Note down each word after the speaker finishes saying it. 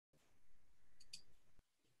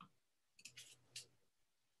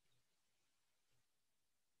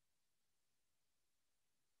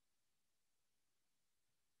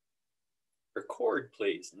record,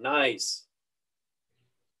 please. Nice.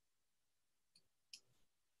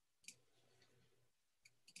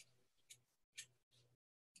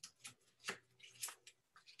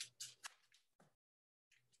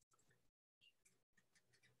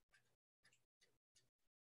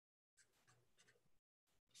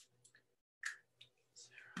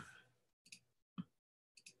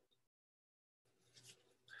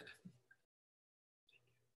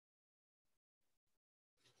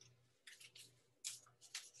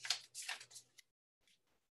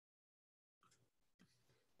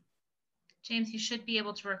 James, you should be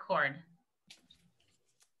able to record.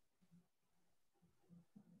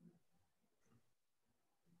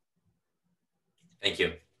 Thank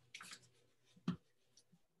you.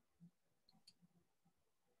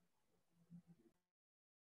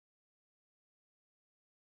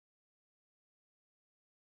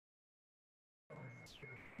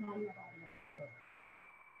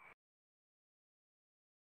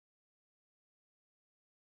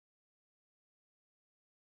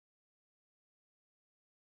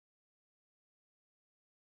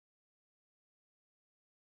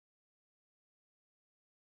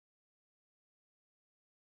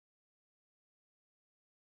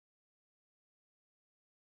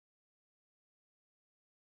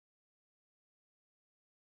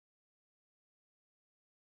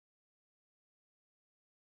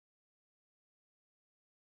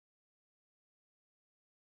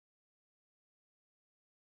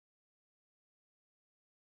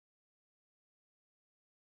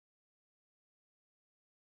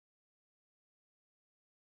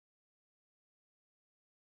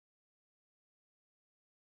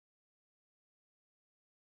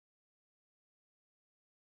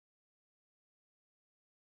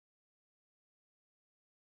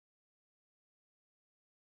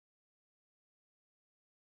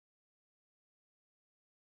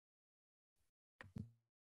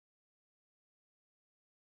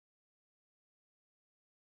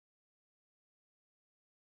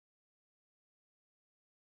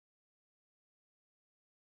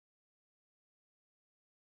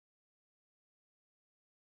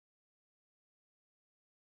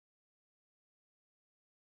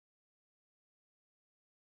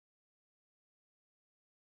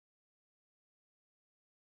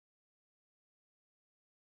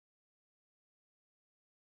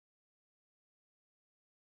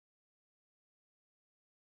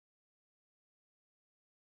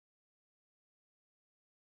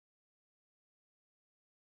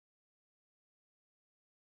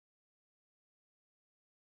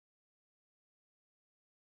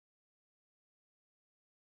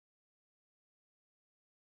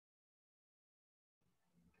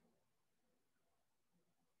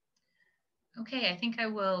 Okay, I think I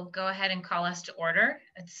will go ahead and call us to order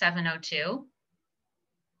at 7:02.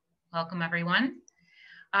 Welcome, everyone.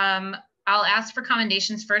 I'll ask for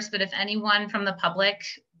commendations first, but if anyone from the public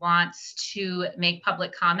wants to make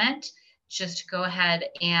public comment, just go ahead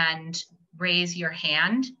and raise your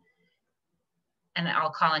hand, and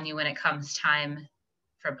I'll call on you when it comes time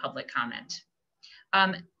for public comment.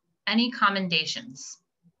 Any commendations?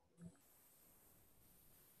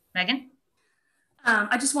 Megan?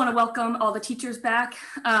 I just want to welcome all the teachers back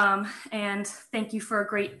and thank you for a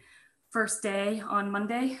great first day on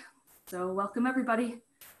Monday. So welcome everybody.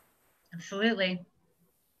 Absolutely.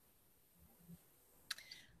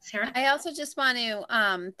 Sarah? I also just want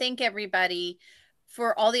to thank everybody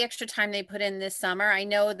for all the extra time they put in this summer. I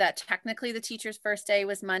know that technically the teacher's first day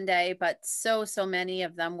was Monday, but so many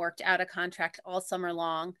of them worked out a contract all summer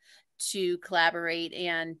long to collaborate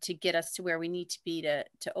and to get us to where we need to be to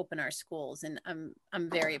open our schools. And I'm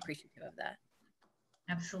very appreciative of that.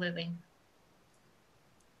 Absolutely.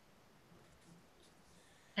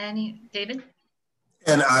 David?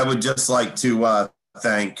 And I would just like to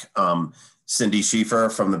thank Cindy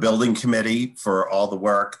Schieffer from the building committee for all the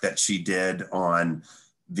work that she did on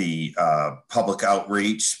the public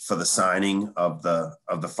outreach for the signing of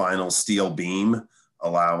the final steel beam,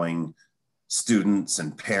 allowing students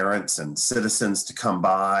and parents and citizens to come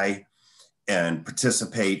by and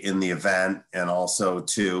participate in the event, and also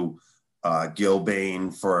to Gil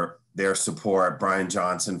Bain for their support, Brian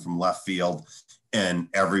Johnson from left field, and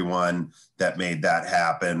everyone that made that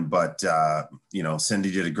happen. But, you know,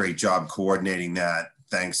 Cindy did a great job coordinating that.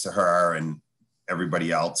 Thanks to her and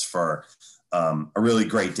everybody else for a really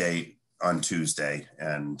great day on Tuesday.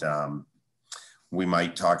 And we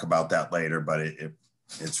might talk about that later, but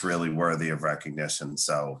it's really worthy of recognition.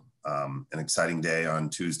 So an exciting day on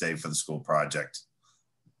Tuesday for the school project.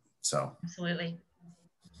 So. Absolutely.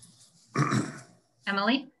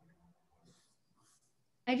 Emily?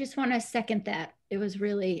 I just want to second that. It was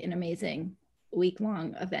really an amazing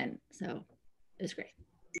week-long event. So it was great.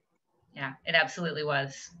 Yeah, it absolutely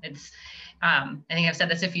was. It's, I think I've said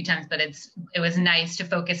this a few times, but it was nice to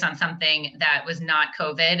focus on something that was not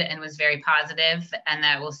COVID and was very positive and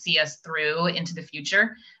that will see us through into the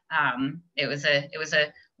future. It was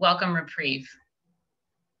a welcome reprieve.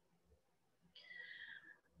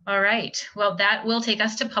 All right, well, that will take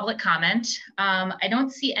us to public comment. I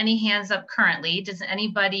don't see any hands up currently. Does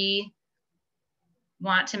anybody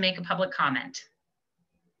want to make a public comment?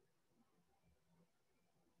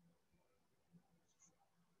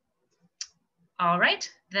 All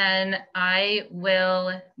right, then I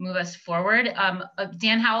will move us forward.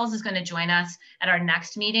 Dan Howells is going to join us at our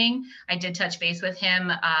next meeting. I did touch base with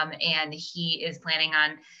him and he is planning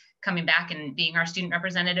on coming back and being our student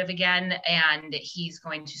representative again. And he's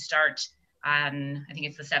going to start on, I think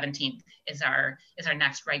it's the 17th is our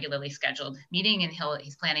next regularly scheduled meeting. And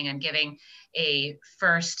he's planning on giving a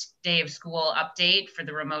first day of school update for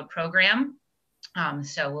the remote program.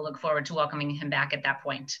 So we'll look forward to welcoming him back at that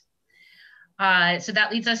point. So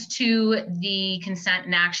that leads us to the consent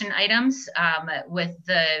and action items with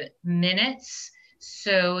the minutes.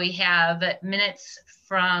 So we have minutes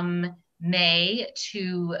from May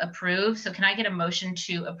to approve. So can I get a motion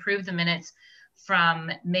to approve the minutes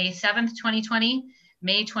from May 7th, 2020,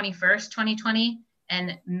 May 21st, 2020,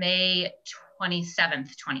 and May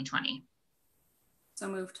 27th, 2020? So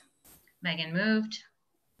moved. Megan moved.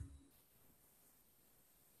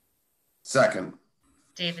 Second.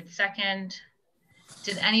 David second.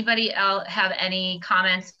 Did anybody else have any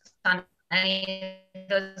comments on any of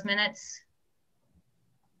those minutes?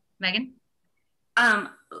 Megan?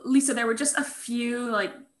 Lisa, there were just a few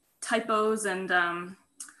like typos and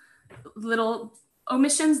little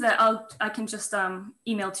omissions that I can just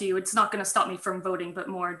email to you. It's not going to stop me from voting, but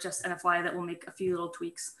more just an FYI that will make a few little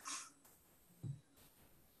tweaks.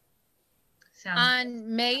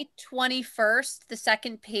 On May 21st, the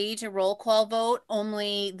second page, a roll call vote,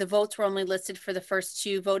 the votes were only listed for the first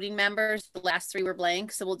 2 voting members. The last 3 were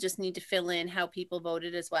blank. So we'll just need to fill in how people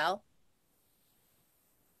voted as well.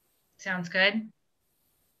 Sounds good.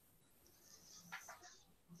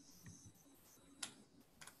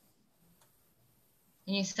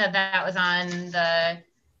 And you said that was on the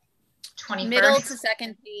 21st? Middle to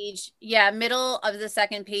second page. Yeah, middle of the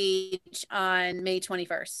second page on May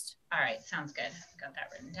 21st. All right, sounds good. Got that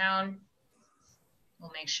written down.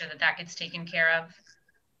 We'll make sure that that gets taken care of.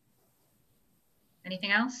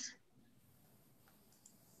 Anything else?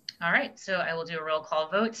 All right, so I will do a roll call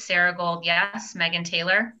vote. Sarah Gold, yes. Megan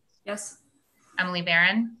Taylor? Yes. Emily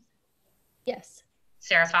Barron? Yes.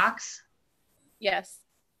 Sarah Fox? Yes.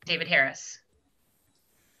 David Harris?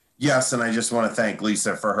 Yes, and I just want to thank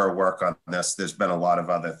Lisa for her work on this. There's been a lot of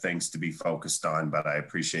other things to be focused on, but I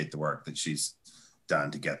appreciate the work that she's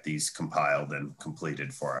done to get these compiled and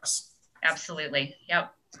completed for us. Absolutely.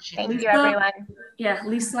 Yep. Thank you, everyone. Yeah,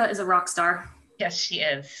 Lisa is a rock star. Yes, she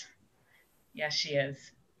is. Yes, she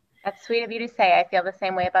is. That's sweet of you to say. I feel the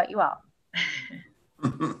same way about you all.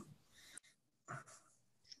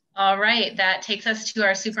 All right, that takes us to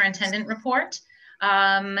our superintendent report.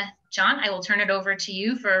 John, I will turn it over to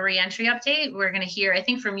you for a reentry update. We're going to hear, I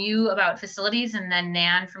think, from you about facilities and then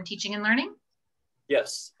Nan from teaching and learning.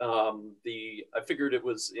 Yes, I figured it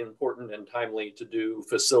was important and timely to do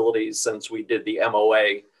facilities since we did the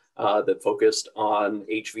MOA that focused on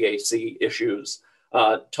HVAC issues.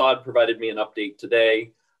 Todd provided me an update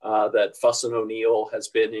today that Fuss & O'Neill has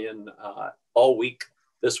been in all week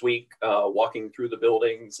this week, walking through the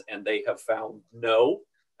buildings, and they have found no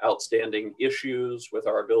outstanding issues with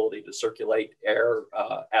our ability to circulate air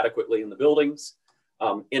adequately in the buildings.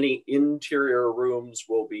 Any interior rooms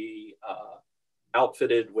will be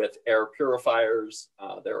outfitted with air purifiers.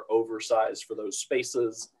 They're oversized for those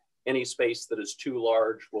spaces. Any space that is too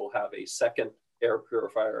large will have a second air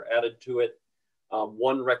purifier added to it.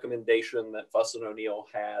 One recommendation that Fuss & O'Neill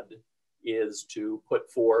had is to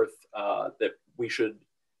put forth that we should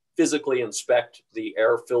physically inspect the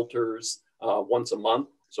air filters once a month.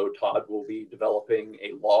 So Todd will be developing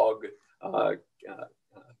a log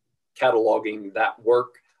cataloging that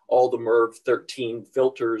work. All the MERV 13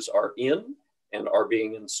 filters are in and are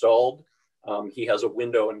being installed. He has a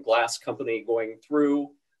window and glass company going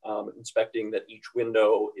through, inspecting that each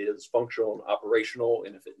window is functional and operational,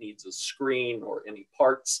 and if it needs a screen or any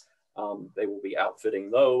parts, they will be outfitting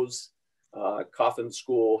those. Coffin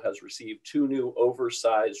School has received 2 new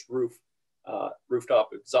oversized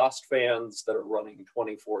rooftop exhaust fans that are running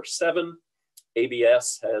 24/7.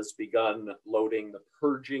 ABS has begun loading the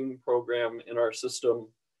purging program in our system.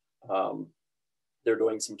 They're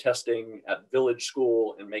doing some testing at Village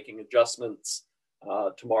School and making adjustments.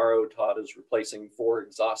 Tomorrow, Todd is replacing 4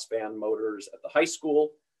 exhaust fan motors at the high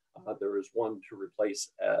school. There is 1 to replace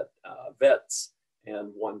at Vets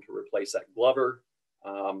and 1 to replace at Glover.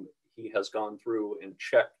 He has gone through and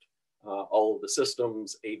checked all of the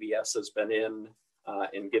systems. ABS has been in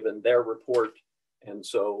and given their report. And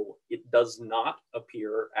so it does not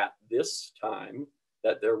appear at this time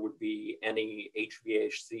that there would be any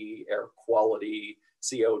HVAC, air quality,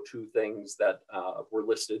 CO2 things that were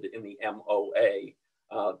listed in the MOA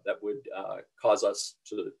that would cause us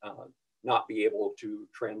to not be able to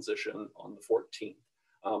transition on the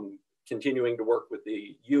 14th. Continuing to work with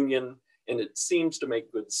the union, and it seems to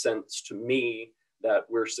make good sense to me that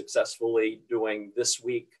we're successfully doing this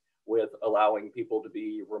week with allowing people to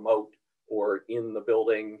be remote or in the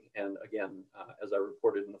building. And again, as I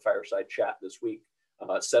reported in the fireside chat this week,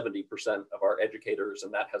 70% of our educators,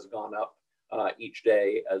 and that has gone up each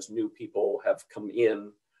day as new people have come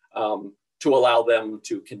in, to allow them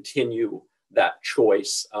to continue that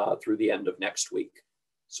choice through the end of next week.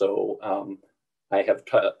 So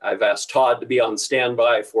I've asked Todd to be on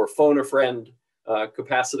standby for phone a friend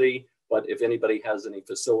capacity, but if anybody has any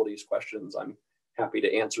facilities questions, I'm happy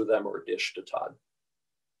to answer them or dish to Todd.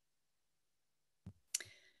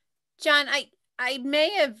 John, I may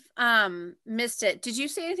have missed it. Did you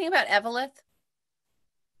say anything about Eveleth?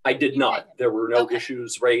 I did not. There were no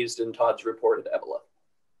issues raised in Todd's report at Eveleth.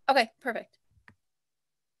 Okay, perfect.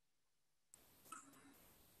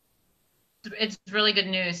 It's really good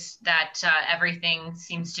news that everything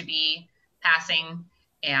seems to be passing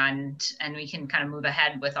and we can kind of move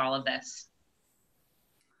ahead with all of this.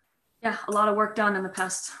 Yeah, a lot of work done in the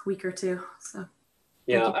past week or two. So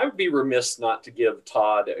yeah, I would be remiss not to give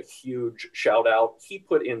Todd a huge shout out. He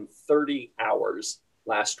put in 30 hours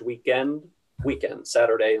last weekend,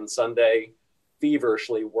 Saturday and Sunday,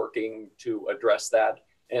 feverishly working to address that.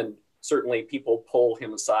 And certainly people pull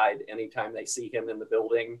him aside anytime they see him in the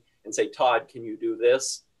building and say, Todd, can you do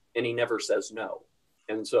this? And he never says no.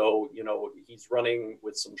 And so, you know, he's running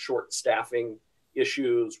with some short staffing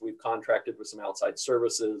issues. We've contracted with some outside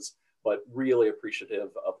services, but really appreciative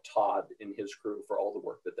of Todd and his crew for all the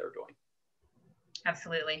work that they're doing.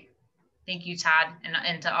 Absolutely. Thank you, Todd,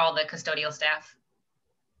 and to all the custodial staff.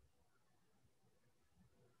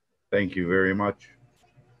 Thank you very much.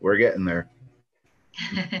 We're getting there.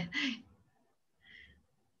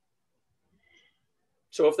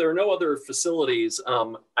 So if there are no other facilities,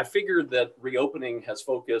 I figured that reopening has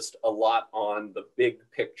focused a lot on the big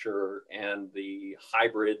picture and the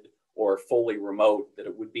hybrid or fully remote, that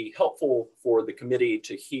it would be helpful for the committee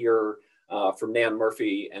to hear from Nan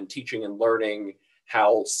Murphy and Teaching and Learning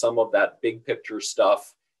how some of that big picture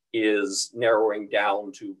stuff is narrowing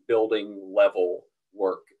down to building level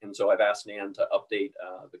work. And so I've asked Nan to update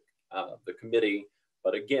the committee.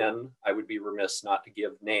 But again, I would be remiss not to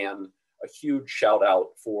give Nan a huge shout out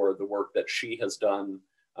for the work that she has done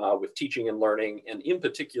with Teaching and Learning, and in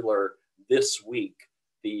particular this week,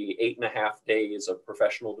 the 8.5 days of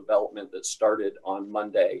professional development that started on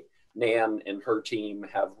Monday. Nan and her team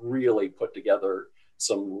have really put together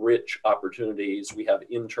some rich opportunities. We have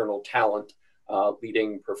internal talent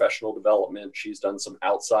leading professional development. She's done some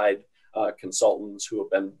outside consultants who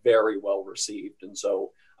have been very well received. And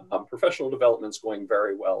so professional development's going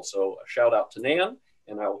very well. So a shout out to Nan,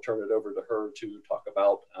 and I will turn it over to her to talk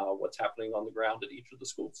about what's happening on the ground at each of the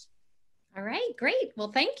schools. All right, great.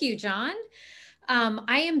 Well, thank you, John.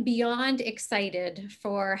 I am beyond excited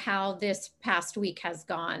for how this past week has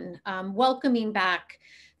gone. Welcoming back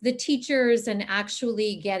the teachers and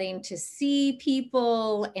actually getting to see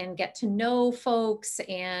people and get to know folks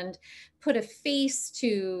and put a face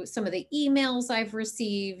to some of the emails I've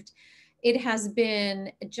received. It has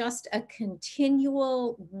been just a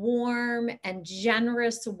continual, warm, and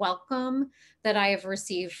generous welcome that I have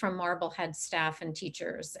received from Marblehead staff and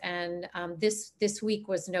teachers. And this week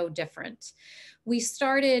was no different. We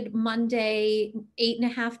started Monday,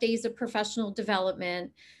 8.5 days of professional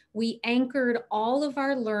development. We anchored all of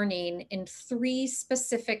our learning in 3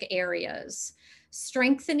 specific areas: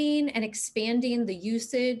 strengthening and expanding the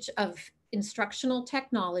usage of instructional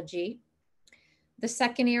technology. The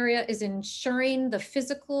second area is ensuring the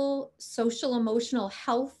physical, social, emotional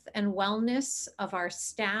health and wellness of our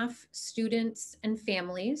staff, students, and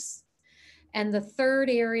families. And the third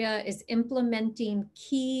area is implementing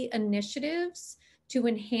key initiatives to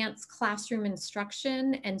enhance classroom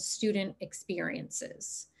instruction and student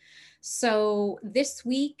experiences. So this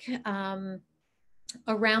week,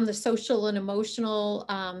 around the social and emotional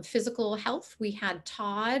physical health, we had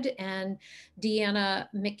Todd and Deanna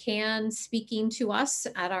McCann speaking to us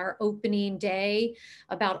at our opening day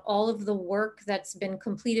about all of the work that's been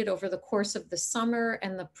completed over the course of the summer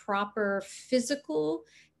and the proper physical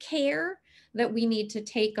care that we need to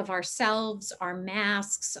take of ourselves, our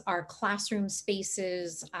masks, our classroom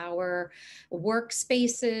spaces, our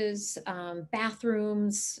workspaces,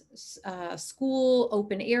 bathrooms, school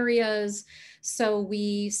open areas. So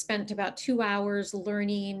we spent about 2 hours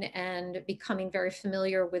learning and becoming very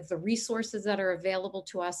familiar with the resources that are available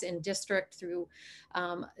to us in district through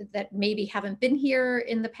that maybe haven't been here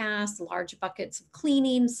in the past, large buckets of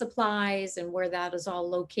cleaning supplies and where that is all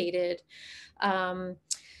located.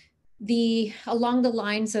 Along the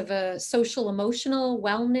lines of a social emotional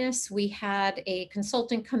wellness, we had a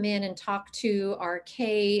consultant come in and talk to our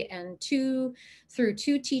K and 2 through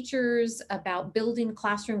 2 teachers about building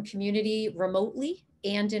classroom community remotely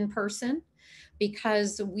and in person,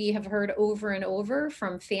 because we have heard over and over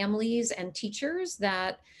from families and teachers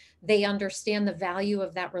that they understand the value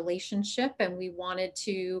of that relationship, and we wanted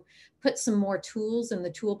to put some more tools in the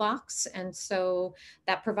toolbox. And so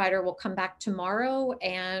that provider will come back tomorrow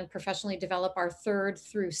and professionally develop our 3rd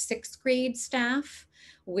through 6th grade staff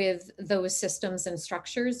with those systems and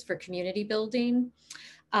structures for community building.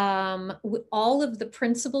 All of the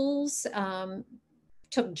principals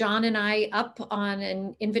took John and I up on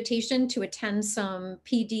an invitation to attend some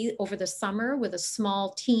PD over the summer with a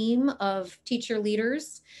small team of teacher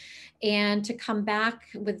leaders, and to come back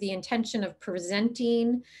with the intention of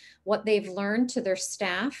presenting what they've learned to their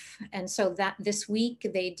staff. And so that this week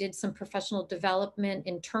they did some professional development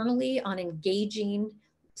internally on engaging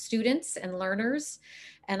students and learners.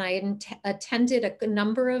 And I attended a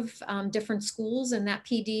number of different schools in that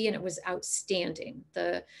PD, and it was outstanding.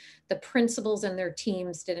 The principals and their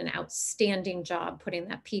teams did an outstanding job putting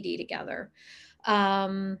that PD together.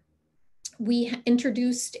 We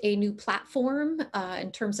introduced a new platform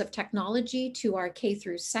in terms of technology to our K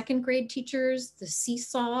through 2nd grade teachers, the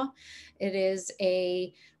Seesaw. It is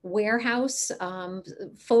a warehouse.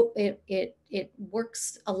 It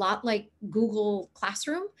works a lot like Google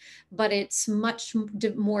Classroom, but it's much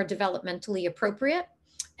more developmentally appropriate.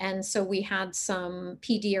 And so we had some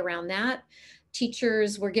PD around that.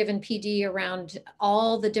 Teachers were given PD around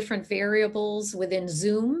all the different variables within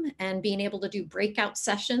Zoom and being able to do breakout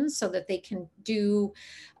sessions so that they can do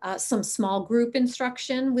some small group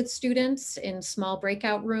instruction with students in small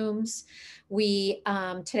breakout rooms.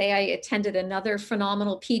 Today I attended another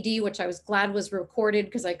phenomenal PD, which I was glad was recorded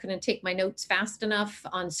because I couldn't take my notes fast enough,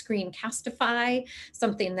 on Screencastify,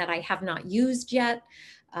 something that I have not used yet.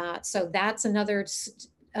 So that's another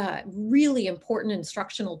really important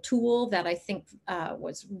instructional tool that I think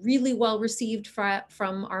was really well received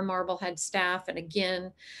from our Marblehead staff. And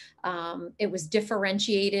again, it was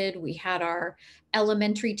differentiated. We had our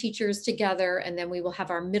elementary teachers together, and then we will have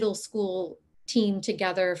our middle school team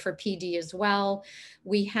together for PD as well.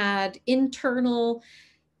 We had internal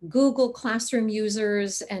Google Classroom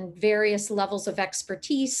users and various levels of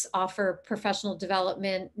expertise offer professional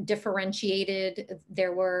development differentiated.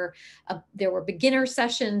 There were beginner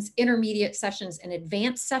sessions, intermediate sessions, and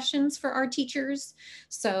advanced sessions for our teachers.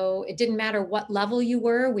 So it didn't matter what level you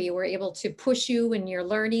were, we were able to push you in your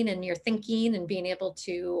learning and your thinking and being able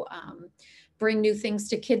to bring new things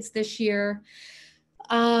to kids this year.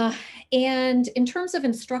 And in terms of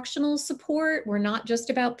instructional support, we're not just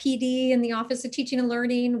about PD in the Office of Teaching and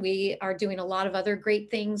Learning. We are doing a lot of other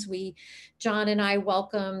great things. John and I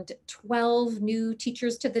welcomed 12 new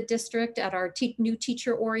teachers to the district at our new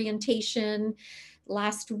teacher orientation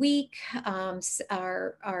last week.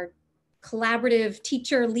 Our collaborative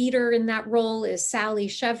teacher leader in that role is Sally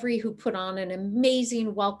Chevry, who put on an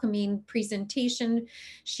amazing welcoming presentation.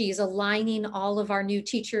 She's aligning all of our new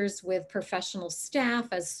teachers with professional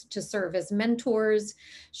staff to serve as mentors.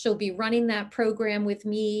 She'll be running that program with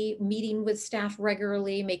me, meeting with staff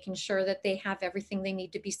regularly, making sure that they have everything they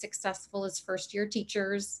need to be successful as first-year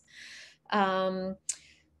teachers.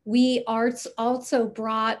 We also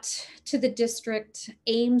brought to the district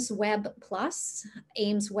Ames Web Plus.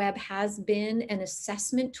 Ames Web has been an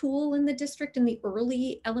assessment tool in the district in the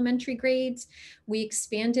early elementary grades. We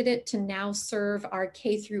expanded it to now serve our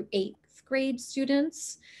K through 8th grade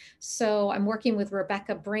students. So I'm working with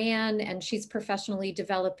Rebecca Brand, and she's professionally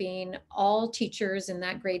developing all teachers in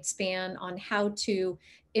that grade span on how to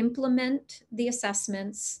implement the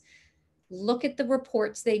assessments, look at the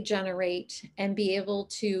reports they generate, and be able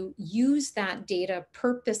to use that data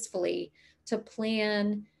purposefully to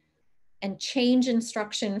plan and change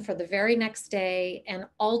instruction for the very next day, and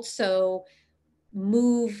also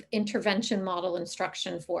move intervention model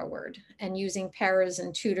instruction forward and using paras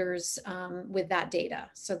and tutors with that data.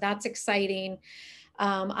 So that's exciting.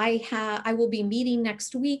 I will be meeting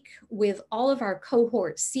next week with all of our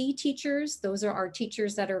cohort C teachers. Those are our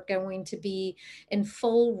teachers that are going to be in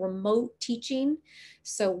full remote teaching.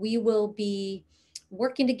 So we will be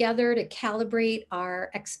working together to calibrate our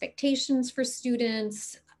expectations for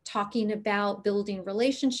students, talking about building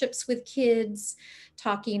relationships with kids,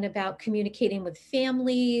 talking about communicating with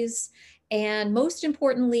families, and most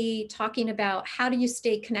importantly, talking about how do you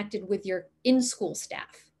stay connected with your in-school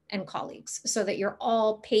staff and colleagues so that you're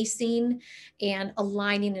all pacing and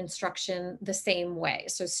aligning instruction the same way.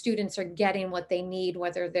 So students are getting what they need,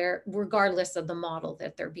 regardless of the model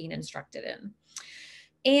that they're being instructed in.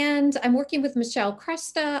 And I'm working with Michelle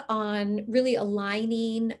Cresta on really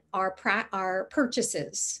aligning our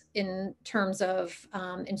purchases in terms of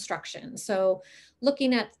instruction. So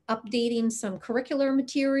looking at updating some curricular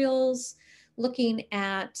materials, looking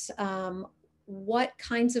at what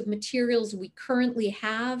kinds of materials we currently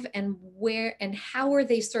have and where and how are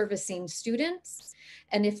they servicing students.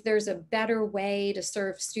 And if there's a better way to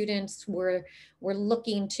serve students, we're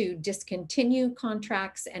looking to discontinue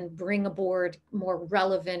contracts and bring aboard more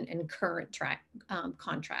relevant and current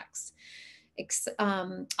contracts.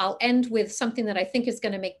 I'll end with something that I think is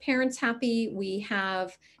going to make parents happy. We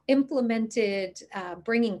have implemented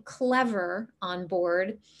bringing Clever on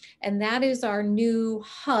board, and that is our new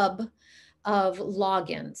hub of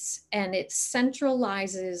logins, and it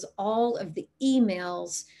centralizes all of the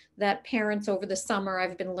emails that parents over the summer,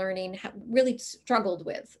 I've been learning, have really struggled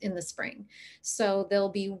with in the spring. So there'll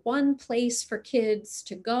be one place for kids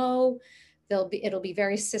to go. It'll be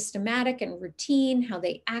very systematic and routine how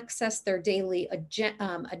they access their daily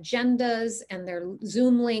agendas and their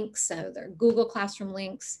Zoom links, their Google Classroom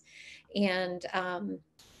links, and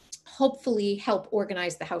hopefully help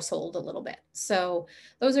organize the household a little bit. So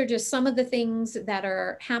those are just some of the things that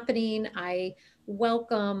are happening. I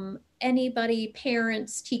welcome anybody,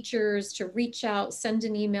 parents, teachers, to reach out, send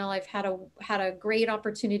an email. I've had a great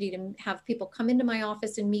opportunity to have people come into my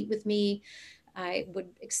office and meet with me. I would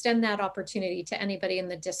extend that opportunity to anybody in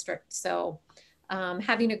the district. So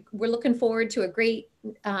we're looking forward to a great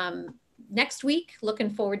next week, looking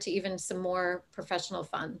forward to even some more professional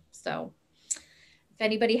fun. So if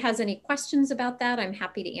anybody has any questions about that, I'm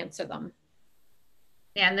happy to answer them.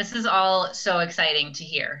 Yeah, and this is all so exciting to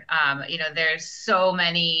hear. There's so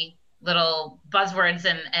many little buzzwords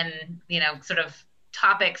and sort of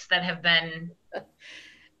topics that have been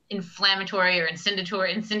inflammatory or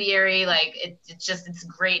incendiary. Like it's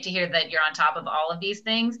great to hear that you're on top of all of these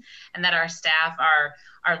things and that our staff are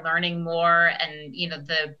learning more. And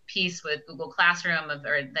the piece with Google Classroom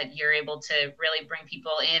or that you're able to really bring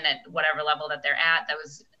people in at whatever level that they're at, that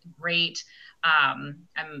was great.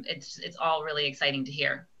 It's all really exciting to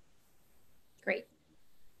hear. Great.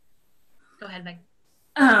 Go ahead, Meg.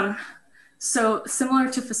 So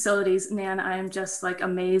similar to facilities, Nan, I am just like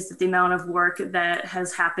amazed at the amount of work that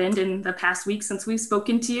has happened in the past week since we've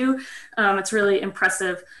spoken to you. It's really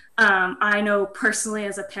impressive. I know personally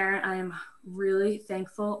as a parent, I am really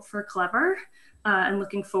thankful for Clever and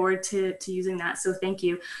looking forward to using that. So thank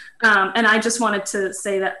you. And I just wanted to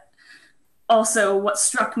say that also what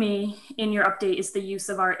struck me in your update is the use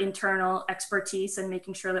of our internal expertise and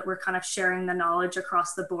making sure that we're kind of sharing the knowledge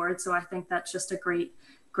across the board. So I think that's just a great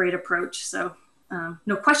approach. So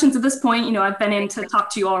no questions at this point. I've been in to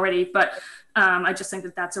talk to you already, but I just think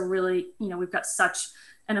that that's a really, we've got such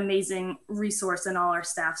an amazing resource in all our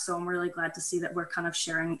staff. So I'm really glad to see that we're kind of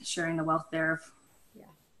sharing the wealth there. Yeah.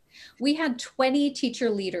 We had 20 teacher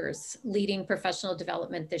leaders leading professional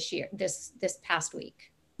development this year, this past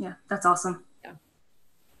week. Yeah, that's awesome. Yeah.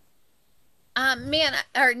 Nan,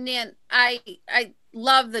 I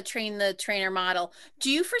love the train the trainer model. Do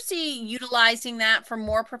you foresee utilizing that for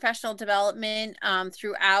more professional development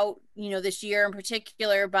throughout, this year in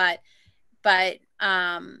particular, but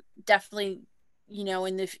definitely,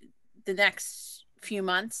 in the next few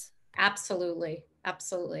months? Absolutely.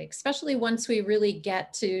 Absolutely. Especially once we really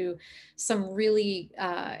get to some really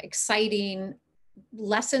exciting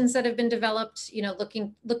lessons that have been developed,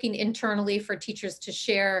 looking internally for teachers to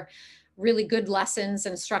share really good lessons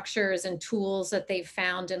and structures and tools that they've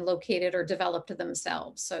found and located or developed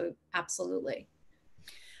themselves. So absolutely.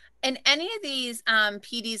 And any of these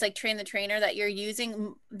PDs like Train the Trainer that you're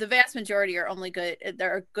using, the vast majority are only good.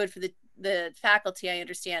 They're good for the faculty, I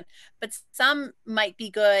understand, but some might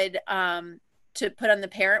be good to put on the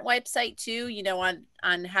parent website too,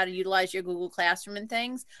 on how to utilize your Google Classroom and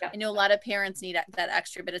things. Yeah. I know a lot of parents need that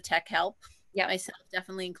extra bit of tech help. Yeah, myself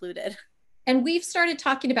definitely included. And we've started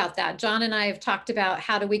talking about that. John and I have talked about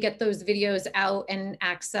how do we get those videos out and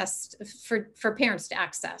accessed for parents to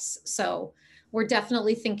access. So we're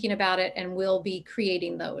definitely thinking about it, and we'll be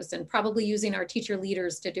creating those and probably using our teacher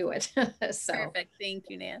leaders to do it. So Perfect. Thank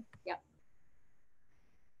you, Nan. Yeah.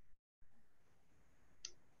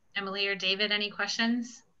 Emily or David, any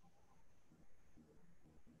questions?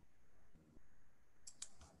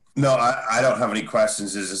 No, I don't have any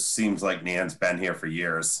questions. It just seems like Nan's been here for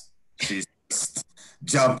years. She's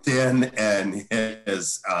jumped in and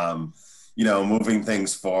is, you know, moving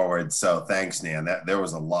things forward. So thanks, Nan. There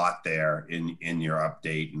was a lot there in your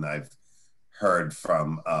update, and I've heard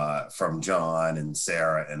from John and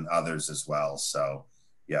Sarah and others as well. So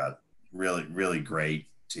yeah, really great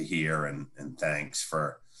to hear, and thanks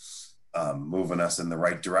for moving us in the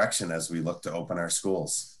right direction as we look to open our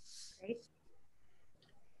schools. Great.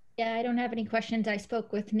 Yeah, I don't have any questions. I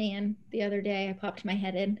spoke with Nan the other day. I popped my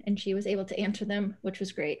head in and she was able to answer them, which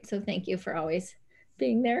was great. So thank you for always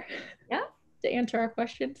being there. Yeah, to answer our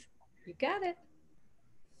questions. You got it.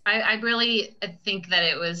 I really think that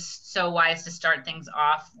it was so wise to start things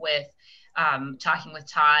off with talking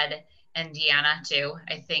with Todd and Deanna too.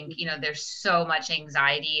 I think, you know, there's so much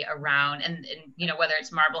anxiety around, and you know, whether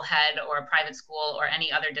it's Marblehead or a private school or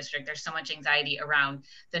any other district, there's so much anxiety around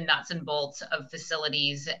the nuts and bolts of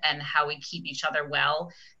facilities and how we keep each other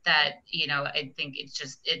well, that, you know, I think it's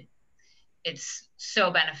just, it's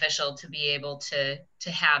so beneficial to be able to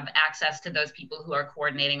have access to those people who are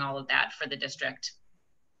coordinating all of that for the district.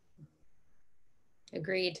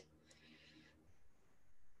 Agreed.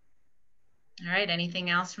 All right,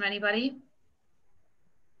 anything else from anybody?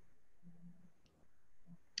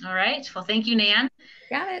 All right, well, thank you, Nan.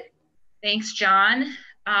 Got it. Thanks, John,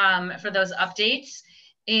 for those updates.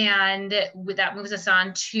 And that moves us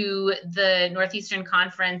on to the Northeastern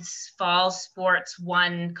Conference Fall Sports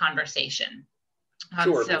 1 conversation.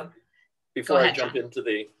 Sure. So, before ahead, I jump John. into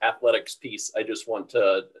the athletics piece, I just want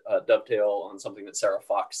to dovetail on something that Sarah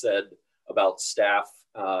Fox said about staff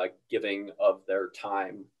giving of their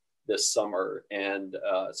time this summer. And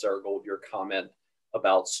Sarah Gold, your comment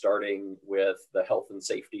about starting with the health and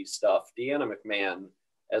safety stuff. Deanna McMahon,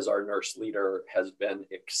 as our nurse leader, has been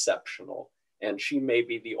exceptional. And she may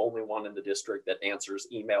be the only one in the district that answers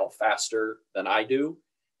email faster than I do.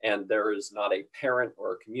 And there is not a parent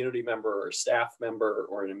or a community member or a staff member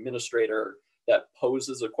or an administrator that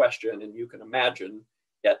poses a question. And you can imagine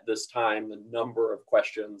at this time the number of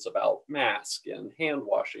questions about mask and hand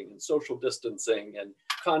washing and social distancing and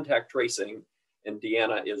contact tracing. And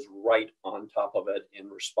Deanna is right on top of it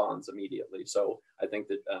and responds immediately. So I think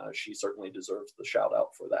that she certainly deserves the shout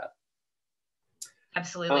out for that.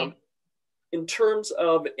 Absolutely. In terms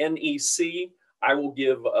of NEC, I will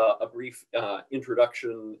give a brief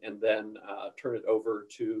introduction and then turn it over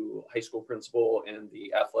to high school principal and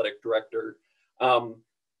the athletic director.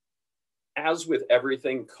 As with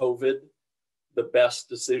everything COVID, the best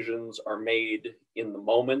decisions are made in the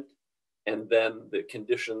moment, and then the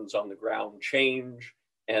conditions on the ground change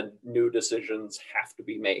and new decisions have to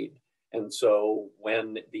be made. And so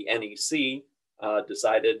when the NEC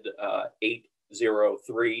decided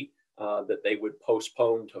 803 that they would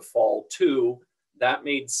postpone to fall 2, that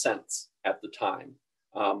made sense at the time.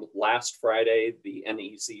 Last Friday, the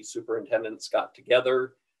NEC superintendents got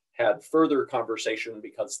together, had further conversation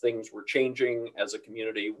because things were changing as a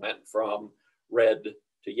community went from red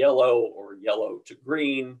to yellow or yellow to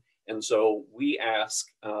green. And so we ask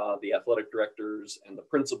the athletic directors and the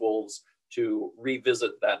principals to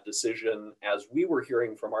revisit that decision, as we were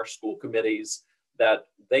hearing from our school committees that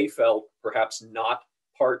they felt perhaps not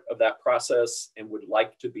part of that process and would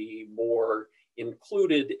like to be more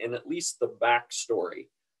included in at least the backstory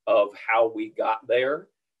of how we got there.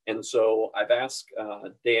 And so I've asked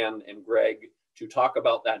Dan and Greg to talk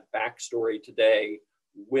about that backstory today,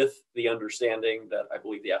 with the understanding that I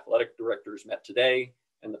believe the athletic directors met today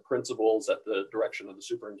and the principals at the direction of the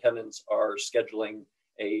superintendents are scheduling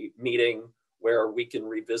a meeting where we can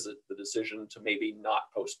revisit the decision to maybe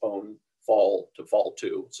not postpone fall to fall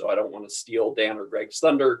 2. So I don't want to steal Dan or Greg's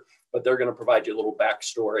thunder, but they're going to provide you a little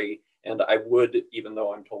backstory. And I would, even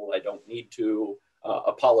though I'm told I don't need to,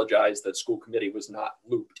 apologize that school committee was not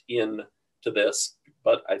looped in to this.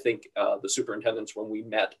 But I think the superintendents, when we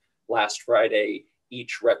met last Friday,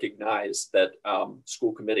 each recognized that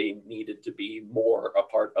school committee needed to be more a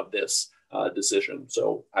part of this decision.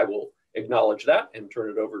 So I will acknowledge that and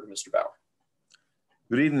turn it over to Mr. Bauer.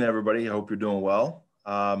 Good evening, everybody. I hope you're doing well.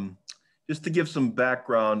 Just to give some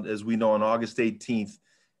background, as we know, on August 18th,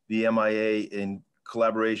 the MIA, in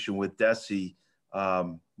collaboration with DESE,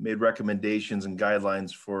 made recommendations and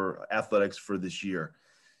guidelines for athletics for this year.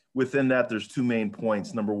 within that, there's two main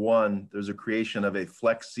points. Number one, there's a creation of a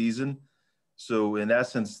flex season. So in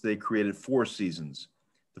essence, they created 4 seasons.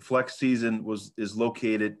 The flex season is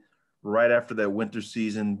located right after that winter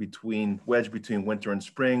season, wedged between winter and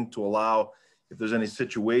spring, to allow, if there's any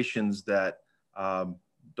situations that don't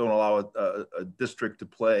allow a district to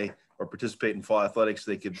play or participate in fall athletics,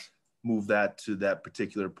 they could move that to that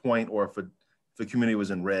particular point, or if the community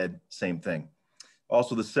was in red, same thing.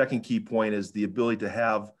 Also, the second key point is the ability to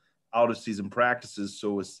have out of season practices.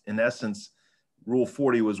 So it's, in essence, Rule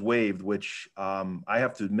 40 was waived, which I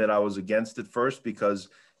have to admit I was against at first, because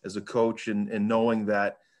as a coach and knowing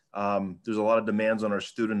that there's a lot of demands on our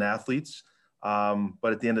student athletes.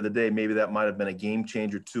 But at the end of the day, maybe that might have been a game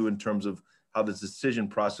changer too, in terms of how this decision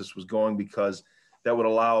process was going, because that would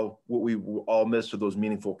allow what we all miss, are those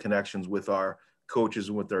meaningful connections with our coaches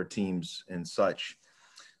and with our teams and such.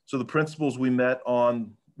 So the principals we met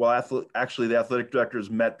on, well, actually the athletic directors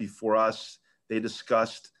met before us. They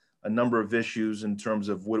discussed a number of issues in terms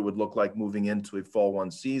of what it would look like moving into a fall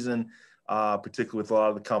 1 season, particularly with a lot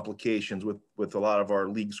of the complications with a lot of our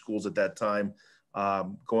league schools at that time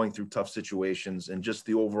going through tough situations, and just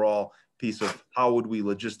the overall piece of how would we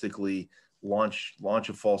logistically launch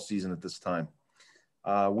a fall season at this time.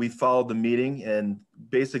 We followed the meeting, and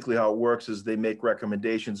basically how it works is they make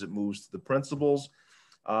recommendations, it moves to the principals,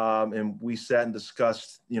 and we sat and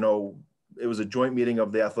discussed, it was a joint meeting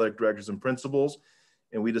of the athletic directors and principals,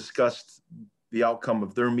 and we discussed the outcome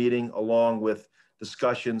of their meeting along with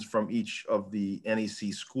discussions from each of the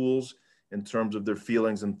NEC schools in terms of their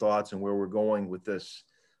feelings and thoughts and where we're going with this.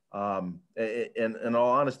 And in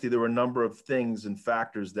all honesty, there were a number of things and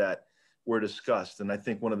factors that were discussed. And I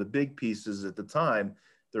think one of the big pieces at the time,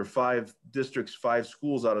 there are 5 districts, 5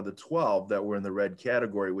 schools out of the 12 that were in the red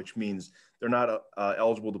category, which means they're not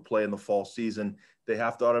eligible to play in the fall season. They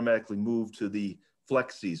have to automatically move to the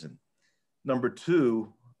flex season. Number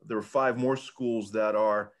 2, there are 5 more schools that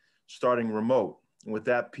are starting remote. And with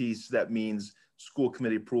that piece, that means school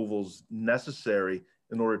committee approvals necessary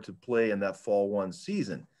in order to play in that fall 1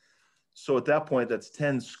 season. So at that point, that's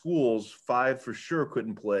 10 schools, 5 for sure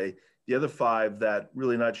couldn't play. The other 5 that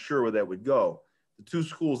really not sure where that would go. The 2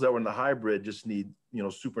 schools that were in the hybrid just need,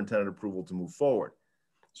 superintendent approval to move forward.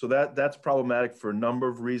 So that's problematic for a number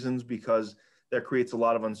of reasons, because that creates a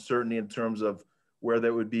lot of uncertainty in terms of where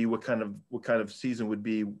that would be, what kind of season would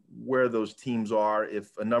be, where those teams are,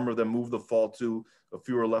 if a number of them move the fall to, a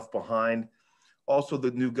few are left behind. Also,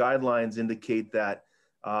 the new guidelines indicate that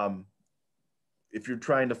if you're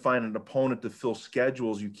trying to find an opponent to fill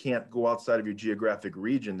schedules, you can't go outside of your geographic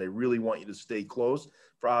region. They really want you to stay close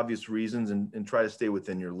for obvious reasons and try to stay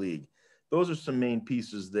within your league. Those are some main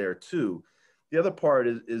pieces there too. The other part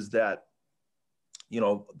is that,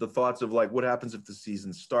 the thoughts of like, what happens if the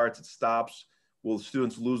season starts, it stops? Will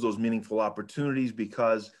students lose those meaningful opportunities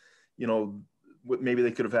because, maybe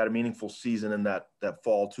they could have had a meaningful season in that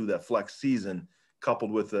fall to that flex season,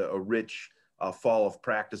 coupled with a rich fall of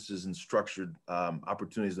practices and structured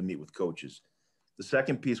opportunities to meet with coaches. The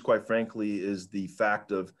second piece, quite frankly, is the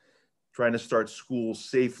fact of trying to start school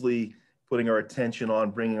safely, putting our attention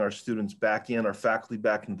on bringing our students back in, our faculty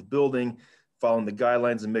back into the building, following the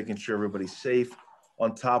guidelines and making sure everybody's safe.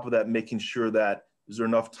 On top of that, making sure that is there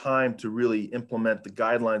enough time to really implement the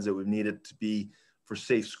guidelines that we've needed to be for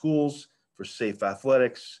safe schools, for safe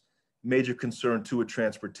athletics. Major concern too with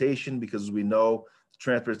transportation, because as we know,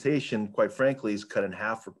 transportation, quite frankly, is cut in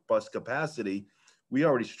half for bus capacity. We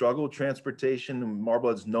already struggle with transportation, and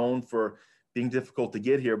Marblehead's known for being difficult to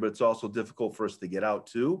get here, but it's also difficult for us to get out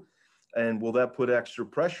too. And will that put extra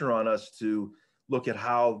pressure on us to look at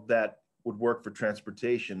how that would work for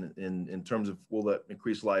transportation in terms of, will that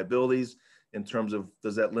increase liabilities? In terms of,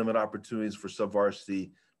 does that limit opportunities for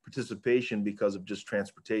sub-varsity participation because of just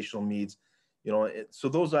transportational needs? So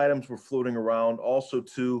those items were floating around. Also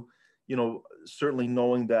too, certainly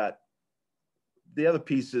knowing that the other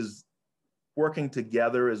piece is working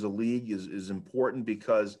together as a league is important,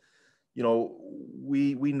 because,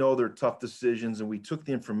 we know they're tough decisions, and we took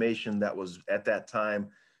the information that was at that time,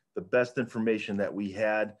 the best information that we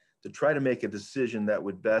had, to try to make a decision that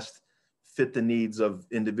would best fit the needs of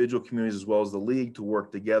individual communities as well as the league to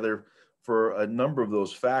work together for a number of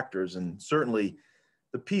those factors. And certainly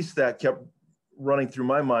the piece that kept running through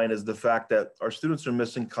my mind is the fact that our students are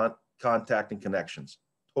missing contact and connections.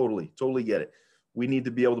 Totally get it. We need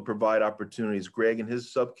to be able to provide opportunities. Greg and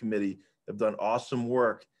his subcommittee have done awesome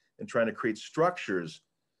work in trying to create structures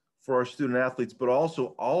for our student athletes, but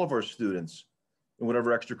also all of our students and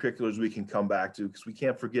whatever extracurriculars we can come back to, because we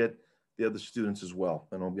can't forget the other students as well.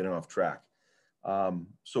 I know I'm getting off track.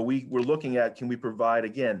 So we're looking at, can we provide,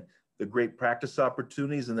 again, the great practice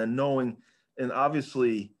opportunities, and then knowing, and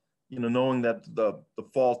obviously, knowing that the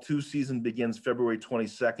fall 2 season begins February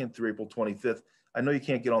 22nd through April 25th. I know you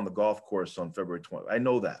can't get on the golf course on February 20th. I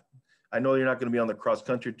know that. I know you're not going to be on the cross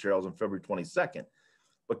country trails on February 22nd,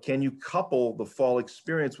 but can you couple the fall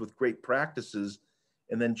experience with great practices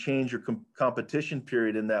and then change your competition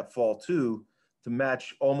period in that fall 2 to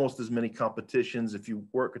match almost as many competitions if you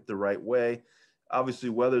work it the right way? Obviously,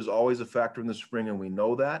 weather is always a factor in the spring, and we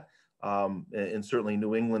know that. And certainly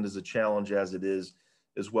New England is a challenge as it is,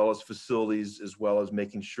 as well as facilities, as well as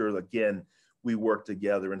making sure, again, we work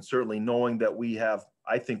together. And certainly knowing that we have,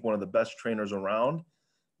 I think, one of the best trainers around,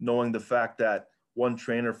 knowing the fact that one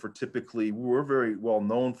trainer for typically, we're very well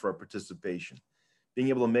known for our participation, being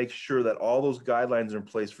able to make sure that all those guidelines are in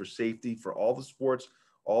place for safety, for all the sports,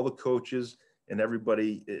 all the coaches, and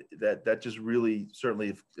everybody, that just really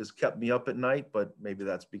certainly has kept me up at night, but maybe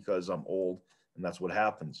that's because I'm old and that's what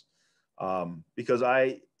happens. Because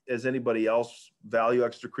I, as anybody else, value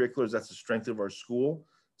extracurriculars. That's the strength of our school,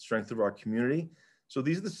 strength of our community. So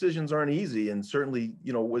these decisions aren't easy. And certainly,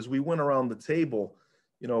 as we went around the table,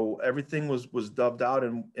 everything was dubbed out,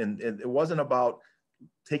 and it wasn't about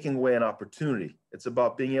taking away an opportunity. It's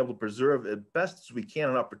about being able to preserve as best as we can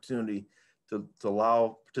an opportunity to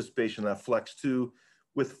allow participation in that Flex 2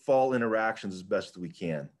 with fall interactions as best as we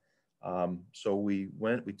can. So we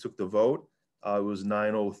took the vote. It was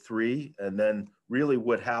 903. And then really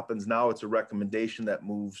what happens now, it's a recommendation that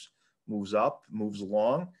moves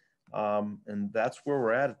along. And that's where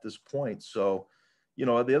we're at this point. So,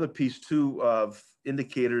 the other piece too of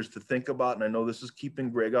indicators to think about, and I know this is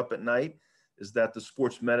keeping Greg up at night, is that the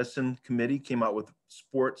Sports Medicine Committee came out with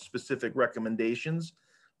sport-specific recommendations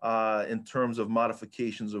in terms of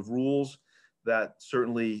modifications of rules that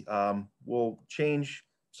certainly will change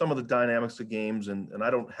some of the dynamics of games. And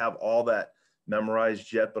I don't have all that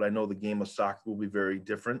memorized yet, but I know the game of soccer will be very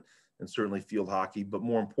different, and certainly field hockey. But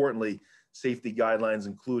more importantly, safety guidelines,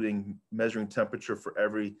 including measuring temperature for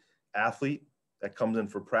every athlete that comes in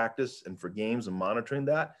for practice and for games, and monitoring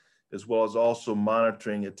that, as well as also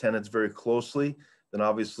monitoring attendance very closely. Then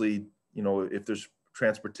obviously, if there's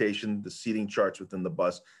transportation, the seating charts within the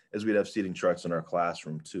bus, as we'd have seating charts in our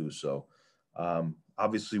classroom too. So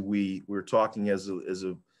obviously we're talking as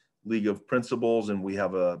a league of principals, and we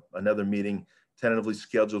have another meeting tentatively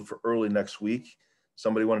scheduled for early next week.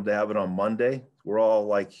 Somebody wanted to have it on Monday. We're all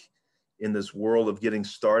like in this world of getting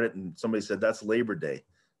started, and somebody said that's Labor Day,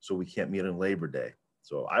 so we can't meet on Labor Day.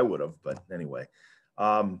 So I would have, but anyway.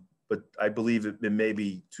 But I believe it may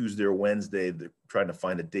be Tuesday or Wednesday. They're trying to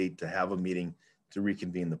find a date to have a meeting to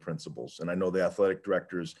reconvene the principals. And I know the athletic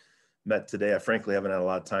directors met today. I frankly haven't had a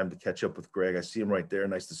lot of time to catch up with Greg. I see him right there.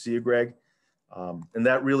 Nice to see you, Greg. And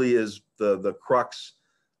that really is the crux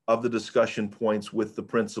of the discussion points with the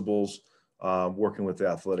principals, working with the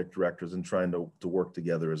athletic directors and trying to work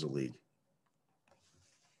together as a league.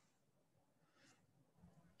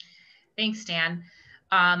 Thanks, Dan.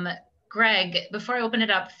 Greg, before I open it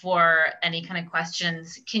up for any kind of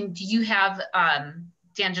questions, do you have,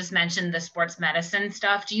 Dan just mentioned the sports medicine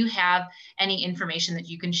stuff. Do you have any information that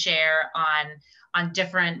you can share on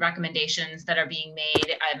different recommendations that are being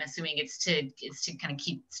made? I'm assuming it's to kind of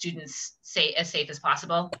keep students as safe as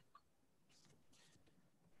possible.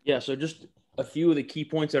 Yeah, so just a few of the key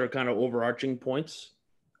points that are kind of overarching points.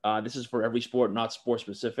 This is for every sport, not sport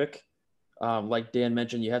specific. Like Dan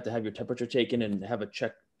mentioned, you have to have your temperature taken and have a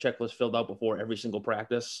checklist filled out before every single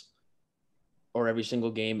practice or every single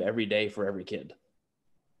game every day for every kid,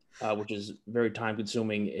 which is very time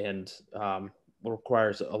consuming and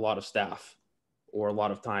requires a lot of staff or a lot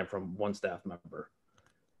of time from one staff member.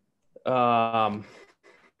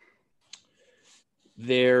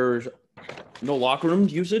 There's no locker room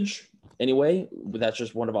usage anyway. That's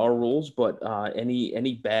just one of our rules, but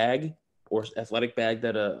any bag or athletic bag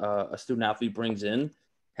that a student athlete brings in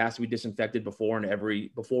has to be disinfected before and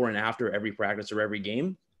after every practice or every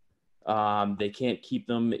game. They can't keep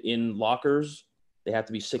them in lockers. They have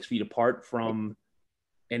to be 6 feet apart from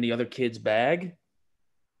any other kid's bag.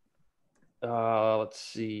 Let's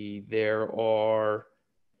see, there are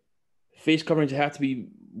face coverings that have to be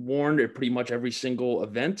worn at pretty much every single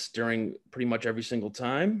event during pretty much every single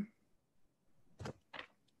time.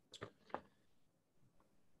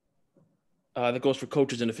 That goes for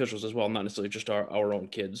coaches and officials as well, not necessarily just our own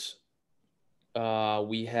kids.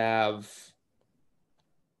 We have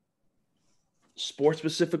sports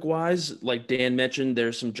specific wise, like Dan mentioned,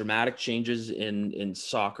 there's some dramatic changes in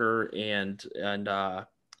soccer and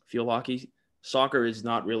field hockey. Soccer is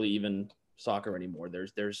not really even soccer anymore.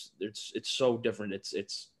 It's so different.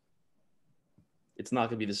 It's it's not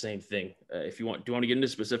going to be the same thing. If you want, do you want to get into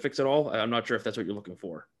specifics at all? I'm not sure if that's what you're looking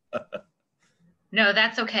for. No,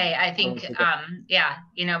 that's okay. I think, yeah,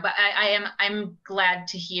 you know, but I'm glad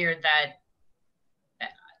to hear that,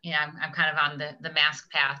 you know, I'm kind of on the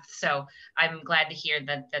mask path. So I'm glad to hear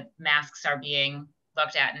that masks are being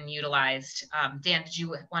looked at and utilized. Dan, did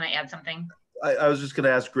you want to add something? I was just going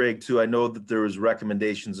to ask Greg too. I know that there was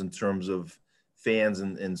recommendations in terms of fans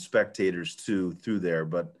and spectators too through there,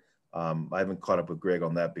 but I haven't caught up with Greg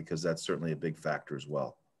on that because that's certainly a big factor as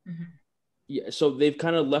well. Mm-hmm. Yeah, so they've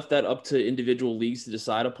kind of left that up to individual leagues to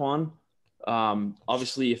decide upon.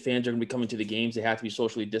 Obviously, if fans are going to be coming to the games, they have to be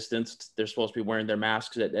socially distanced. They're supposed to be wearing their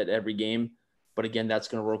masks at every game. But again, that's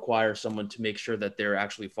going to require someone to make sure that they're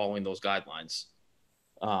actually following those guidelines.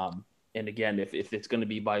 And again, if it's going to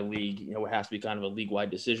be by league, you know, it has to be kind of a league-wide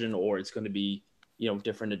decision, or it's going to be, you know,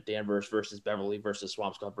 different at Danvers versus Beverly versus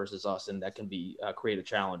Swampscott versus us, and that can be create a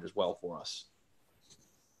challenge as well for us.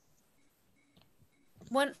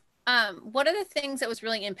 One of the things that was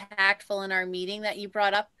really impactful in our meeting that you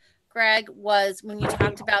brought up, Greg, was when you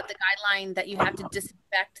talked about the guideline that you have to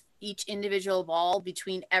disinfect each individual ball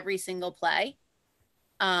between every single play.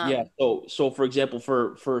 Yeah. So for example,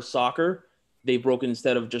 for soccer, they've broken,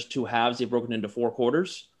 instead of just 2 halves, they've broken into 4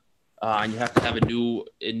 quarters. And you have to have a new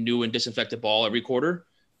and disinfected ball every quarter.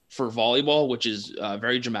 For volleyball, which is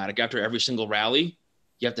very dramatic, after every single rally,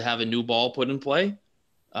 you have to have a new ball put in play.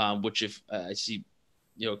 Which, if I see,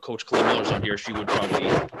 you know, Coach Clay Miller's on here, she would probably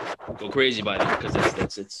go crazy by that,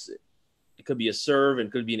 because it could be a serve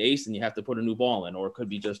and could be an ace, and you have to put a new ball in, or it could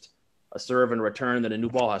be just a serve and a return, then a new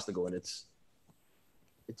ball has to go in. It's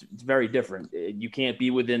very different. You can't be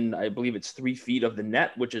within, I believe it's 3 feet of the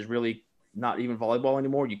net, which is really not even volleyball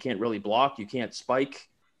anymore. You can't really block. You can't spike.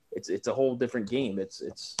 It's a whole different game.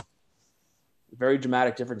 It's very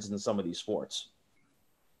dramatic differences in some of these sports.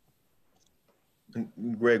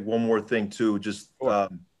 Greg, one more thing too, just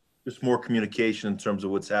more communication in terms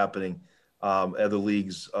of what's happening. Other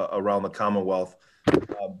leagues around the Commonwealth,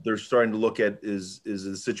 they're starting to look at is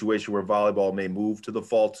a situation where volleyball may move to the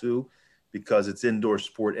fall too, because it's indoor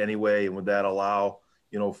sport anyway, and would that allow,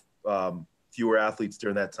 you know, fewer athletes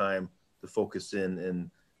during that time to focus in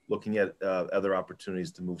and looking at other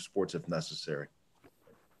opportunities to move sports if necessary.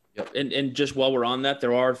 Yep. And just while we're on that,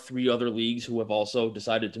 there are 3 other leagues who have also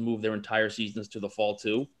decided to move their entire seasons to the fall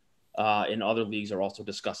too. And other leagues are also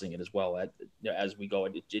discussing it as well as we go.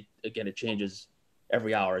 It changes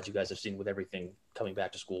every hour, as you guys have seen with everything coming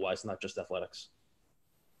back to school-wise, not just athletics.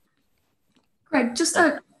 Greg, just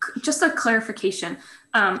a clarification.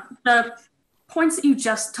 The points that you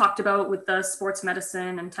just talked about with the sports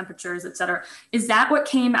medicine and temperatures, et cetera, is that what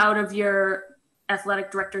came out of your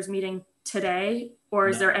athletic directors meeting today, or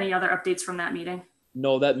is there any other updates from that meeting?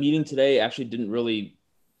 No, that meeting today actually didn't really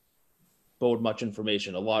bode much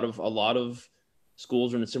information. A lot of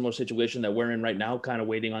schools are in a similar situation that we're in right now, kind of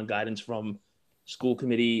waiting on guidance from school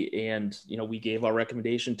committee. And, you know, we gave our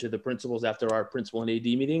recommendation to the principals after our principal and AD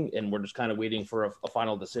meeting, and we're just kind of waiting for a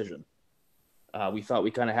final decision. We thought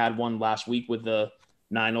we kind of had one last week with the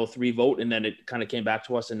 903 vote, and then it kind of came back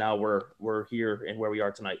to us, and now we're here and where we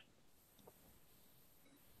are tonight.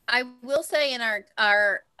 I will say in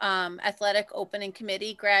our athletic opening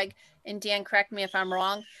committee, Greg and Dan, correct me if I'm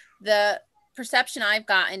wrong, the perception I've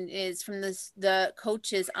gotten is from the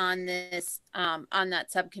coaches on this on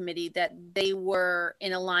that subcommittee that they were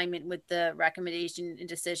in alignment with the recommendation and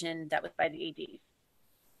decision that was by the AD.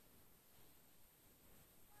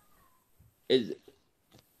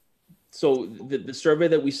 So the survey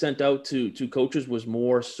that we sent out to coaches was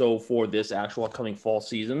more so for this actual upcoming fall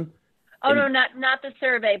season. Oh, no, not the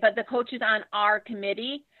survey, but the coaches on our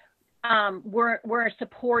committee were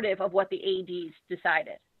supportive of what the ADs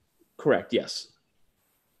decided. Correct, yes.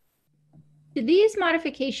 These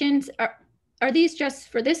modifications, are these just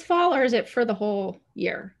for this fall, or is it for the whole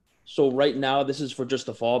year? So right now, this is for just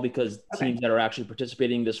the fall, because teams that are actually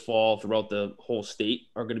participating this fall throughout the whole state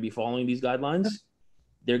are going to be following these guidelines. Okay.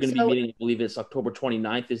 They're going to be meeting, I believe it's October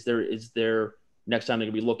 29th is their next time they're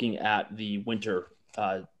going to be looking at the winter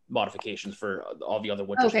modifications for all the other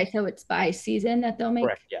winter. Okay, so it's by season that they'll make?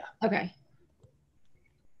 Correct, yeah. Okay.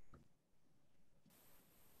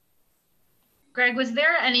 Greg, was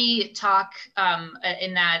there any talk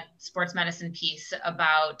in that sports medicine piece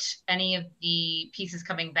about any of the pieces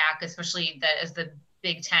coming back, especially as the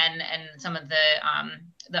Big Ten and some of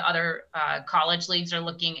the other college leagues are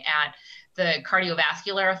looking at the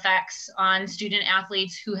cardiovascular effects on student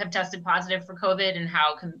athletes who have tested positive for COVID and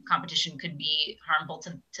how competition could be harmful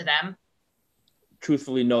to them?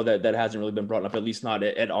 Truthfully, no, that hasn't really been brought up, at least not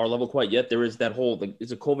at our level quite yet. There is that whole,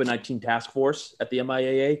 it's a COVID-19 task force at the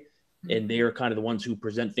MIAA, and they are kind of the ones who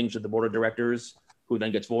present things to the board of directors, who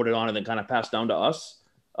then gets voted on and then kind of passed down to us.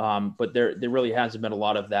 But there really hasn't been a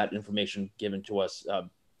lot of that information given to us to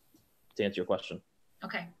answer your question.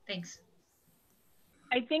 Okay, thanks.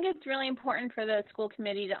 I think it's really important for the school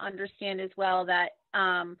committee to understand as well that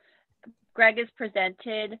Greg has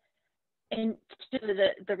presented into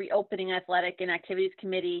the reopening athletic and activities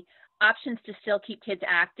committee options to still keep kids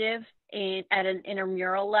active at an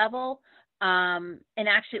intramural level. And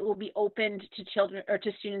actually it will be opened to children or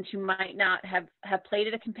to students who might not have played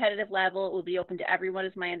at a competitive level. It will be open to everyone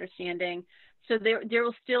is my understanding. So there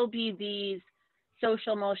will still be these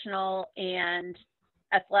social, emotional, and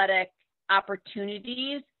athletic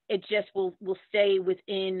opportunities. It just will stay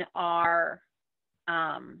within our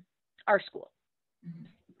school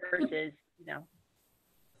versus,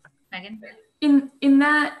 Megan? In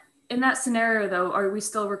that scenario though, are we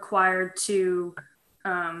still required to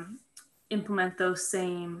implement those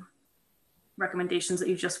same recommendations that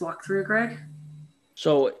you just walked through, Greg?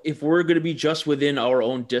 So if we're going to be just within our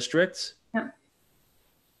own district, yeah,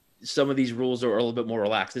 some of these rules are a little bit more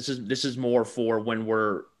relaxed. This is more for when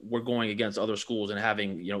we're going against other schools and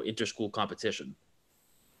having, inter-school competition.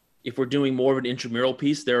 If we're doing more of an intramural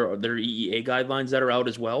piece, there are EEA guidelines that are out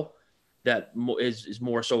as well that is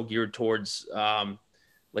more so geared towards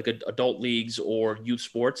like adult leagues or youth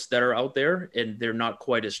sports that are out there, and they're not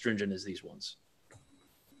quite as stringent as these ones.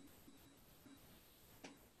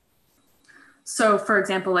 So for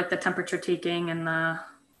example, like the temperature taking in the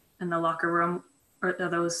locker room, are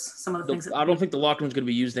those some of the things? I don't think the locker room is going to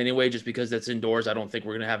be used anyway, just because that's indoors. I don't think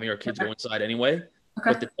we're going to have our kids go inside anyway.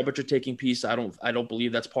 Okay. But the temperature taking piece, I don't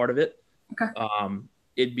believe that's part of it. Okay.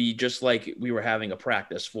 It'd be just like we were having a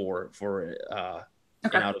practice for an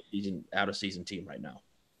out of season team right now.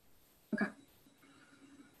 Okay.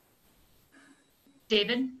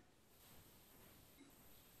 David?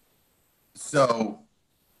 So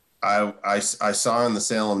I saw in the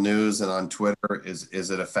Salem News and on Twitter,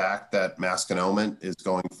 is it a fact that Masconomet is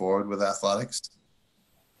going forward with athletics?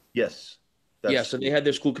 Yes. Yeah, so they had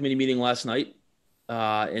their school committee meeting last night,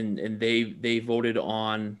 and they voted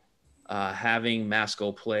on having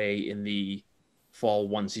Masco play in the fall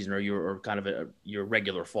one season, or your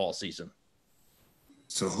regular fall season.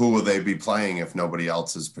 So who will they be playing if nobody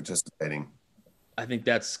else is participating? I think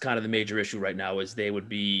that's kind of the major issue right now, is they would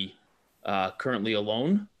be currently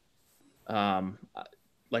alone.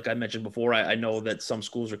 Like I mentioned before, I know that some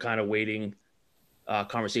schools are kind of waiting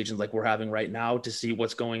conversations like we're having right now to see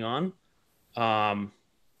what's going on.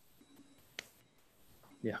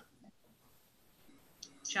 Yeah.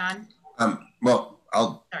 John? Well,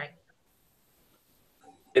 Sorry.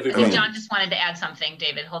 David, John just wanted to add something.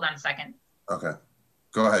 David, hold on a second. Okay.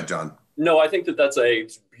 Go ahead, John. No, I think that's a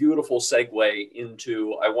beautiful segue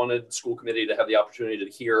into, I wanted school committee to have the opportunity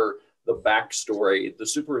to hear the backstory. The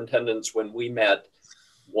superintendents, when we met,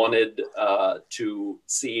 wanted to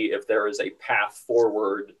see if there is a path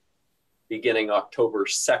forward beginning October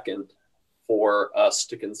 2nd for us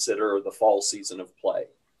to consider the fall season of play.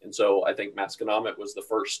 And so I think Masconomet was the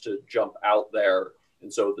first to jump out there.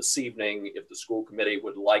 And so this evening, if the school committee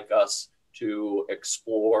would like us to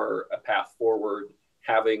explore a path forward,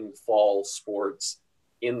 having fall sports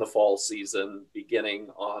in the fall season beginning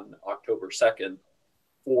on October 2nd,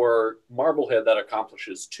 for Marblehead, that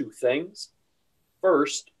accomplishes two things.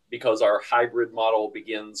 First, because our hybrid model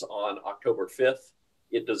begins on October 5th,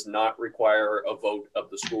 it does not require a vote of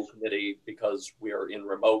the school committee because we are in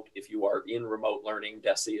remote. If you are in remote learning,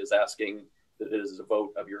 DESE is asking that it is a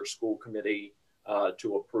vote of your school committee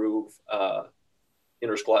to approve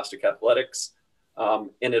interscholastic athletics.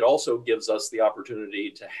 And it also gives us the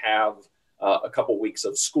opportunity to have a couple weeks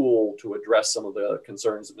of school to address some of the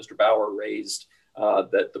concerns that Mr. Bauer raised,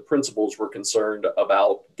 that the principals were concerned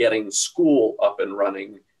about getting school up and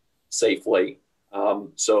running safely.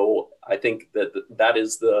 So I think that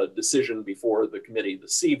is the decision before the committee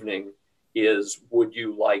this evening is, would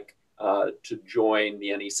you like to join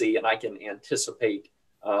the NEC? And I can anticipate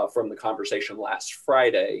from the conversation last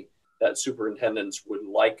Friday that superintendents would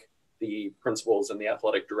like the principals and the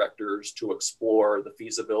athletic directors to explore the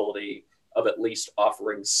feasibility of at least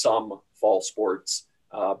offering some fall sports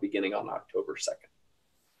beginning on October 2nd.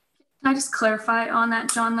 Can I just clarify on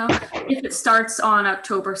that, John, though? If it starts on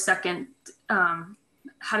October 2nd,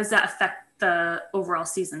 how does that affect the overall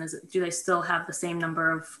season? Do they still have the same number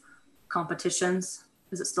of competitions?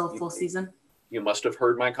 Is it still a full season? You must have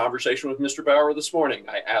heard my conversation with Mr. Bauer this morning.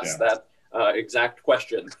 I asked that exact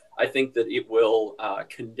question. I think that it will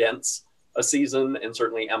condense a season, and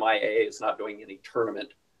certainly MIA is not doing any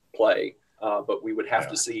tournament play, but we would have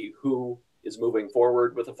to see who is moving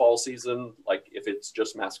forward with the fall season, like if it's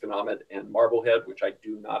just Masconomet and Marblehead, which I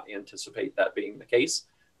do not anticipate that being the case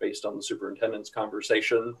based on the superintendent's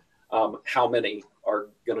conversation. How many are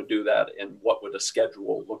going to do that, and what would a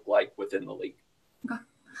schedule look like within the league? Okay.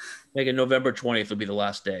 Megan, November 20th will be the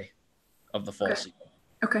last day of the fall season.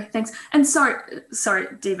 Okay, thanks. And sorry,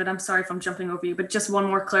 David, I'm sorry if I'm jumping over you, but just one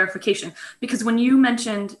more clarification. Because when you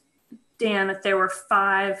mentioned, Dan, that there were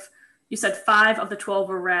 5, you said 5 of the 12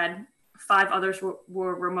 were red, 5 others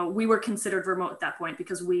were remote. We were considered remote at that point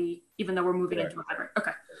because even though we're moving into a hybrid.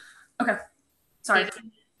 Okay. Sorry.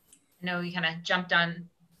 David, no, you kind of jumped on.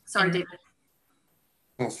 Sorry, David.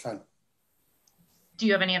 That's fine. Do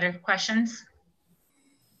you have any other questions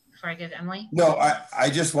before I give Emily? No, I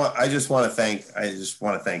just want to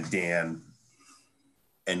thank Dan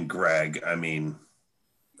and Greg. I mean,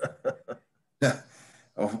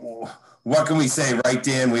 what can we say, right,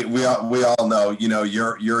 Dan? We all know,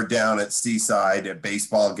 you're down at Seaside at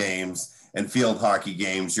baseball games and field hockey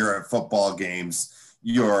games. You're at football games.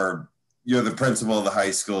 You're the principal of the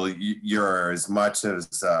high school. You're as much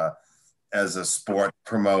as a sport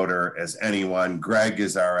promoter as anyone. Greg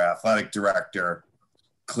is our athletic director.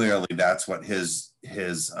 Clearly, that's what his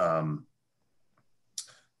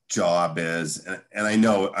job is. And I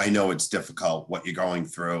know it's difficult what you're going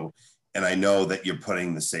through. And I know that you're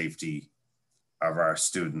putting the safety of our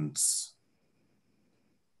students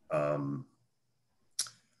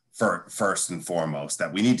first and foremost,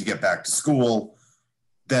 that we need to get back to school.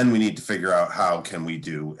 Then we need to figure out how can we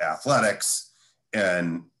do athletics.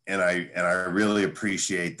 And I really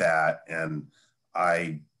appreciate that. And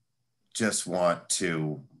I just want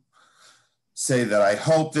to say that I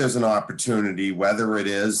hope there's an opportunity, whether it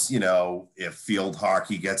is, if field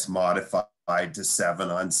hockey gets modified to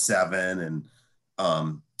 7-on-7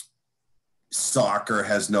 and soccer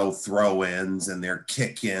has no throw-ins and they're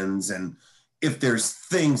kick-ins, and if there's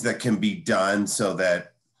things that can be done so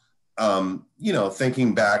that,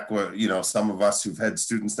 thinking back, some of us who've had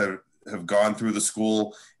students that have gone through the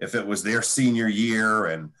school, if it was their senior year,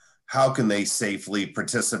 and how can they safely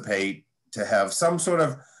participate to have some sort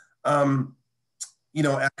of,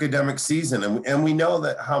 academic season. And we know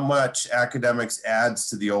that how much academics adds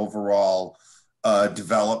to the overall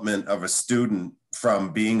development of a student,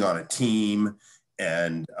 from being on a team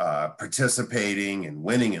and participating and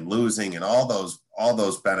winning and losing and all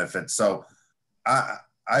those benefits. So I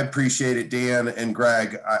appreciate it, Dan and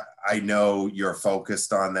Greg. I know you're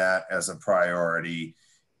focused on that as a priority,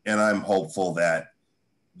 and I'm hopeful that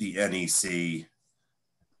the NEC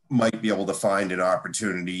might be able to find an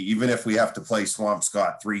opportunity, even if we have to play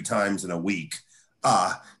Swampscott 3 times in a week.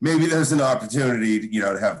 Maybe there's an opportunity,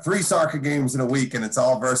 to have 3 soccer games in a week and it's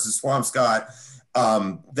all versus Swampscott.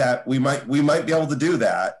 That we might be able to do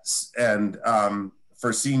that, and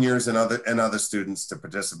for seniors and other students to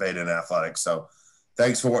participate in athletics. So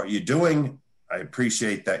thanks for what you're doing. I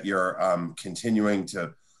appreciate that you're continuing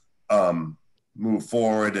to move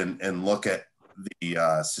forward and look at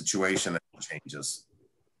the situation and changes.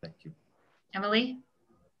 Thank you. Emily?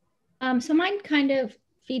 So mine kind of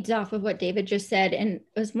feeds off of what David just said, and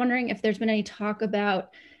I was wondering if there's been any talk about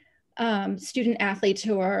student athletes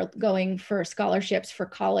who are going for scholarships for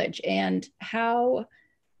college, and how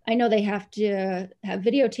I know they have to have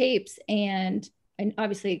videotapes, and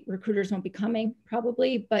obviously recruiters won't be coming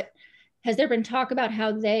probably, but has there been talk about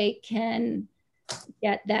how they can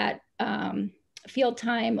get that field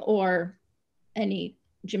time or any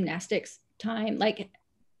gymnastics time? Like,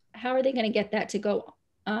 how are they going to get that to go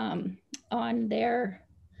on their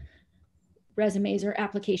resumes or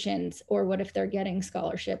applications? Or what if they're getting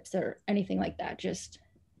scholarships or anything like that? Just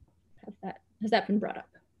has that been brought up?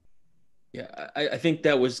 Yeah, I think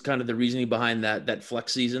that was kind of the reasoning behind that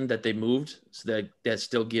flex season that they moved, so that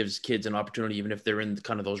still gives kids an opportunity, even if they're in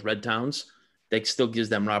kind of those red towns. That still gives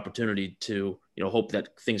them an opportunity to hope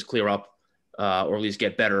that things clear up or at least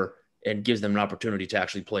get better, and gives them an opportunity to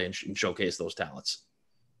actually play and showcase those talents.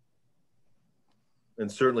 And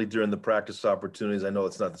certainly during the practice opportunities, I know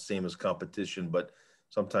it's not the same as competition, but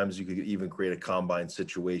sometimes you could even create a combine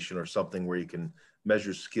situation or something where you can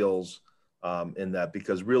measure skills in that,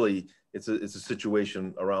 because really it's a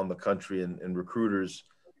situation around the country, and recruiters,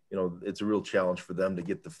 it's a real challenge for them to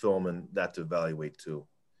get the film and that to evaluate too.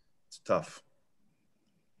 It's tough.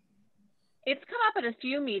 It's come up at a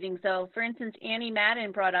few meetings, though. For instance, Annie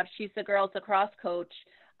Madden brought up, she's the girls lacrosse coach,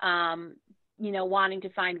 wanting to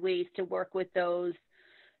find ways to work with those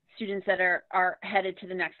students that are headed to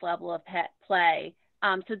the next level of play.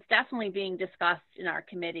 So it's definitely being discussed in our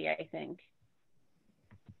committee, I think.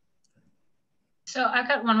 So I've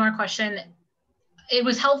got one more question. it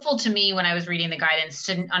was helpful to me when I was reading the guidance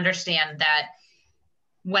to understand that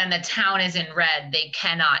when the town is in red, they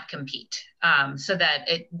cannot compete, so that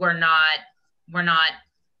we're not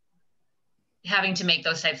having to make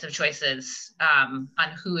those types of choices on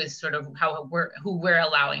who is sort of who we're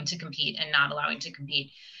allowing to compete and not allowing to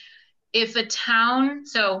compete. If a town,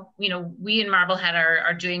 so, you know, we in Marblehead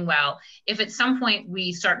are doing well. If at some point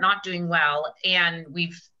we start not doing well and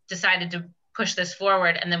we've decided to push this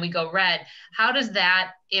forward and then we go red, how does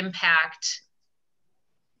that impact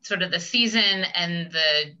sort of the season and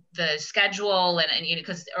the schedule and you know,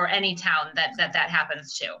 because, or any town that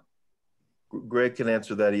happens to? Greg can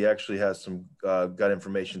answer that. He actually has some got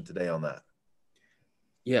information today on that.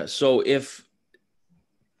 Yeah. So if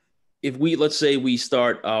we, let's say we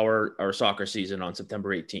start our soccer season on September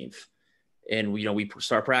 18th and we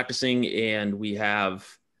start practicing and we have,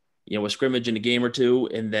 a scrimmage in a game or two,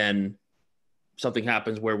 and then something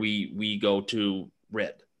happens where we go to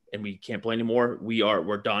red and we can't play anymore.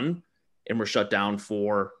 We're done and we're shut down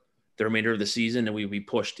for the remainder of the season, and we'll be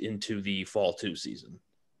pushed into the fall 2 season.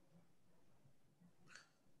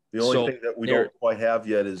 The only thing that we don't quite have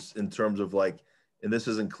yet is in terms of like, and this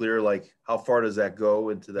isn't clear, like how far does that go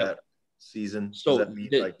into that season? So does that mean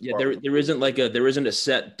there isn't a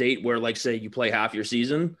set date where, like, say you play half your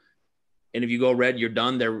season and if you go red, you're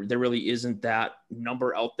done. There really isn't that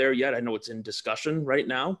number out there yet. I know it's in discussion right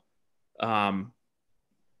now.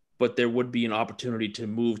 But there would be an opportunity to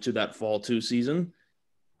move to that fall 2 season,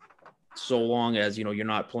 so long as, you're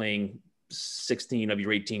not playing 16 of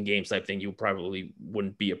your 18 games type thing. You probably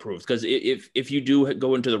wouldn't be approved, because if you do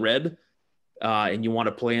go into the red and you want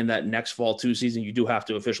to play in that next fall 2 season, you do have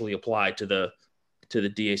to officially apply to the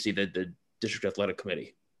DAC, the District Athletic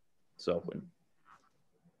Committee. So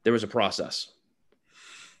there was a process.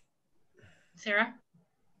 Sarah?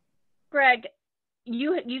 Greg,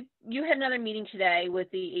 you had another meeting today with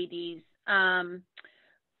the ADs.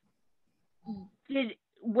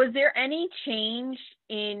 Was there any change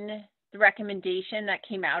in the recommendation that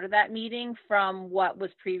came out of that meeting from what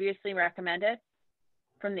was previously recommended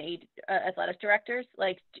from the athletic directors?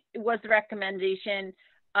 Like, was the recommendation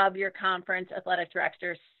of your conference athletic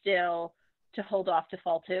directors still to hold off to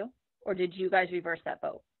fall 2, or did you guys reverse that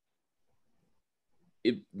vote?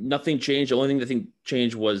 Nothing changed. The only thing that I think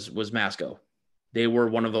changed was Masco. They were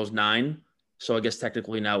one of those 9. So I guess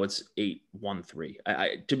technically now it's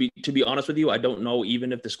 8-1-3. To be honest with you, I don't know,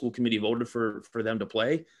 even if the school committee voted for them to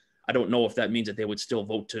play, I don't know if that means that they would still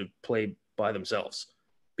vote to play by themselves,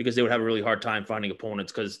 because they would have a really hard time finding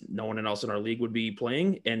opponents, because no one else in our league would be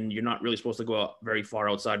playing, and you're not really supposed to go out very far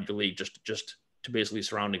outside of your league, just to basically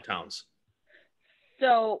surrounding towns.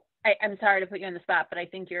 So I'm sorry to put you on the spot, but I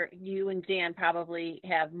think you and Dan probably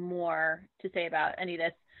have more to say about any of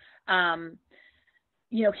this.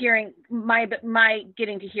 Hearing my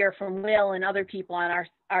getting to hear from Will and other people on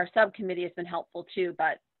our subcommittee has been helpful too,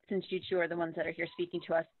 but since you two are the ones that are here speaking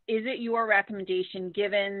to us, is it your recommendation,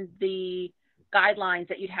 given the guidelines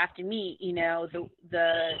that you'd have to meet,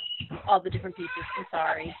 all the different pieces, I'm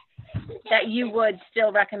sorry, that you would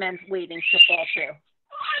still recommend waiting to fall 2?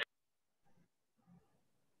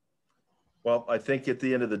 Well, I think at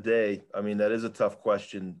the end of the day, I mean, that is a tough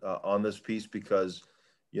question on this piece, because,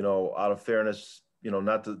 out of fairness,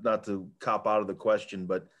 not to cop out of the question,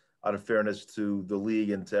 but out of fairness to the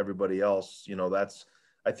league and to everybody else, that's,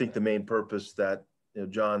 I think, the main purpose that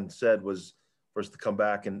John said was for us to come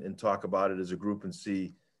back and talk about it as a group and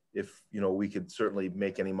see if, we could certainly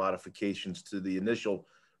make any modifications to the initial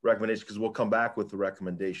recommendation, because we'll come back with the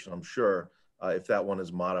recommendation, I'm sure, if that one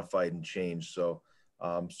is modified and changed. So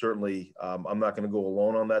certainly I'm not going to go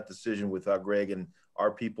alone on that decision without Greg and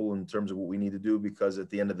our people in terms of what we need to do, because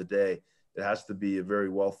at the end of the day, it has to be a very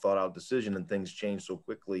well thought out decision, and things change so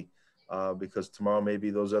quickly because tomorrow maybe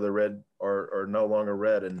those other red are no longer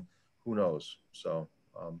red, and who knows. So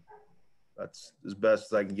that's as best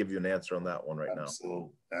as I can give you an answer on that one right now.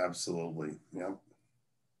 Absolutely. Yep.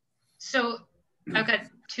 So I've got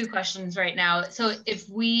 2 questions right now. So if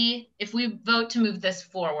we vote to move this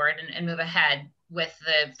forward and move ahead with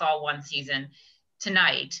the fall 1 season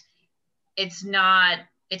tonight, it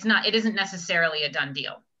isn't necessarily a done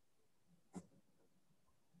deal.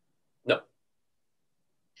 No.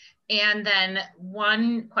 And then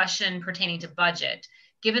one question pertaining to budget,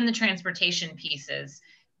 given the transportation pieces,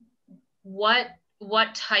 what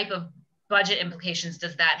type of budget implications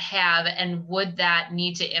does that have? And would that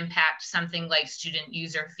need to impact something like student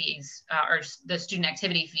user fees or the student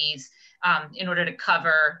activity fees in order to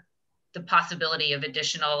cover the possibility of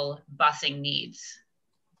additional busing needs?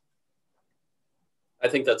 I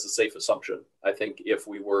think that's a safe assumption. I think if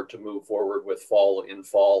we were to move forward with fall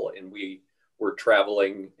and we were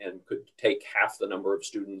traveling and could take half the number of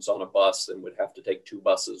students on a bus and would have to take 2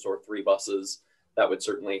 buses or 3 buses, that would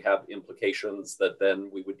certainly have implications that then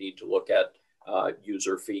we would need to look at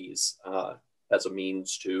user fees as a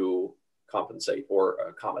means to compensate or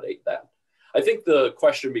accommodate that. I think the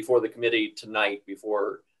question before the committee tonight,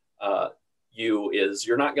 before you, is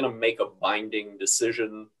you're not going to make a binding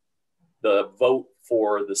decision. The vote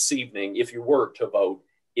for this evening, if you were to vote,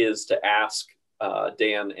 is to ask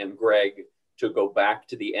Dan and Greg to go back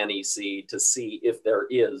to the NEC to see if there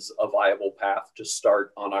is a viable path to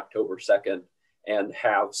start on October 2nd and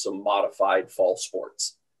have some modified fall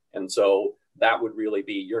sports. And so that would really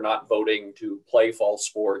be, you're not voting to play fall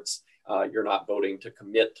sports. You're not voting to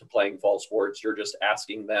commit to playing fall sports. You're just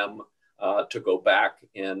asking them to go back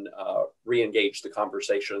and re-engage the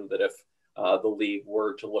conversation that if the league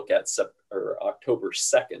were to look at October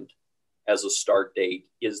 2nd as a start date,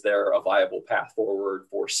 is there a viable path forward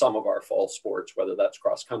for some of our fall sports, whether that's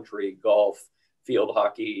cross country, golf, field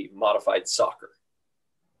hockey, modified soccer?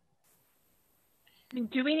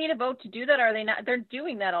 Do we need a vote to do that? Or are they not? They're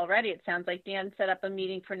doing that already. It sounds like Dan set up a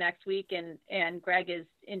meeting for next week, and Greg is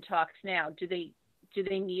in talks now. Do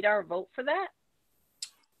they need our vote for that?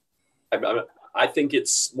 I think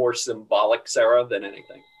it's more symbolic, Sarah, than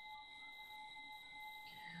anything.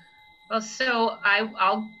 Well, so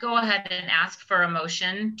I'll go ahead and ask for a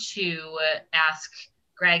motion to ask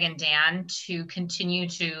Greg and Dan to continue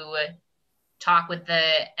to talk with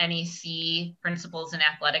the NEC principals and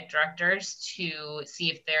athletic directors to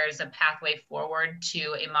see if there's a pathway forward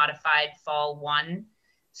to a modified Fall 1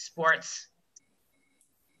 sports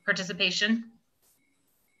participation.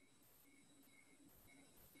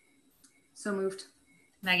 So moved.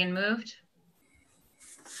 Megan moved.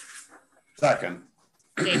 Second.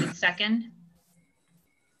 David second.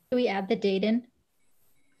 Do we add the date in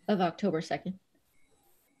of October 2nd?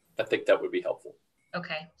 I think that would be helpful.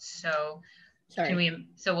 Okay, so Sorry.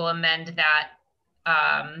 we'll amend that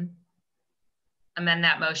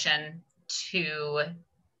motion to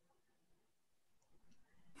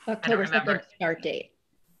October 2nd start date.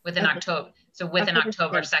 With an October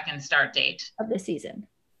 2nd start date of the season.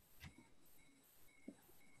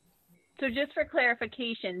 So just for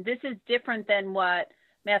clarification, this is different than what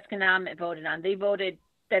Masconomet voted on. They voted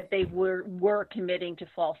that they were committing to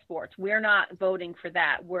fall sports. We're not voting for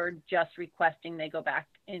that. We're just requesting they go back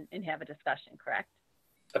and have a discussion, correct?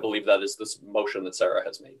 I believe that is this motion that Sarah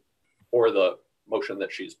has made, or the motion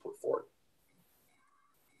that she's put forward.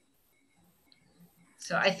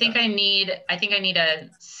 So I think I need a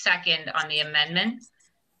second on the amendment.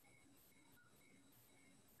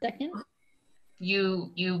 Second?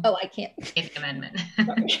 You Oh, I can't. made the amendment.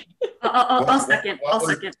 I'll second. I'll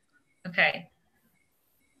second. Okay.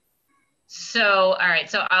 So, all right.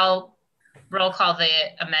 So I'll roll call the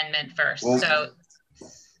amendment first. Well, so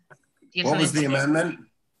what was the amendment?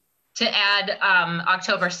 To add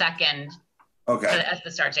October 2nd Okay. as the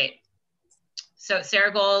start date. So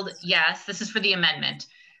Sarah Gold, yes. This is for the amendment.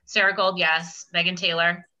 Sarah Gold, yes. Megan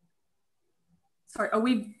Taylor. Sorry, are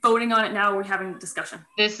we voting on it now or are we having a discussion?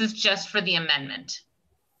 This is just for the amendment.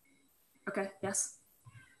 Okay, yes.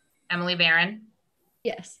 Emily Barron.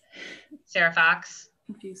 Yes. Sarah Fox.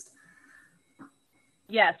 Confused.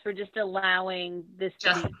 Yes, we're just allowing this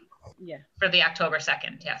Just to be, yeah. for the October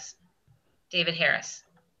 2nd, yes. David Harris.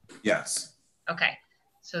 Yes. Okay,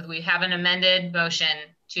 so we have an amended motion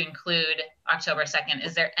to include October 2nd.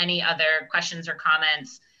 Is there any other questions or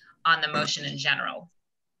comments on the motion in general?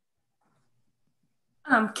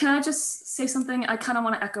 Can I just say something? I kind of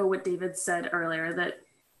want to echo what David said earlier, that,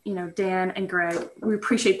 you know, Dan and Greg, we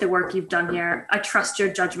appreciate the work you've done here. I trust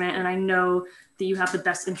your judgment, and I know that you have the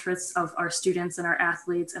best interests of our students and our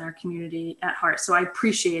athletes and our community at heart. So I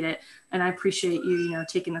appreciate it. And I appreciate you, you know,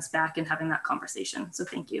 taking us back and having that conversation. So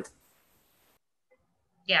thank you.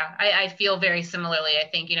 Yeah, I feel very similarly. I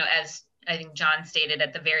think, you know, as I think John stated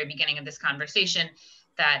at the very beginning of this conversation,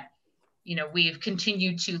 that, you know, we've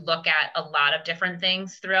continued to look at a lot of different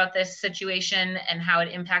things throughout this situation and how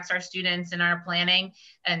it impacts our students and our planning.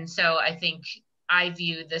 And so I think I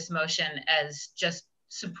view this motion as just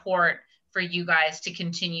support for you guys to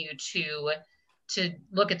continue to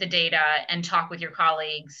look at the data and talk with your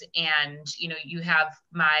colleagues. And, you know, you have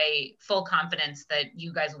my full confidence that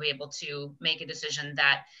you guys will be able to make a decision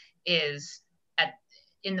that is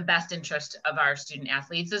in the best interest of our student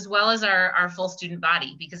athletes, as well as our full student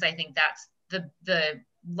body, because I think that's the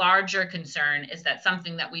larger concern, is that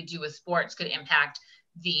something that we do with sports could impact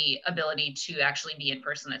the ability to actually be in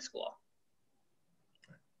person at school.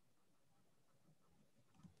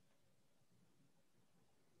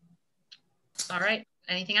 All right,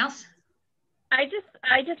 anything else? I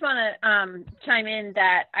just want to chime in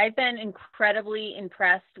that I've been incredibly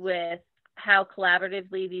impressed with how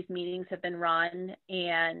collaboratively these meetings have been run,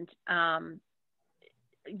 and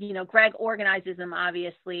you know, Greg organizes them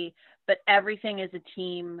obviously, but everything is a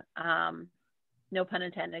team. No pun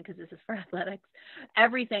intended, because this is for athletics.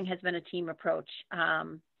 Everything has been a team approach,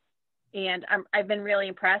 and I've been really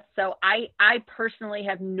impressed. So I personally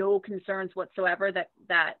have no concerns whatsoever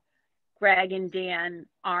that Greg and Dan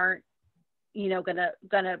aren't, you know,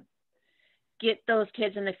 gonna get those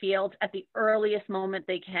kids in the field at the earliest moment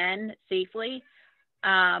they can safely.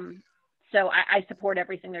 So I support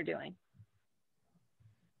everything they're doing.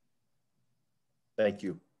 Thank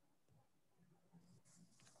you.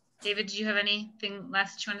 David, do you have anything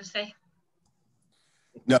last you want to say?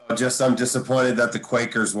 No, just I'm disappointed that the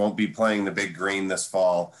Quakers won't be playing the Big Green this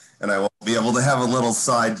fall, and I won't be able to have a little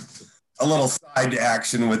side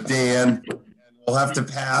action with Dan. And we'll have to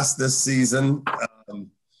pass this season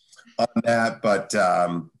on that, but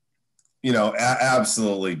you know,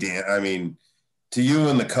 absolutely, Dan. I mean, to you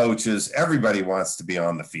and the coaches, everybody wants to be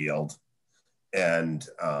on the field, and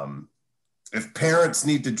if parents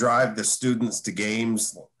need to drive the students to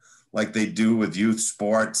games like they do with youth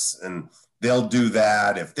sports, and they'll do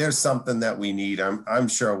that. If there's something that we need, I'm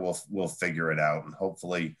sure we'll figure it out, and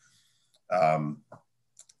hopefully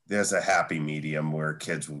there's a happy medium where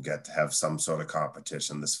kids will get to have some sort of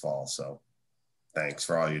competition this fall. So thanks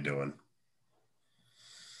for all you're doing.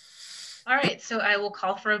 All right, so I will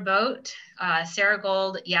call for a vote. Sarah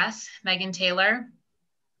Gold, yes. Megan Taylor?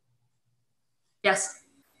 Yes.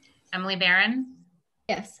 Emily Barron?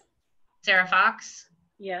 Yes. Sarah Fox?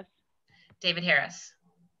 Yes. David Harris?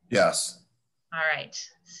 Yes. All right,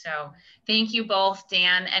 so thank you both,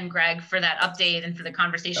 Dan and Greg, for that update and for the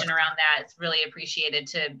conversation around that. It's really appreciated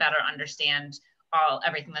to better understand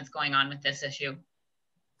everything that's going on with this issue.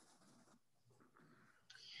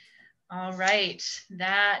 All right,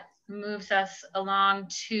 that moves us along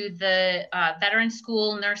to the veteran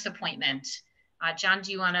school nurse appointment. John,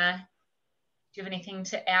 do you have anything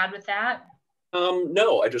to add with that?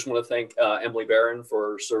 No, I just want to thank Emily Barron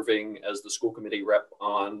for serving as the school committee rep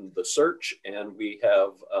on the search. And we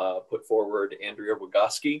have put forward Andrea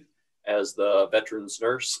Wagoski as the veterans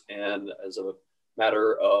nurse. And as a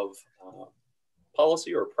matter of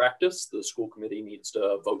policy or practice, the school committee needs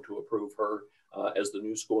to vote to approve her as the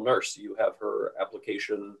new school nurse. You have her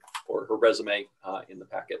application or her resume in the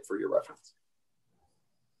packet for your reference.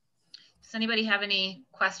 Does anybody have any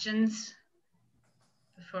questions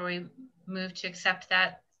before we move to accept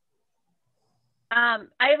that? I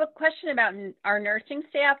have a question about our nursing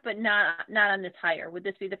staff, but not on this hire. Would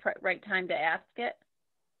this be the right time to ask it?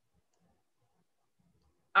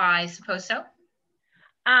 I suppose so.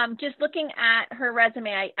 Just looking at her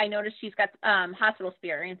resume, I noticed she's got hospital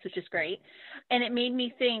experience, which is great. And it made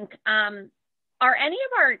me think, are any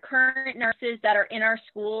of our current nurses that are in our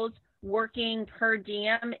schools working per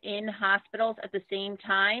diem in hospitals at the same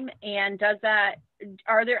time? And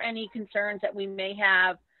are there any concerns that we may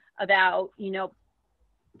have about, you know,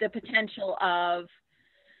 the potential of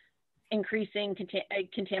increasing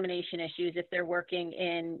contamination issues if they're working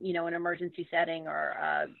in, you know, an emergency setting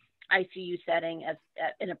or ICU setting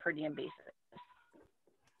in a per diem basis?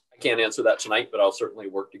 I can't answer that tonight, but I'll certainly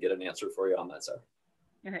work to get an answer for you on that, Sarah.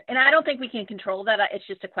 Okay. And I don't think we can control that. It's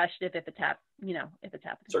just a question if it's happening.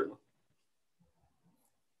 Certainly.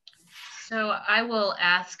 So I will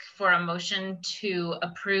ask for a motion to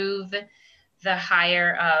approve the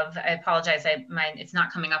hire of, I apologize, it's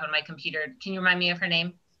not coming up on my computer. Can you remind me of her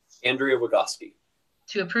name? Andrea Wagoski.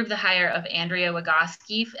 To approve the hire of Andrea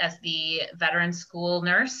Wagoski as the veteran school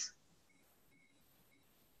nurse.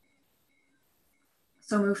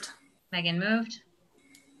 So moved. Megan moved.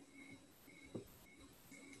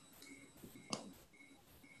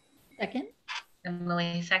 Second.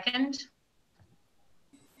 Emily second.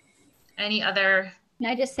 Any other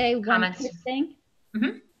Can I just say comments? one quick thing?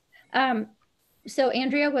 Mm-hmm. So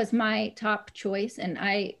Andrea was my top choice, and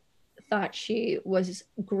I thought she was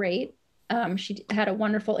great. She had a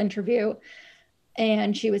wonderful interview,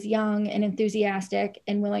 and she was young and enthusiastic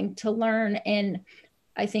and willing to learn. And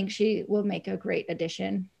I think she will make a great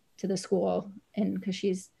addition to the school. And because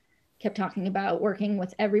she's kept talking about working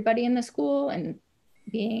with everybody in the school and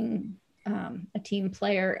being a team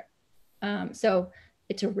player. So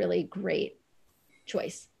it's a really great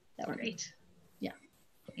choice. Great. Yeah.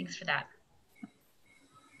 Thanks for that.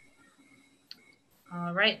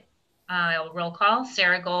 All right. I'll roll call.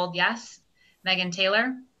 Sarah Gold, yes. Megan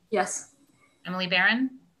Taylor? Yes. Emily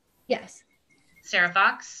Barron? Yes. Sarah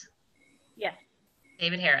Fox? Yes.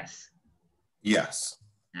 David Harris? Yes.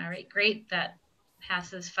 All right, great. That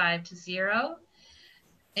Passes 5-0.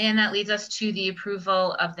 And that leads us to the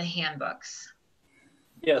approval of the handbooks.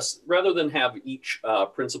 Yes, rather than have each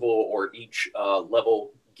principal or each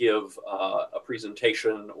level give a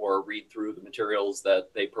presentation or read through the materials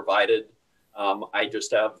that they provided, I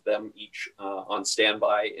just have them each on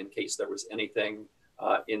standby in case there was anything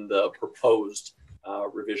in the proposed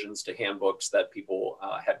revisions to handbooks that people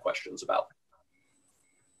had questions about.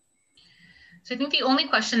 So I think the only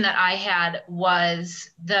question that I had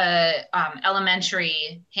was the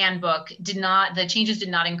elementary handbook the changes did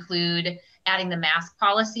not include adding the mask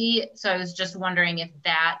policy. So I was just wondering if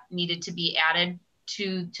that needed to be added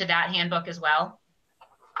to that handbook as well.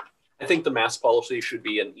 I think the mask policy should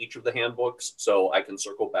be in each of the handbooks, so I can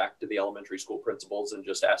circle back to the elementary school principals and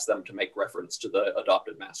just ask them to make reference to the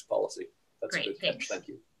adopted mask policy. That's great, a good catch. Thank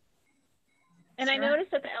you. And I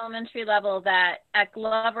noticed at the elementary level that at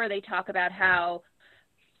Glover, they talk about how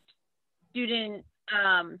student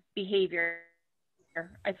behavior,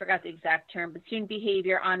 I forgot the exact term, but student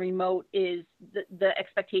behavior on remote is, the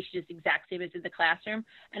expectation is the exact same as in the classroom.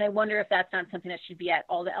 And I wonder if that's not something that should be at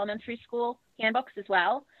all the elementary school handbooks as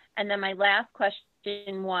well. And then my last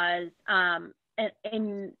question was,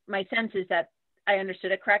 and my sense is that I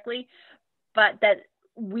understood it correctly, but that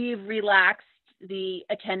we've relaxed the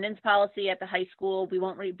attendance policy at the high school. We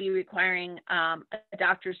won't be requiring a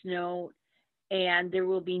doctor's note, and there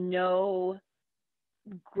will be no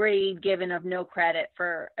grade given of no credit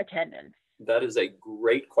for attendance. That is a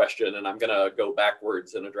great question, and I'm going to go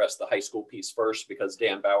backwards and address the high school piece first because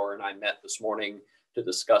Dan Bauer and I met this morning to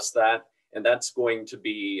discuss that, and that's going to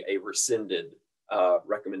be a rescinded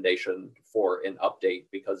recommendation for an update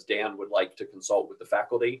because Dan would like to consult with the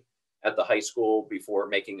faculty at the high school before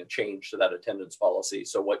making a change to that attendance policy.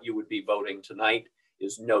 So what you would be voting tonight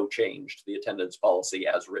is no change to the attendance policy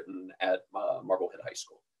as written at Marblehead High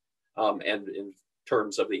School. And in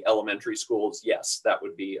terms of the elementary schools, yes, that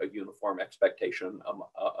would be a uniform expectation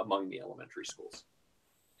among the elementary schools.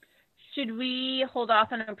 Should we hold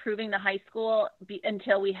off on approving the high school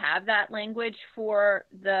until we have that language for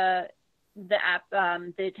the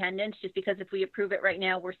attendance? Just because if we approve it right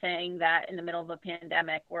now, we're saying that in the middle of a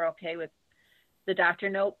pandemic, we're okay with the doctor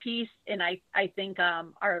note piece. And I think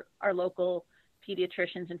our local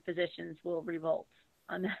pediatricians and physicians will revolt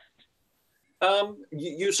on that.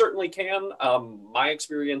 You certainly can. My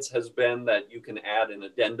experience has been that you can add an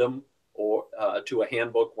addendum or to a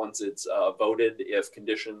handbook once it's voted if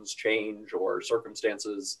conditions change or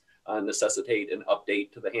circumstances necessitate an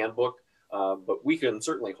update to the handbook. But we can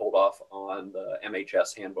certainly hold off on the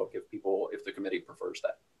MHS handbook if the committee prefers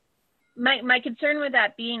that. My concern with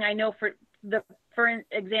that being, I know for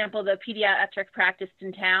example, the pediatric practice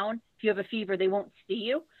in town, if you have a fever, they won't see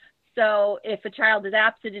you. So if a child is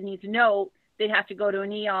absent and needs a note, they'd have to go to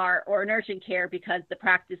an ER or an urgent care because the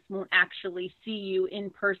practice won't actually see you in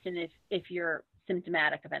person if you're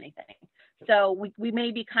symptomatic of anything. So we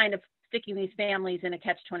may be kind of sticking these families in a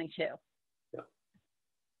catch-22.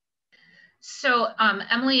 So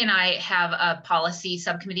Emily and I have a policy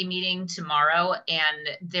subcommittee meeting tomorrow,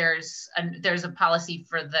 and there's a policy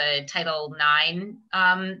for the Title IX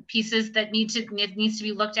pieces that needs to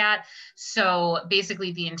be looked at. So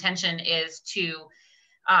basically, the intention is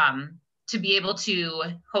to be able to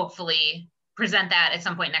hopefully present that at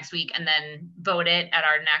some point next week and then vote it at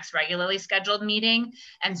our next regularly scheduled meeting.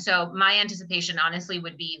 And so my anticipation honestly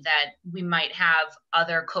would be that we might have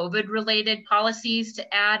other COVID related policies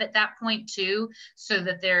to add at that point too, so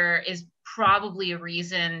that there is probably a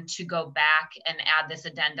reason to go back and add this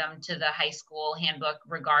addendum to the high school handbook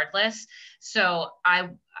regardless. So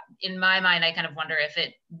in my mind, I kind of wonder if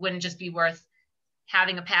it wouldn't just be worth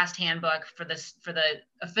having a past handbook for the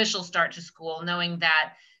official start to school, knowing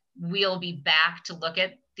that we'll be back to look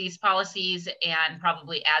at these policies and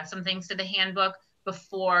probably add some things to the handbook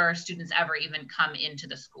before students ever even come into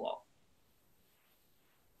the school.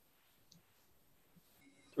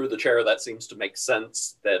 Through the chair, that seems to make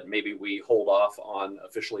sense that maybe we hold off on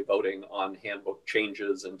officially voting on handbook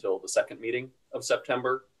changes until the second meeting of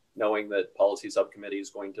September, knowing that policy subcommittee is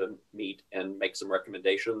going to meet and make some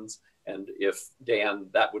recommendations. And if Dan,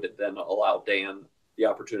 that would then allow Dan the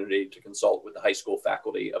opportunity to consult with the high school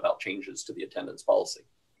faculty about changes to the attendance policy.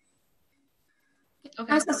 Okay.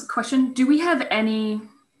 Can I ask this question? Do we have any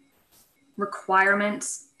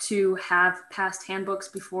requirements to have past handbooks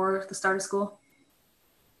before the start of school?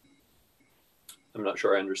 I'm not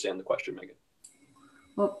sure I understand the question, Megan.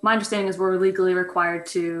 Well, my understanding is we're legally required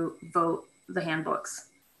to vote the handbooks.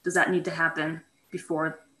 Does that need to happen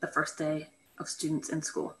before the first day of students in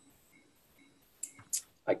school?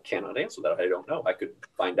 I cannot answer that. I don't know. I could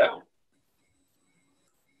find out.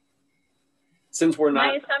 Since we're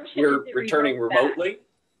returning remotely,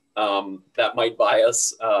 that might buy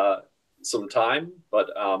us some time, but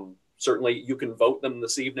certainly you can vote them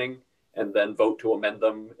this evening and then vote to amend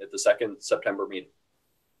them at the second September meeting.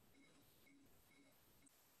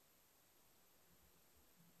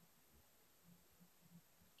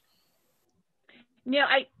 No,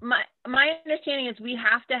 my understanding is we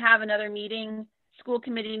have to have another meeting, school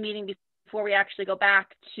committee meeting, before we actually go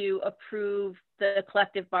back to approve the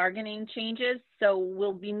collective bargaining changes. So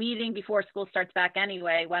we'll be meeting before school starts back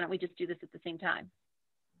anyway. Why don't we just do this at the same time?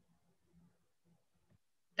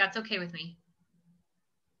 That's okay with me,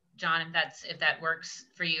 John. If that works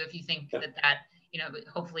for you, if you think that you know,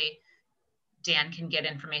 hopefully Dan can get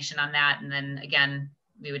information on that, and then again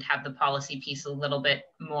we would have the policy piece a little bit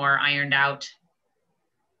more ironed out.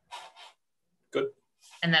 Good.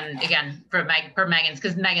 And then again, for Megan's,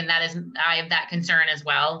 because Megan, I have that concern as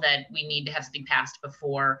well, that we need to have something passed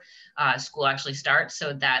before school actually starts,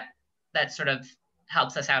 so that sort of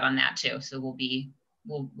helps us out on that too. So we'll be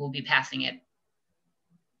passing it,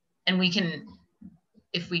 and we can,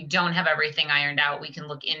 if we don't have everything ironed out, we can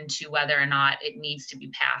look into whether or not it needs to be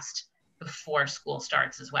passed before school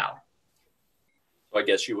starts as well. So I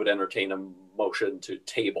guess you would entertain a motion to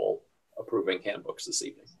table approving handbooks this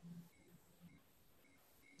evening.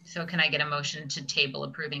 So can I get a motion to table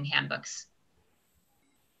approving handbooks?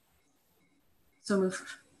 So moved.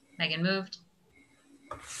 Megan moved.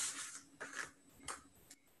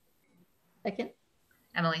 Second.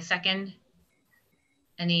 Emily second.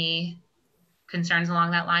 Any concerns along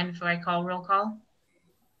that line before I call roll call?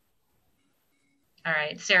 All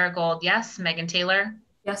right, Sarah Gold, yes. Megan Taylor?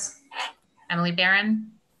 Yes. Emily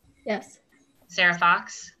Barron? Yes. Sarah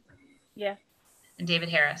Fox? Yes. And David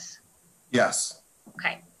Harris? Yes.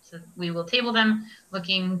 Okay, so we will table them,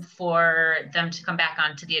 looking for them to come back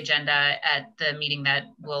onto the agenda at the meeting that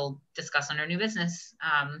we'll discuss under new business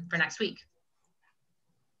for next week.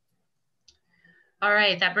 All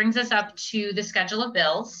right, that brings us up to the schedule of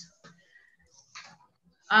bills.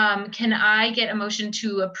 Can I get a motion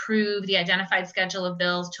to approve the identified schedule of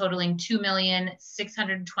bills totaling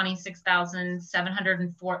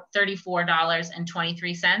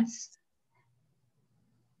 $2,626,734.23?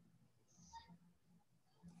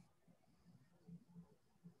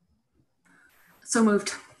 So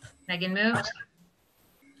moved. Megan moved.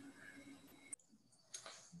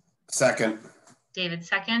 Second. David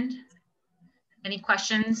second. Any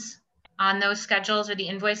questions on those schedules or the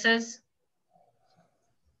invoices?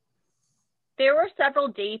 There were several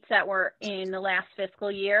dates that were in the last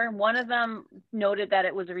fiscal year. One of them noted that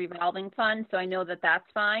it was a revolving fund, so I know that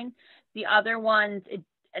that's fine. The other ones,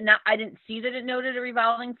 I didn't see that it noted a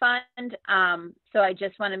revolving fund, so I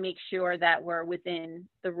just want to make sure that we're within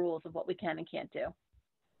the rules of what we can and can't do.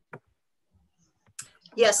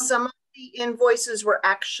 Yes, some of the invoices were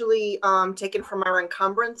actually taken from our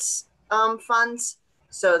encumbrance funds.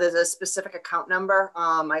 So there's a specific account number.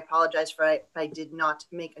 I apologize for if I did not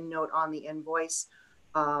make a note on the invoice.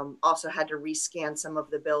 Also had to rescan some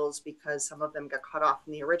of the bills because some of them got cut off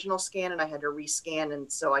in the original scan, and I had to rescan,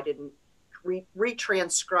 and so I didn't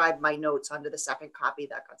retranscribe my notes onto the second copy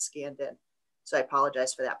that got scanned in. So I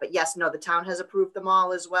apologize for that. But yes, no, the town has approved them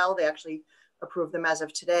all as well. They actually approved them as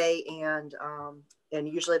of today, and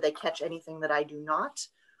usually they catch anything that I do not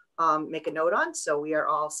make a note on. So we are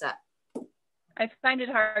all set. I find it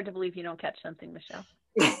hard to believe you don't catch something, Michelle.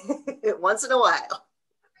 Once in a while.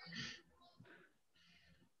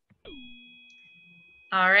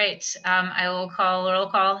 All right, I will call roll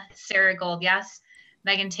call. Sarah Gold, yes.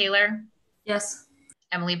 Megan Taylor? Yes.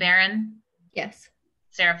 Emily Barron? Yes.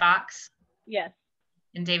 Sarah Fox? Yes.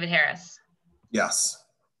 And David Harris? Yes.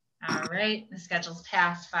 All right, the schedule's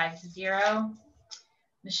passed 5-0.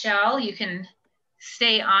 Michelle, you can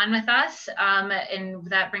stay on with us, and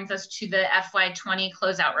that brings us to the FY20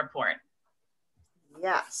 closeout report.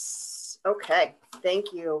 Yes. Okay.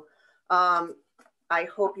 Thank you. I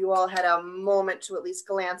hope you all had a moment to at least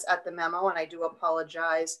glance at the memo, and I do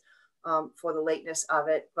apologize for the lateness of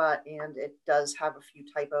it, and it does have a few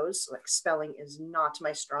typos. Like spelling is not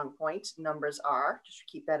my strong point. Numbers are. Just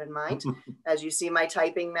keep that in mind as you see my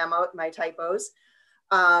typing memo, my typos.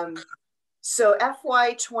 So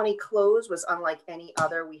FY20 close was unlike any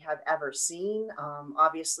other we have ever seen.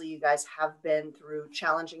 Obviously, you guys have been through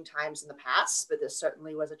challenging times in the past, but this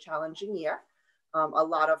certainly was a challenging year. A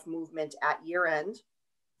lot of movement at year end,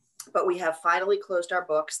 but we have finally closed our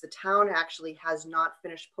books. The town actually has not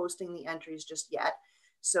finished posting the entries just yet.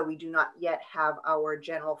 So we do not yet have our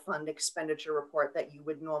general fund expenditure report that you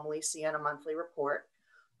would normally see on a monthly report.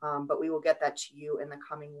 But we will get that to you in the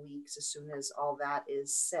coming weeks as soon as all that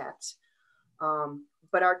is set.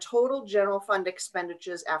 But our total general fund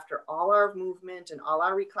expenditures after all our movement and all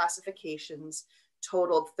our reclassifications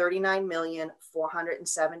totaled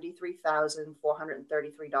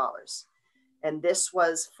 $39,473,433. And this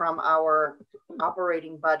was from our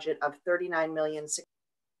operating budget of $39,000,000.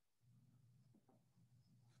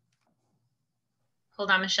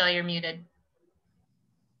 Hold on, Michelle, you're muted.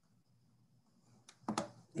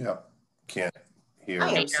 Yeah, can't hear. I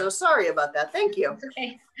am so sorry about that. Thank you. It's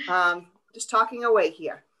okay. Just talking away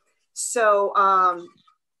here. So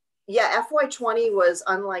yeah, FY20 was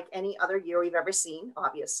unlike any other year we've ever seen,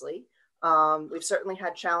 obviously. We've certainly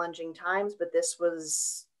had challenging times, but this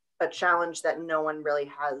was a challenge that no one really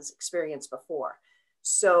has experienced before.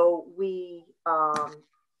 So we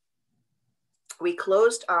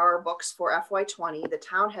closed our books for FY20. The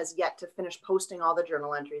town has yet to finish posting all the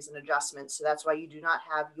journal entries and adjustments. So that's why you do not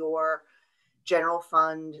have your general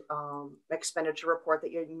fund expenditure report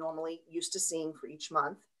that you're normally used to seeing for each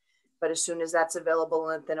month. But as soon as that's available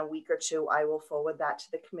within a week or two, I will forward that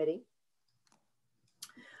to the committee.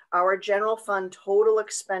 Our general fund total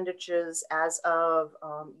expenditures as of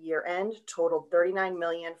year end totaled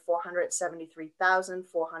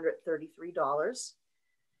 $39,473,433.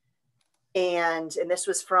 And this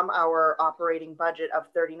was from our operating budget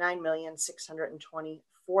of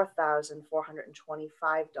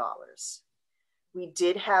 $39,624,425. We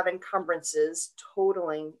did have encumbrances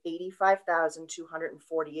totaling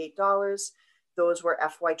 $85,248. Those were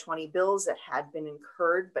FY20 bills that had been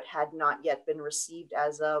incurred but had not yet been received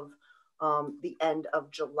as of the end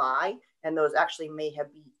of July. And those actually may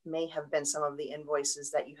have been some of the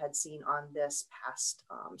invoices that you had seen on this past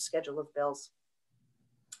schedule of bills.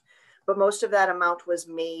 But most of that amount was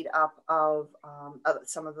made up of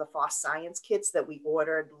some of the FOSS science kits that we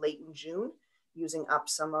ordered late in June, using up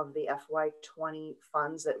some of the FY20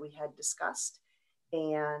 funds that we had discussed.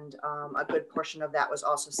 And a good portion of that was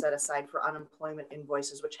also set aside for unemployment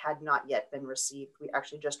invoices, which had not yet been received. We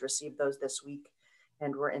actually just received those this week,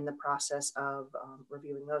 and we're in the process of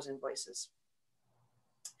reviewing those invoices.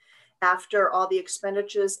 After all the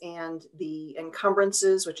expenditures and the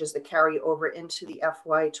encumbrances, which is the carryover into the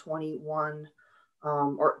FY21,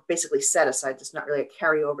 or basically set aside, it's not really a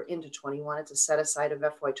carryover into 21, it's a set aside of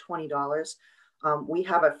FY20 dollars. We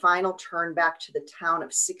have a final turn back to the town of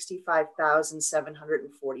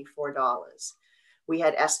 $65,744. We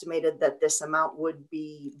had estimated that this amount would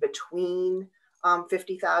be between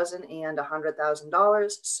 $50,000 and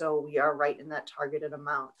 $100,000. So we are right in that targeted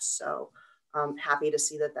amount. So I'm happy to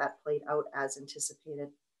see that that played out as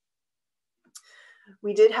anticipated.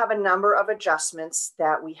 We did have a number of adjustments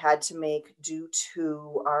that we had to make due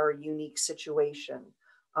to our unique situation.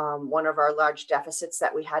 One of our large deficits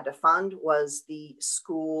that we had to fund was the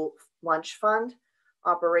school lunch fund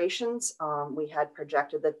operations. We had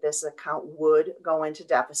projected that this account would go into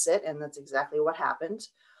deficit, and that's exactly what happened.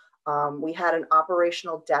 We had an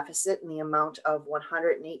operational deficit in the amount of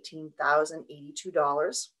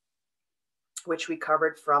 $118,082, which we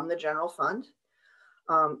covered from the general fund.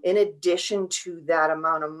 In addition to that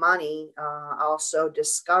amount of money, also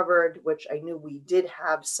discovered, which I knew we did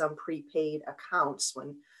have some prepaid accounts.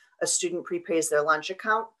 When a student prepays their lunch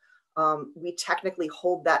account, we technically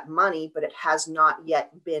hold that money, but it has not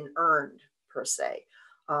yet been earned per se.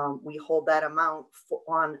 We hold that amount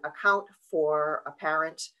on account for a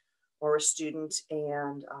parent or a student,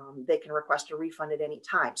 and they can request a refund at any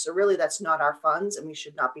time. So really that's not our funds, and we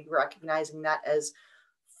should not be recognizing that as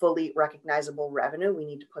fully recognizable revenue. We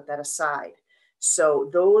need to put that aside. So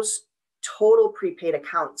those total prepaid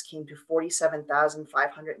accounts came to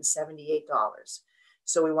 $47,578.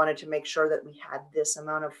 So we wanted to make sure that we had this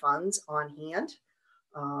amount of funds on hand,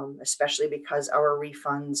 especially because our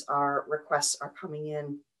refunds, our requests are coming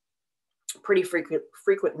in pretty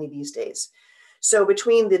frequently these days. So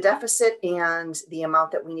between the deficit and the amount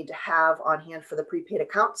that we need to have on hand for the prepaid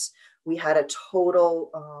accounts, we had a total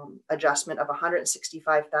adjustment of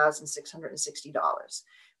 $165,660,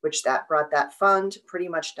 which that brought that fund pretty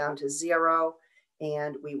much down to zero,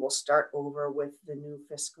 and we will start over with the new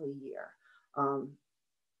fiscal year.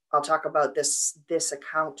 I'll talk about this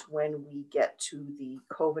account when we get to the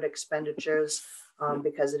COVID expenditures,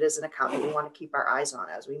 because it is an account that we want to keep our eyes on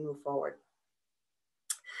as we move forward.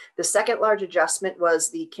 The second large adjustment was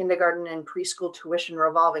the kindergarten and preschool tuition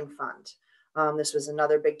revolving fund. This was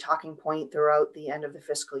another big talking point throughout the end of the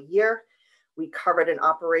fiscal year. We covered an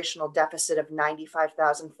operational deficit of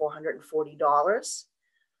 $95,440.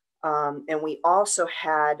 And we also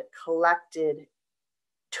had collected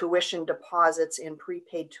tuition deposits and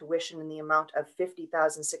prepaid tuition in the amount of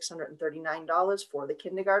 $50,639 for the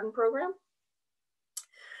kindergarten program.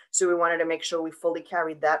 So we wanted to make sure we fully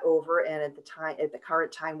carried that over. And at the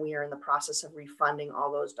current time, we are in the process of refunding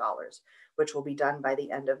all those dollars, which will be done by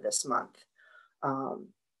the end of this month.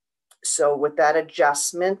 So with that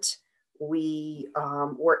adjustment, we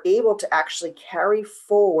were able to actually carry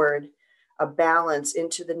forward a balance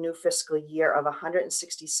into the new fiscal year of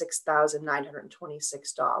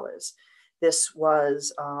 $166,926. This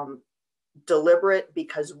was deliberate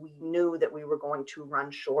because we knew that we were going to run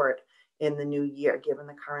short in the new year, given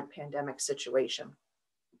the current pandemic situation.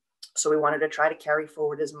 So we wanted to try to carry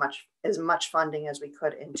forward as much funding as we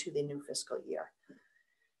could into the new fiscal year.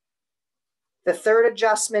 The third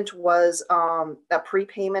adjustment was a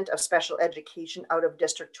prepayment of special education out of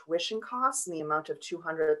district tuition costs in the amount of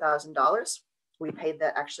 $200,000. We paid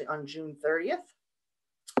that actually on June 30th.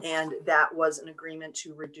 And that was an agreement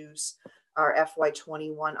to reduce our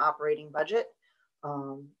FY21 operating budget.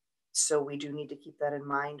 So we do need to keep that in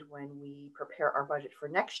mind when we prepare our budget for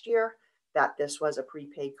next year, that this was a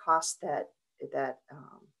prepaid cost that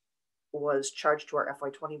was charged to our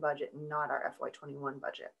FY20 budget, not our FY21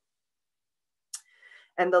 budget.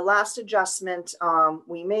 And the last adjustment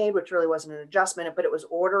we made, which really wasn't an adjustment, but it was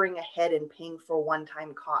ordering ahead and paying for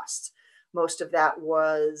one-time costs. Most of that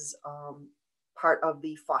was part of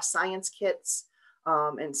the FOSS science kits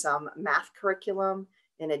and some math curriculum.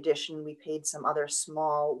 In addition, we paid some other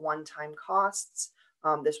small one-time costs.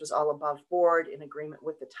 This was all above board in agreement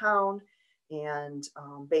with the town. And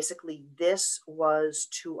basically this was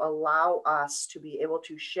to allow us to be able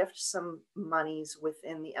to shift some monies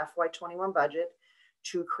within the FY21 budget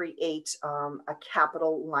to create a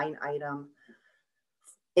capital line item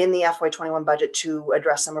in the FY21 budget to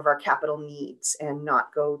address some of our capital needs and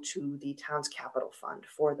not go to the town's capital fund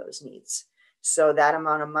for those needs. So that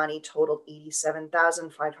amount of money totaled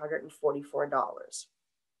 $87,544.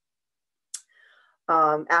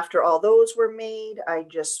 After all those were made, I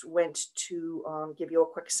just went to give you a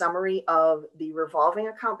quick summary of the revolving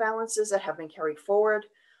account balances that have been carried forward.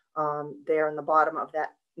 They're in the bottom of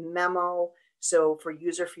that memo. So for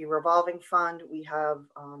user fee revolving fund, we have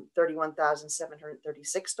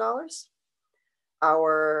 $31,736.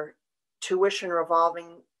 Our tuition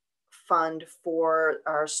revolving fund for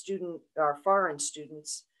our foreign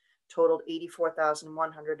students totaled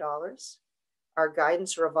 $84,100. Our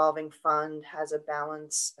guidance revolving fund has a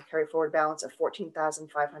carry forward balance of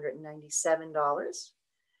 $14,597.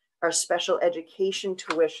 Our special education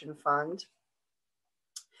tuition fund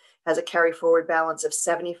has a carry forward balance of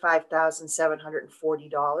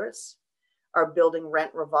 $75,740. Our building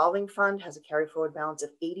rent revolving fund has a carry forward balance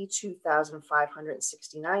of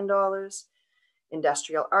 $82,569.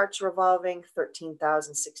 Industrial arts revolving,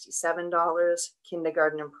 $13,067.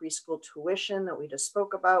 Kindergarten and preschool tuition that we just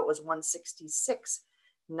spoke about was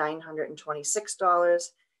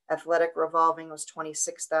 $166,926. Athletic revolving was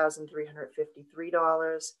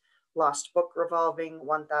 $26,353. Lost book revolving,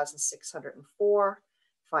 $1,604.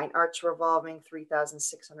 Fine arts revolving,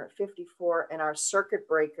 $3,654. And our circuit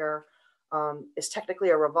breaker is technically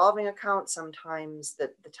a revolving account. Sometimes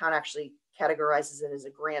the town actually categorizes it as a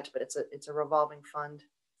grant, but it's a revolving fund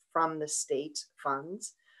from the state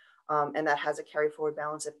funds. And that has a carry forward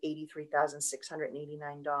balance of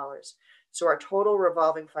 $83,689. So our total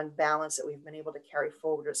revolving fund balance that we've been able to carry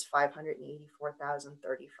forward is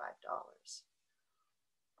 $584,035.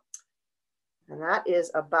 And that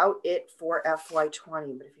is about it for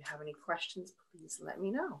FY20. But if you have any questions, please let me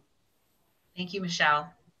know. Thank you,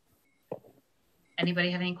 Michelle.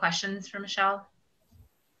 Anybody have any questions for Michelle?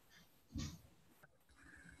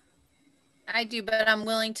 I do, but I'm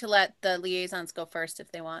willing to let the liaisons go first if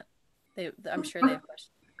they want. I'm sure they have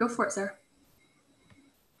questions. Go for it, sir.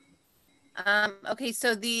 Okay,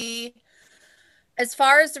 so as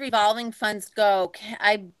far as the revolving funds go,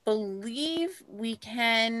 I believe we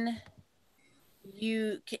can.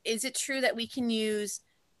 Is it true that we can use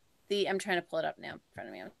I'm trying to pull it up now in front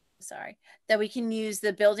of me. I'm sorry. That we can use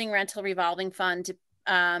the building rental revolving fund to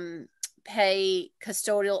pay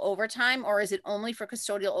custodial overtime, or is it only for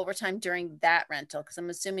custodial overtime during that rental? Because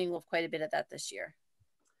I'm assuming we'll have quite a bit of that this year.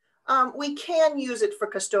 We can use it for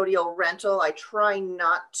custodial rental. I try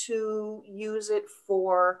not to use it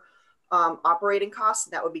for operating costs.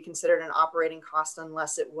 That would be considered an operating cost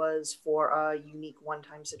unless it was for a unique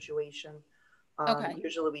one-time situation. Okay.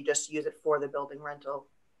 Usually we just use it for the building rental,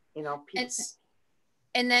 piece.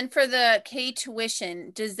 And then for the K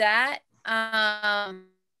tuition, does the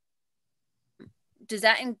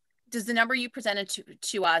number you presented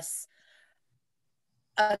to us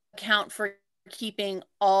account for keeping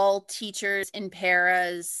all teachers in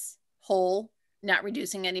paras whole, not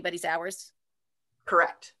reducing anybody's hours?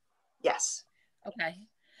 Correct. Yes. Okay.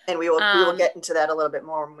 And we will get into that a little bit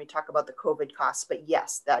more when we talk about the COVID costs. But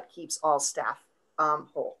yes, that keeps all staff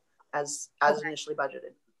whole as initially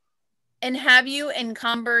budgeted. And have you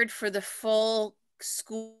encumbered for the full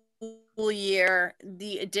school year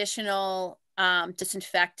the additional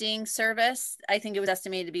disinfecting service? I think it was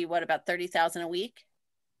estimated to be what, about 30,000 a week?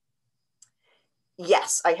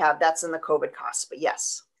 Yes, I have. That's in the COVID costs, but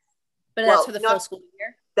yes. But that's for the full school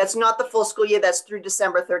year? That's not the full school year. That's through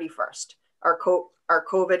December 31st. Our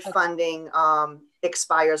COVID funding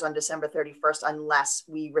expires on December 31st unless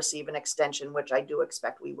we receive an extension, which I do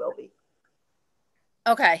expect we will be.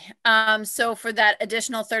 Okay. So for that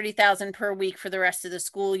additional 30,000 per week for the rest of the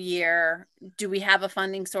school year, do we have a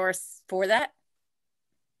funding source for that?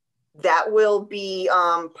 That will be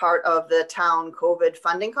part of the town COVID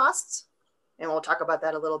funding costs. And we'll talk about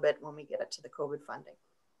that a little bit when we get it to the COVID funding.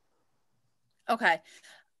 Okay.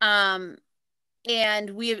 And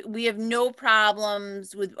we have no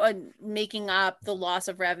problems with making up the loss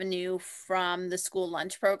of revenue from the school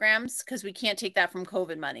lunch programs, because we can't take that from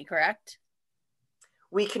COVID money, correct?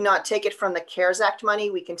 We cannot take it from the CARES Act money.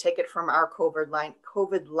 We can take it from our COVID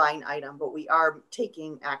line item, but we are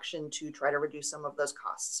taking action to try to reduce some of those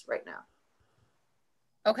costs right now.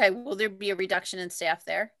 Okay. Will there be a reduction in staff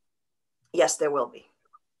there? Yes, there will be.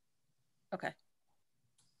 Okay.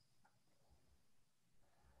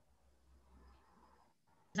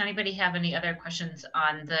 Does anybody have any other questions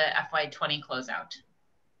on the FY20 closeout?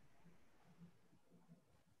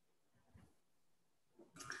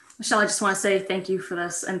 Michelle, I just want to say thank you for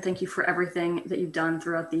this and thank you for everything that you've done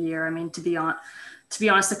throughout the year. I mean, to be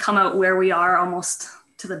honest, to come out where we are almost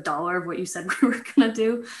to the dollar of what you said we were going to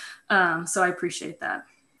do. So I appreciate that.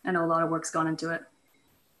 I know a lot of work's gone into it.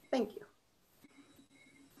 Thank you.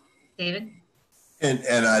 David?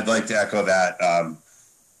 And I'd like to echo that.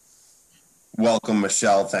 Welcome,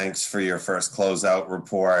 Michelle. Thanks for your first closeout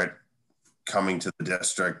report coming to the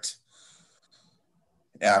district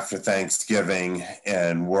after Thanksgiving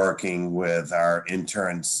and working with our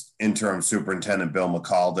interim superintendent, Bill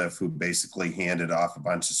McAuliffe, who basically handed off a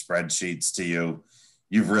bunch of spreadsheets to you.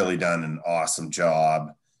 You've really done an awesome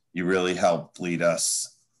job. You really helped lead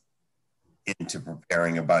us into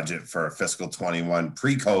preparing a budget for fiscal 21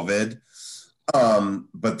 pre-COVID,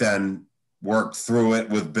 but then worked through it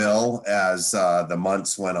with Bill as the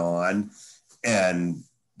months went on. And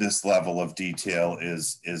this level of detail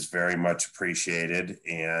is very much appreciated.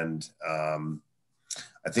 And I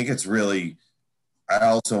think it's really, I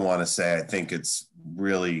also want to say, I think it's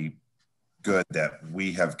really good that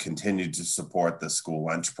we have continued to support the school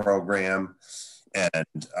lunch program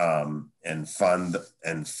and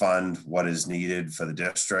fund what is needed for the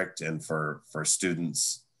district and for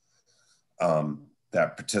students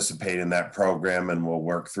that participate in that program, and we'll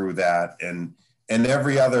work through that and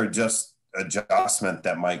every other just adjustment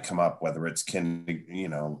that might come up, whether it's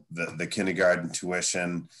the kindergarten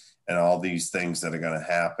tuition and all these things that are going to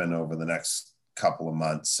happen over the next couple of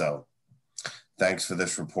months. So thanks for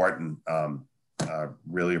this report, and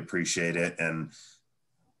really appreciate it. And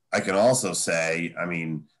I can also say, I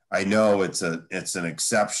mean, I know it's an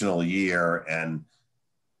exceptional year, and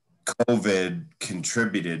COVID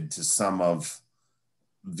contributed to some of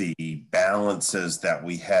the balances that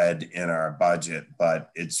we had in our budget,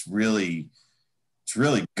 but it's really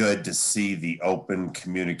good to see the open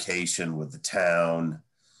communication with the town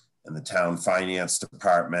and the town finance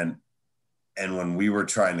department. And when we were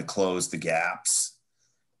trying to close the gaps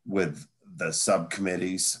with the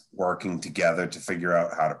subcommittees working together to figure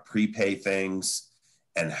out how to prepay things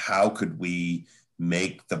and how could we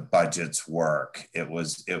make the budgets work, it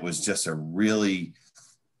was just a really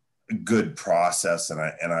good process, and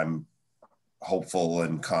I'm hopeful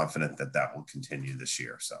and confident that will continue this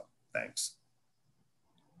year. So thanks.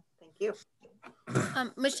 Thank you.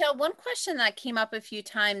 Michelle, one question that came up a few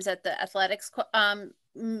times at the athletics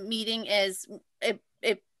meeting is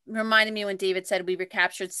it reminded me when David said we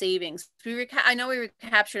recaptured savings. I know we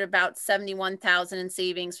recaptured about 71,000 in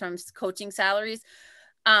savings from coaching salaries,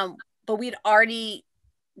 but we'd already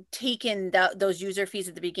taken those user fees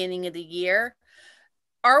at the beginning of the year.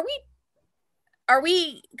 Are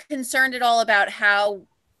we concerned at all about how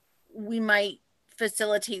we might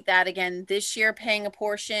facilitate that again this year, paying a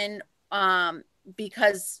portion,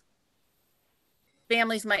 because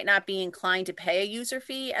families might not be inclined to pay a user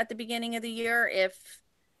fee at the beginning of the year if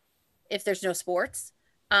there's no sports?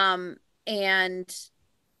 And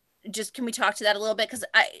just, can we talk to that a little bit? Because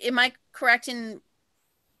am I correct in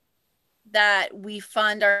that we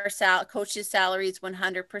fund our coaches' salaries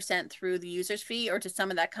 100% through the user's fee, or does some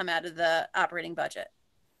of that come out of the operating budget?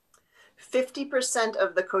 50%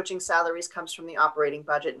 of the coaching salaries comes from the operating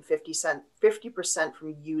budget and 50%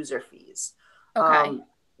 from user fees. Okay.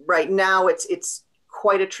 Right now, it's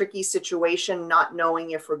quite a tricky situation, not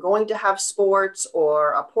knowing if we're going to have sports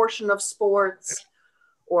or a portion of sports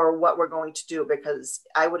or what we're going to do, because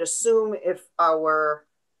I would assume if our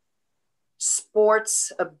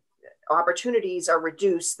sports opportunities are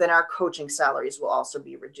reduced, then our coaching salaries will also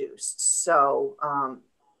be reduced. So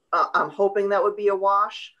I'm hoping that would be a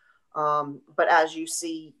wash. But as you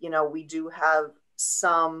see, you know, we do have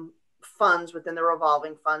some funds within the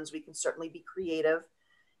revolving funds. We can certainly be creative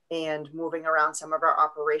and moving around some of our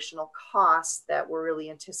operational costs that were really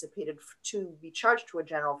anticipated to be charged to a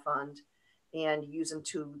general fund, and use them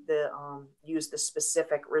to use the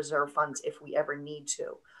specific reserve funds if we ever need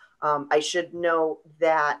to. I should note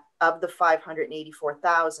that of the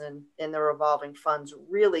 $584,000 in the revolving funds,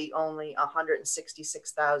 really only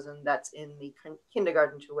 $166,000 that's in the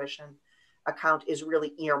kindergarten tuition account is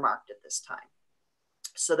really earmarked at this time.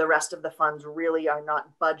 So the rest of the funds really are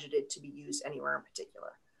not budgeted to be used anywhere in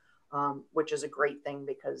particular, which is a great thing,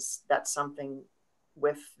 because that's something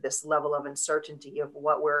with this level of uncertainty of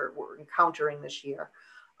what we're encountering this year.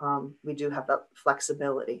 We do have that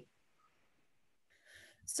flexibility.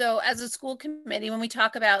 So as a school committee, when we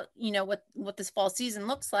talk about, you know, what this fall season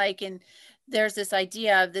looks like, and there's this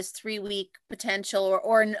idea of this 3-week potential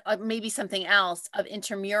or maybe something else of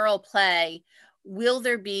intramural play, will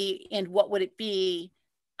there be, and what would it be,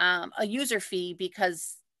 a user fee?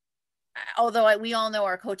 Because although we all know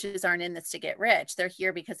our coaches aren't in this to get rich, they're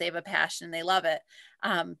here because they have a passion and they love it.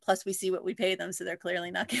 Plus we see what we pay them, so they're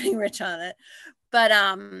clearly not getting rich on it. But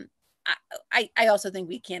I also think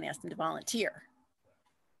we can't ask them to volunteer.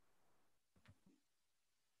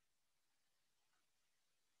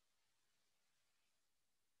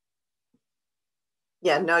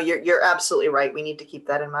 Yeah, no, you're absolutely right. We need to keep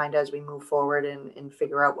that in mind as we move forward and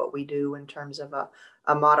figure out what we do in terms of a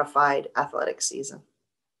modified athletic season.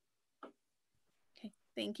 Okay,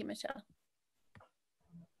 thank you, Michelle.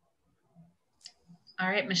 All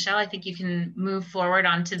right, Michelle, I think you can move forward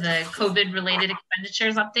onto the COVID-related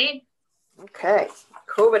expenditures update. Okay,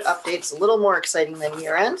 COVID update's a little more exciting than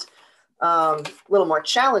year end, a little more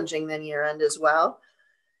challenging than year end as well.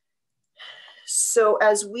 So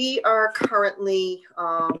as we are currently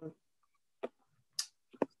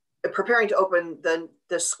preparing to open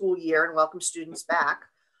the school year and welcome students back,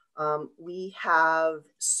 we have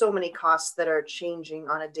so many costs that are changing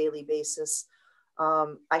on a daily basis.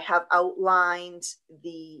 I have outlined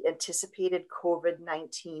the anticipated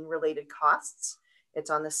COVID-19 related costs. It's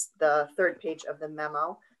on the third page of the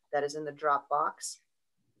memo that is in the Dropbox.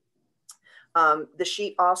 The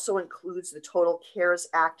sheet also includes the total CARES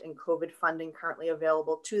Act and COVID funding currently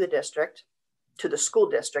available to the district, to the school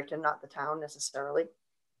district, and not the town necessarily.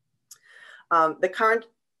 The current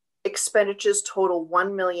expenditures total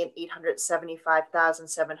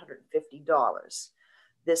 $1,875,750.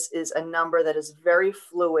 This is a number that is very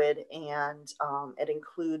fluid, and it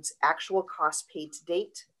includes actual costs paid to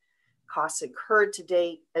date, costs incurred to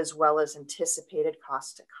date, as well as anticipated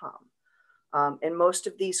costs to come. And most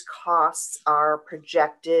of these costs are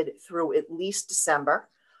projected through at least December.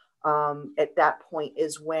 At that point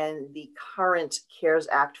is when the current CARES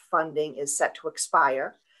Act funding is set to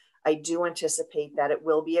expire. I do anticipate that it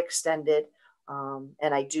will be extended.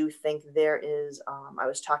 And I do think there is, I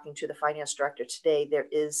was talking to the finance director today, there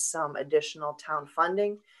is some additional town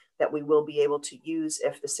funding that we will be able to use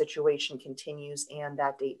if the situation continues and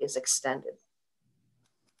that date is extended.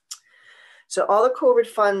 So all the COVID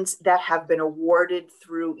funds that have been awarded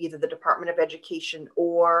through either the Department of Education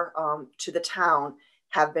or to the town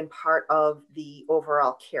have been part of the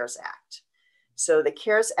overall CARES Act. So the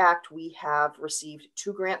CARES Act, we have received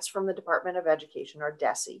 2 grants from the Department of Education, or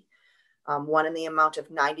DESE, one in the amount of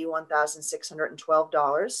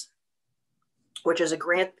 $91,612, which is a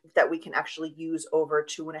grant that we can actually use over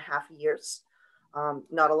 2.5 years.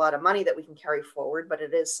 Not a lot of money that we can carry forward, but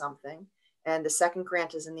it is something. And the second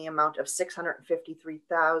grant is in the amount of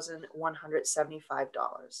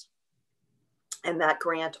 $653,175. And that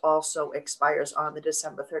grant also expires on the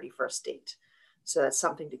December 31st date. So that's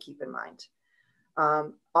something to keep in mind.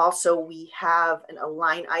 Also, we have a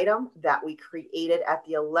line item that we created at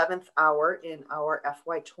the 11th hour in our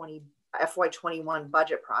FY21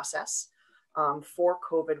 budget process for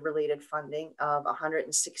COVID-related funding of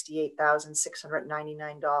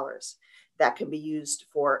 $168,699. That can be used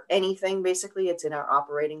for anything, basically. It's in our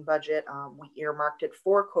operating budget. We earmarked it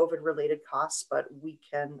for COVID-related costs, but we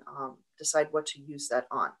can decide what to use that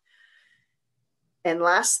on. And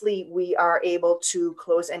lastly, we are able to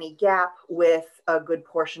close any gap with a good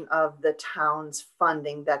portion of the town's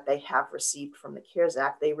funding that they have received from the CARES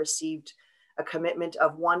Act. They received a commitment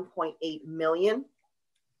of $1.8 million.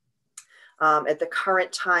 At the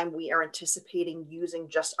current time, we are anticipating using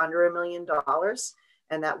just under $1 million,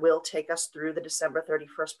 and that will take us through the December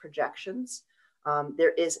 31st projections.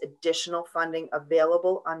 There is additional funding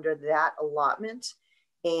available under that allotment.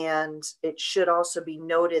 And it should also be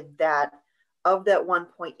noted that of that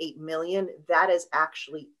 1.8 million, that is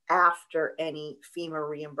actually after any FEMA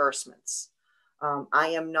reimbursements. I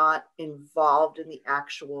am not involved in the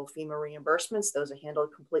actual FEMA reimbursements. Those are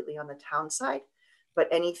handled completely on the town side. But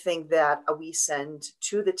anything that we send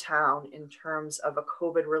to the town in terms of a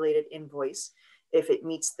COVID-related invoice, if it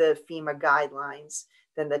meets the FEMA guidelines,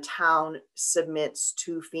 then the town submits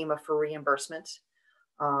to FEMA for reimbursement,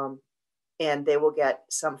 and they will get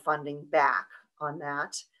some funding back on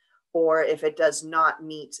that. Or if it does not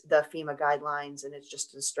meet the FEMA guidelines and it's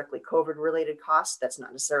just a strictly COVID-related cost, that's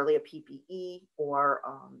not necessarily a PPE or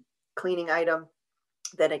cleaning item,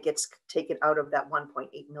 then it gets taken out of that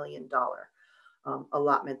 $1.8 million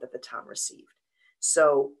allotment that the town received.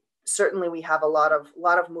 So certainly we have a lot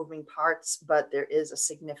of moving parts, but there is a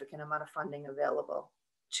significant amount of funding available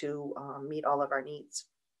to meet all of our needs.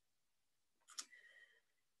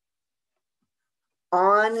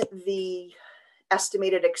 On the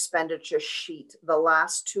estimated expenditure sheet, the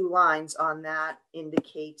last two lines on that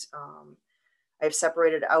indicate, I've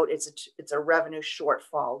separated out, it's a revenue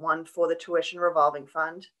shortfall, one for the tuition revolving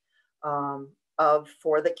fund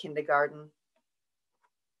for the kindergarten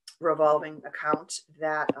revolving account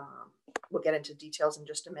that we'll get into details in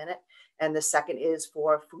just a minute. And the second is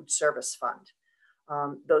for food service fund.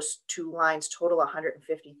 Those two lines total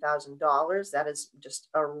 $150,000. That is just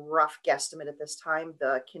a rough guesstimate at this time.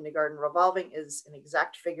 The kindergarten revolving is an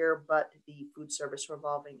exact figure, but the food service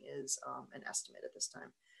revolving is an estimate at this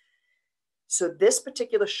time. So this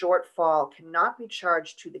particular shortfall cannot be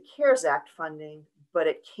charged to the CARES Act funding, but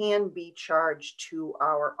it can be charged to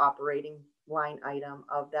our operating line item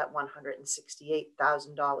of that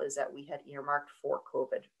 $168,000 that we had earmarked for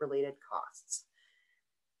COVID-related costs.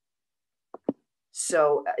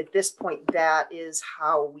 So at this point, that is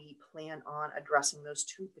how we plan on addressing those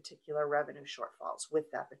two particular revenue shortfalls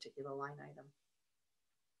with that particular line item.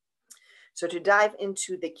 So to dive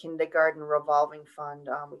into the kindergarten revolving fund,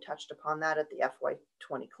 we touched upon that at the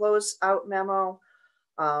FY20 closeout memo.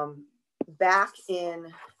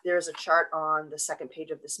 There's a chart on the second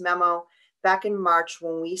page of this memo. Back in March,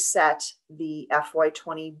 when we set the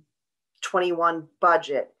FY2021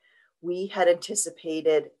 budget, we had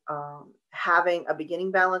anticipated having a beginning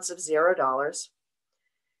balance of $0,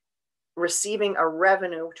 receiving a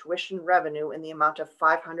tuition revenue in the amount of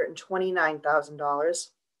 $529,000.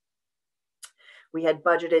 We had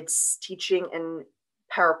budgeted teaching and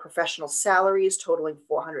paraprofessional salaries totaling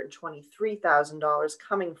 $423,000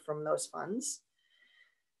 coming from those funds.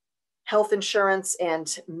 Health insurance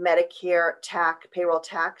and Medicare payroll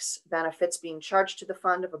tax benefits being charged to the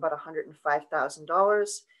fund of about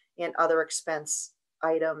 $105,000, and other expense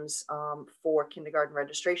items for kindergarten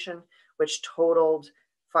registration, which totaled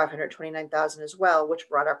 $529,000 as well, which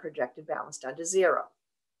brought our projected balance down to $0.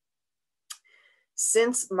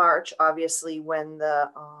 Since March, obviously, when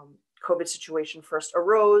the COVID situation first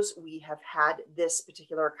arose, we have had this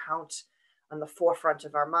particular account on the forefront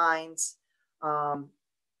of our minds.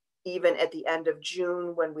 Even at the end of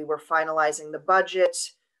June, when we were finalizing the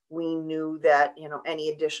budget, we knew that any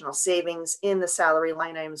additional savings in the salary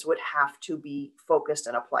line items would have to be focused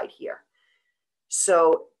and applied here.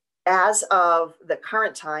 So as of the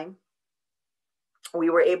current time, we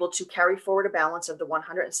were able to carry forward a balance of the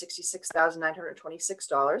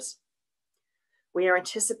 $166,926. We are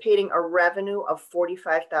anticipating a revenue of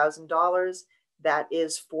 $45,000. That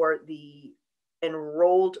is for the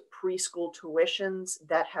enrolled preschool tuitions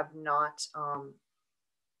that have not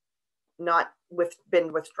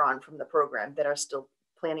been withdrawn from the program, that are still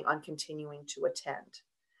planning on continuing to attend.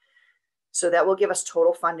 So that will give us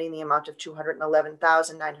total funding in the amount of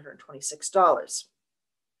 $211,926.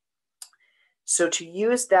 So to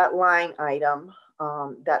use that line item,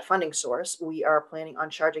 that funding source, we are planning on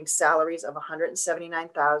charging salaries of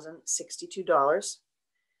 $179,062,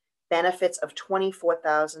 benefits of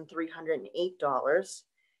 $24,308,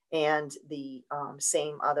 and the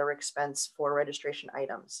same other expense for registration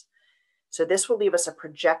items. So this will leave us a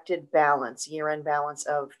projected balance, year-end balance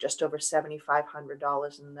of just over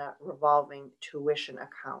 $7,500 in the revolving tuition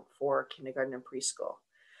account for kindergarten and preschool.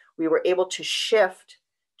 We were able to shift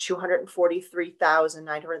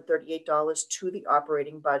 $243,938 to the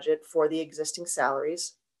operating budget for the existing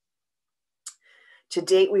salaries. To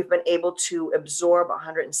date, we've been able to absorb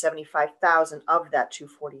 175,000 of that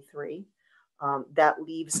 243. That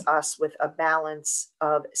leaves us with a balance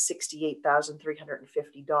of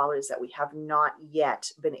 $68,350 that we have not yet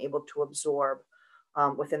been able to absorb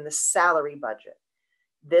within the salary budget.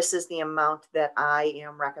 This is the amount that I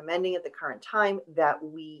am recommending at the current time, that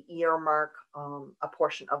we earmark a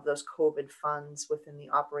portion of those COVID funds within the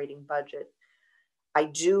operating budget. I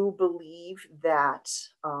do believe that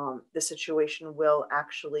the situation will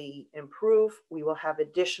actually improve. We will have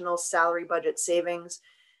additional salary budget savings.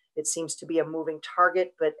 It seems to be a moving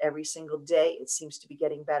target, but every single day it seems to be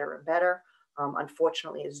getting better and better.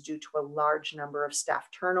 Unfortunately, it's due to a large number of staff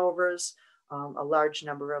turnovers, a large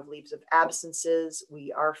number of leaves of absences.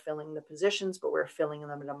 We are filling the positions, but we're filling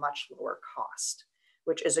them at a much lower cost,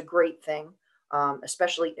 which is a great thing.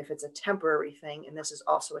 Especially if it's a temporary thing, and this is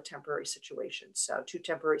also a temporary situation. So 2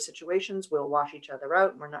 temporary situations will wash each other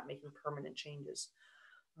out, and we're not making permanent changes,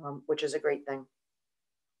 which is a great thing.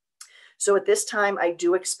 So at this time, I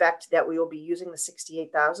do expect that we will be using the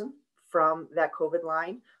 68,000 from that COVID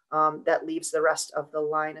line. That leaves the rest of the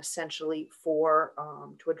line essentially for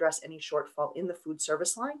to address any shortfall in the food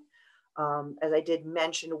service line. As I did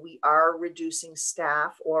mention, we are reducing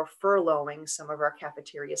staff or furloughing some of our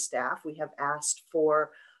cafeteria staff. We have asked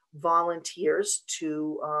for volunteers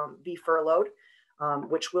to be furloughed,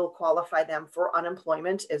 which will qualify them for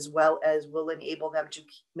unemployment, as well as will enable them to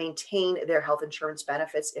maintain their health insurance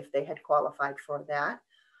benefits if they had qualified for that.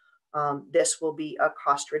 This will be a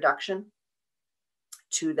cost reduction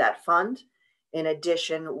to that fund. In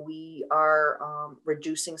addition, we are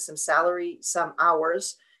reducing some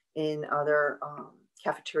hours in other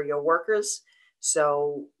cafeteria workers.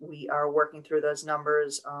 So we are working through those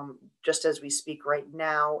numbers just as we speak right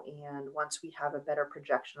now. And once we have a better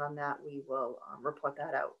projection on that, we will report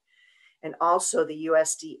that out. And also the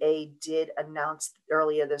USDA did announce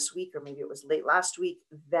earlier this week, or maybe it was late last week,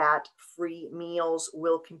 that free meals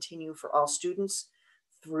will continue for all students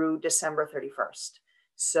through December 31st.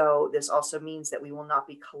 So this also means that we will not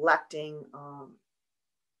be collecting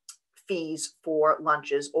fees for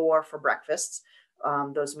lunches or for breakfasts.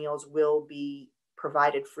 Those meals will be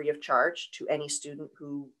provided free of charge to any student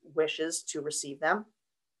who wishes to receive them.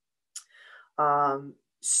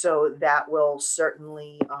 So that will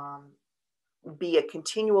certainly be a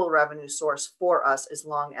continual revenue source for us as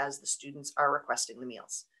long as the students are requesting the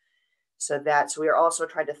meals. So we are also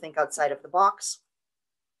trying to think outside of the box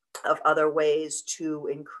of other ways to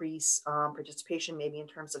increase participation, maybe in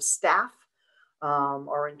terms of staff,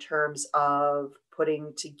 or in terms of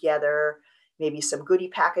putting together maybe some goodie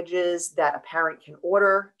packages that a parent can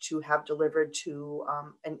order to have delivered to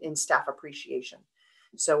in staff appreciation.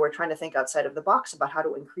 So we're trying to think outside of the box about how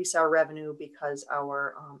to increase our revenue, because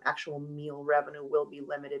our actual meal revenue will be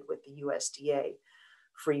limited with the USDA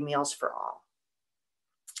free meals for all.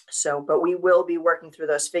 So, but we will be working through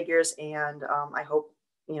those figures, and I hope,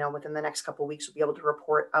 within the next couple of weeks, we'll be able to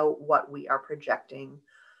report out what we are projecting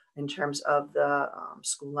in terms of the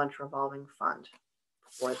school lunch revolving fund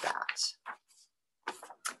for that.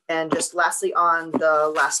 And just lastly, on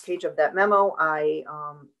the last page of that memo, I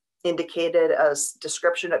indicated a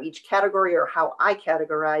description of each category, or how I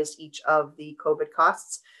categorized each of the COVID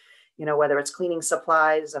costs, whether it's cleaning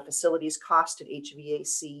supplies, a facilities cost at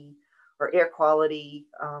HVAC, or air quality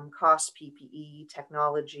costs, PPE,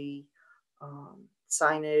 technology,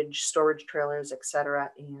 signage, storage trailers,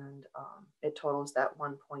 etc. And it totals that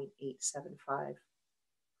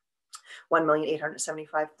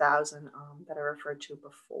 1,875,000 that I referred to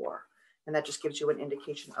before. And that just gives you an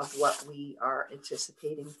indication of what we are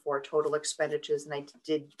anticipating for total expenditures. And I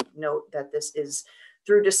did note that this is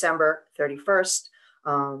through December 31st,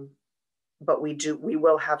 but we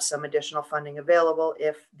will have some additional funding available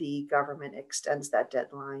if the government extends that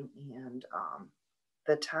deadline and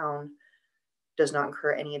the town does not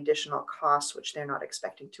incur any additional costs, which they're not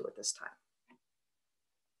expecting to at this time.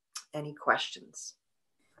 Any questions?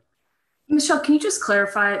 Michelle, can you just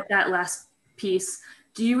clarify that last piece?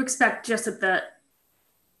 Do you expect just that the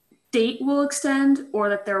date will extend, or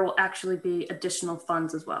that there will actually be additional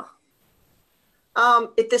funds as well?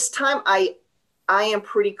 At this time, I am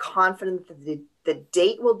pretty confident that the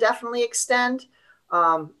date will definitely extend.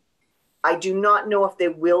 I do not know if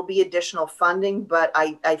there will be additional funding, but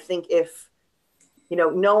I think if,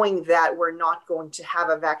 knowing that we're not going to have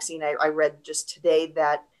a vaccine, I read just today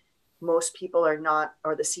that most people are not,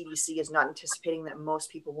 or the CDC is not anticipating that most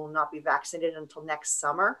people will not be vaccinated until next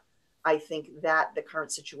summer. I think that the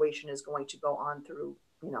current situation is going to go on through,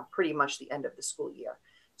 pretty much the end of the school year.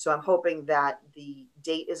 So I'm hoping that the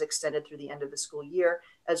date is extended through the end of the school year,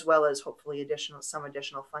 as well as hopefully some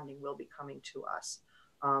additional funding will be coming to us.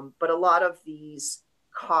 But a lot of these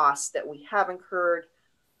costs that we have incurred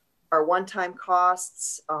are one-time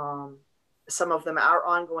costs. Some of them are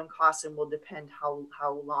ongoing costs and will depend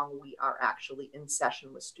how long we are actually in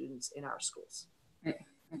session with students in our schools.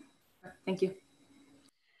 Thank you.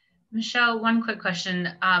 Michelle, one quick question.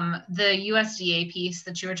 The USDA piece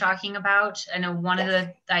that you were talking about, I know one of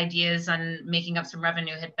the ideas on making up some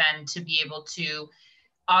revenue had been to be able to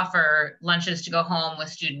offer lunches to go home with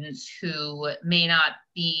students who may not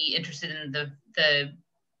be interested in the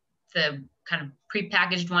kind of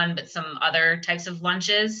prepackaged one, but some other types of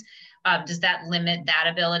lunches. Does that limit that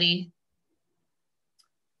ability?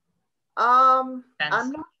 I'm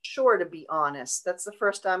not sure, to be honest. That's the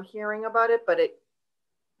first I'm hearing about it, but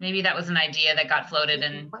maybe that was an idea that got floated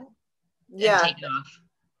and taken off.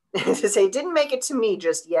 To say, it didn't make it to me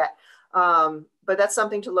just yet, but that's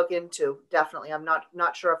something to look into. Definitely, I'm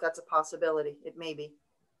not sure if that's a possibility. It may be.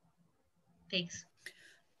 Thanks.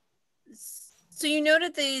 So you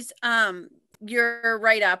noted these. Your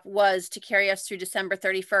write-up was to carry us through December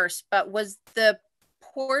 31st, but was the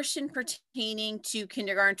portion pertaining to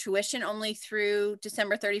kindergarten tuition only through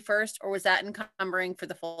December 31st, or was that encumbering for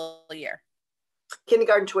the full year?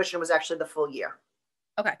 Kindergarten tuition was actually the full year.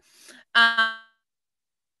 Okay.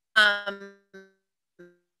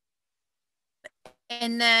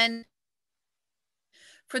 And then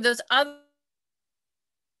for those other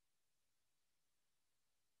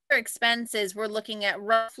expenses, we're looking at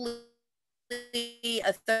roughly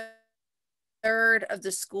a third of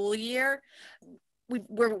the school year.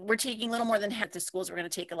 We're taking a little more than half the schools. We're going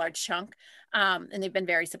to take a large chunk, and they've been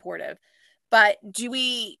very supportive. But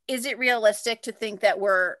is it realistic to think that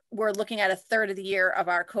we're looking at a third of the year of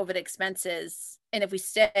our COVID expenses, and if we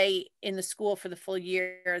stay in the school for the full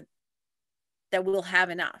year, that we'll have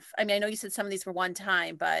enough? I mean, I know you said some of these were one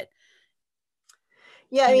time, but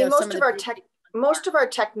yeah, I mean, most of our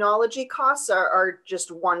technology costs are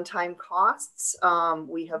just one-time costs.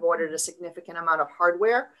 We have ordered a significant amount of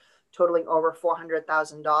hardware, totaling over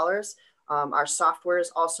 $400,000. Our software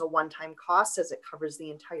is also one-time costs, as it covers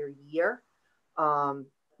the entire year.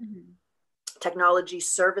 Technology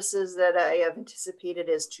services that I have anticipated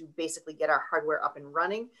is to basically get our hardware up and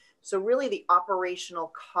running. So really the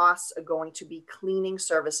operational costs are going to be cleaning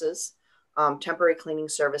services, temporary cleaning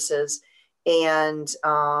services, and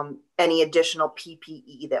any additional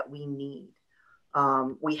PPE that we need.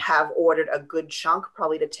 We have ordered a good chunk,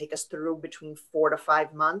 probably to take us through between 4 to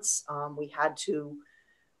 5 months. We had to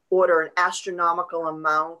order an astronomical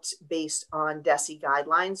amount based on DESE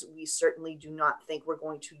guidelines. We certainly do not think we're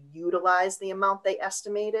going to utilize the amount they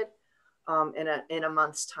estimated in a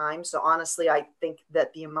month's time. So honestly, I think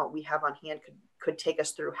that the amount we have on hand could take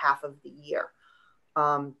us through half of the year.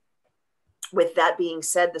 With that being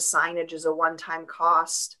said, the signage is a one-time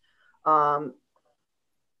cost. The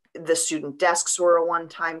student desks were a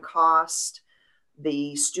one-time cost.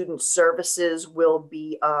 The student services will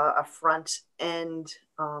be a front-end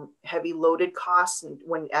heavy loaded cost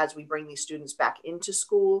as we bring these students back into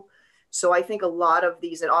school. So I think a lot of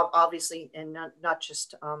these, and obviously, and not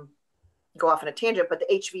just go off on a tangent, but the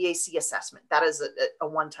HVAC assessment, that is a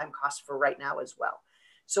one-time cost for right now as well.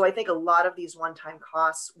 So I think a lot of these one-time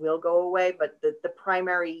costs will go away, but the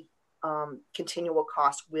primary continual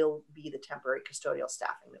cost will be the temporary custodial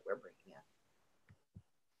staffing that we're bringing in.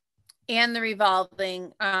 And the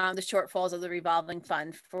revolving, the shortfalls of the revolving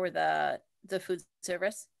fund for the food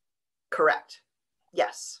service? Correct.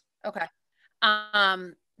 Yes. Okay.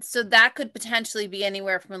 So that could potentially be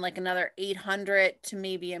anywhere from like another 800 to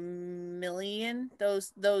maybe $1 million,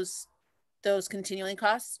 those continuing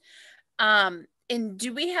costs. And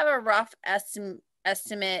do we have a rough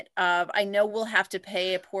estimate of, I know we'll have to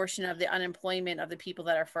pay a portion of the unemployment of the people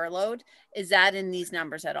that are furloughed. Is that in these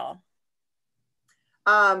numbers at all?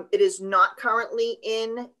 It is not currently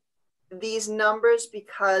in these numbers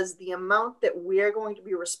because the amount that we're going to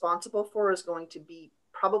be responsible for is going to be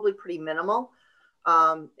probably pretty minimal.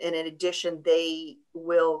 And in addition, they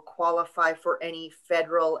will qualify for any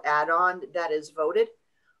federal add-on that is voted.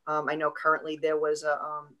 I know currently there was a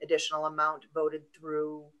additional amount voted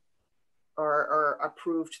through or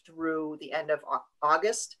approved through the end of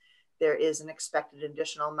August. There is an expected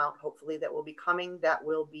additional amount, hopefully, that will be coming that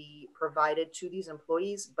will be provided to these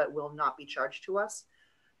employees, but will not be charged to us.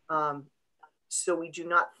 So we do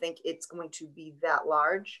not think it's going to be that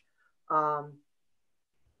large.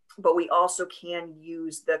 But we also can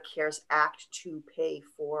use the CARES Act to pay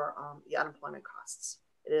for the unemployment costs.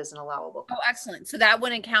 It is an allowable cost. Oh, excellent. So that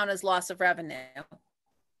wouldn't count as loss of revenue.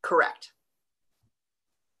 Correct.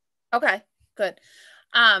 Okay, good.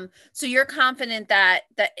 So you're confident that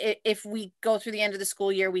if we go through the end of the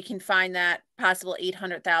school year, we can find that possible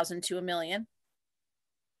 800,000 to $1 million?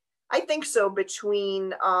 I think so,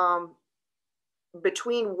 between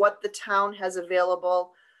what the town has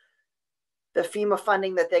available, the FEMA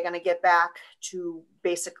funding that they're going to get back to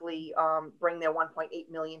basically bring their 1.8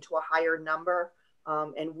 million to a higher number.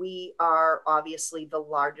 And we are obviously the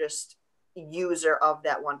largest user of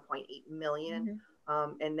that 1.8 million.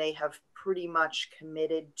 And they have pretty much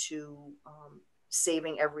committed to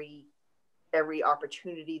saving every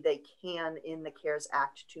opportunity they can in the CARES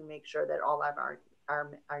Act to make sure that all of our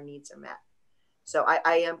needs are met. So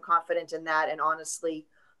I am confident in that. And honestly,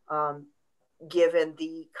 given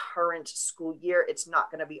the current school year, it's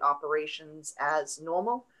not going to be operations as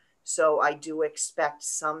normal. So I do expect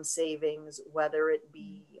some savings, whether it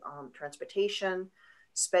be transportation,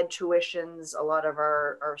 sped tuitions. A lot of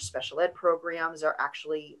our special ed programs are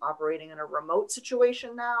actually operating in a remote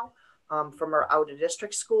situation now from our out of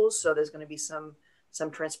district schools. So there's going to be some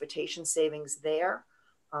transportation savings there.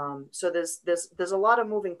 So there's a lot of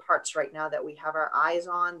moving parts right now that we have our eyes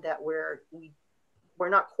on, that we're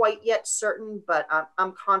not quite yet certain, but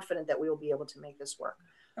I'm confident that we will be able to make this work.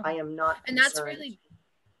 Okay. I am not concerned.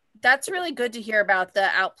 That's really good to hear about the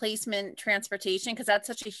outplacement transportation, because that's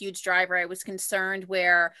such a huge driver. I was concerned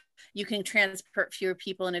where you can transport fewer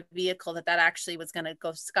people in a vehicle, that actually was going to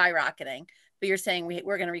go skyrocketing. But you're saying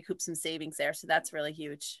we're going to recoup some savings there. So that's really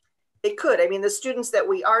huge. It could. I mean, the students that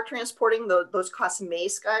we are transporting, those costs may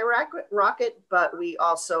skyrocket, but we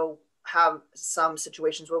also have some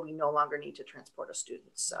situations where we no longer need to transport a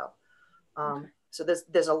student. So, okay. So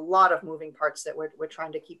there's a lot of moving parts that we're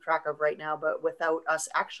trying to keep track of right now, but without us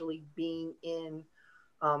actually being in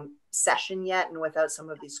session yet, and without some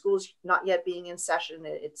of these schools not yet being in session,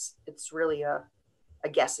 it's really a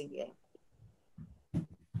guessing game.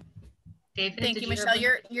 David, thank you, Michelle.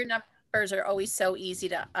 Your numbers are always so easy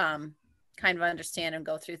to kind of understand and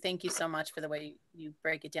go through. Thank you so much for the way you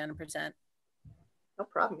break it down and present. No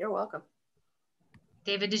problem. You're welcome.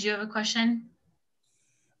 David, did you have a question?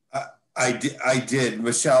 I did,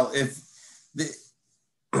 Michelle.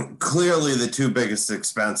 Clearly the two biggest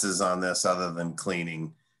expenses on this, other than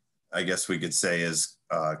cleaning, I guess we could say, is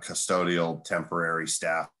custodial temporary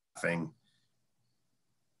staffing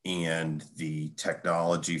and the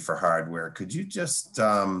technology for hardware. Could you just,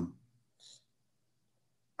 are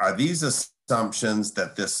these assumptions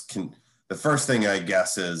that this can, the first thing I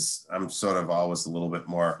guess is, I'm sort of always a little bit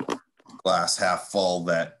more glass half full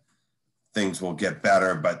that things will get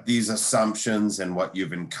better, but these assumptions and what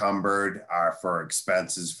you've encumbered are for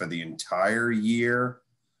expenses for the entire year.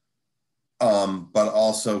 But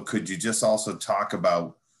also, could you just also talk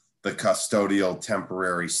about the custodial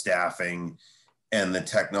temporary staffing and the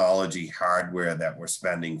technology hardware that we're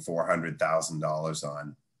spending $400,000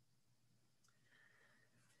 on?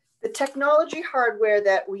 The technology hardware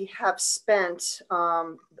that we have spent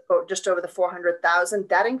just over the $400,000,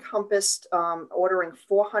 that encompassed ordering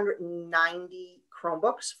 490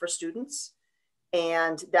 Chromebooks for students,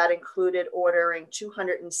 and that included ordering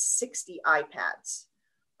 260 iPads.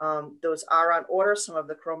 Those are on order. Some of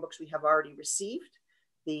the Chromebooks we have already received.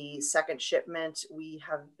 The second shipment, we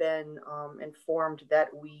have been informed that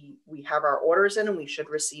we have our orders in, and we should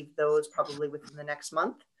receive those probably within the next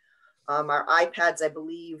month. Our iPads, I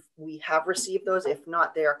believe we have received those. If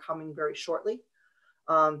not, they are coming very shortly.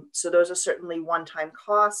 So those are certainly one-time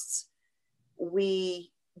costs.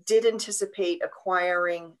 We did anticipate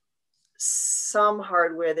acquiring some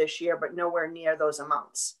hardware this year, but nowhere near those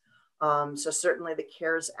amounts. So certainly the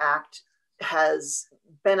CARES Act has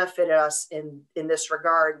benefited us in this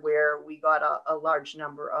regard, where we got a large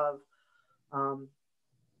number of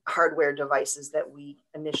hardware devices that we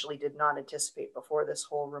initially did not anticipate before this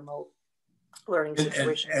whole remote learning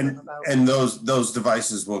situation came about. And those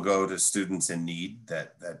devices will go to students in need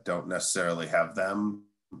that don't necessarily have them?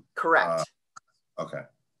 Correct. Okay.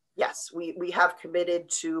 Yes, we have committed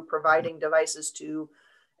to providing devices to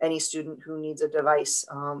any student who needs a device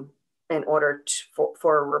in order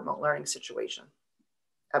for a remote learning situation.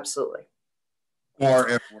 Absolutely. Or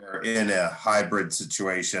if we're in a hybrid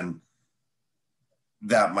situation,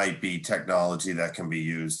 that might be technology that can be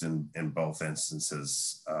used in both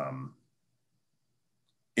instances,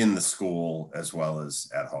 in the school as well as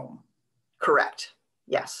at home. Correct.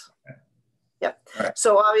 Yes. Okay. Yep. Right.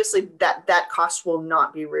 So obviously that cost will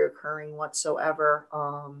not be reoccurring whatsoever,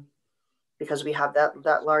 because we have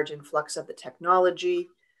that large influx of the technology.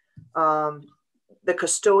 The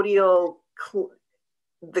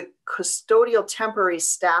custodial temporary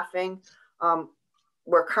staffing,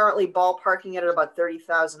 we're currently ballparking it at about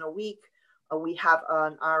 30,000 a week. We have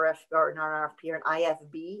an RFP or an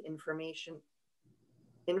IFB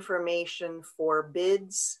information for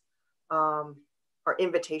bids, or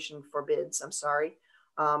invitation for bids, I'm sorry,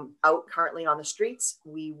 out currently on the streets.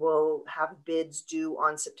 We will have bids due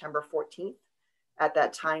on September 14th. At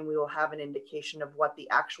that time, we will have an indication of what the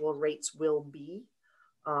actual rates will be.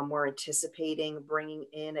 We're anticipating bringing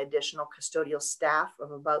in additional custodial staff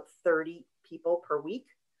of about 30 people per week,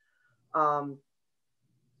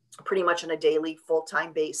 pretty much on a daily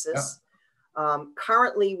full-time basis. Yeah.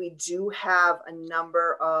 Currently, we do have a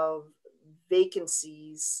number of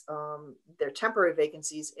vacancies. They're temporary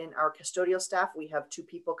vacancies in our custodial staff. We have 2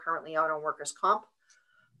 people currently out on workers' comp.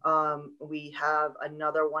 We have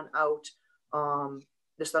another one out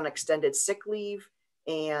just on extended sick leave,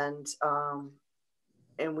 and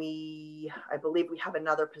I believe we have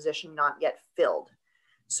another position not yet filled.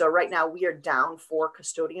 So right now we are down 4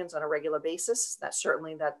 custodians on a regular basis. That's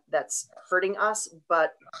certainly that's hurting us,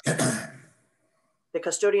 but the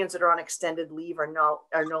custodians that are on extended leave are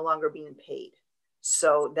no longer being paid.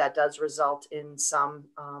 So that does result in some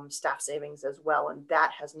staff savings as well. And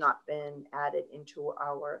that has not been added into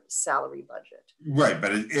our salary budget. Right,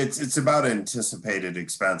 but it's about anticipated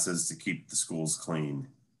expenses to keep the schools clean.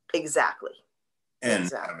 Exactly. And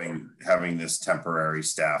exactly. having this temporary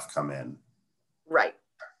staff come in. Right.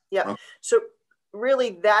 Yeah. Okay. So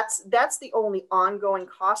really that's the only ongoing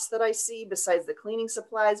cost that I see besides the cleaning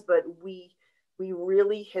supplies, but we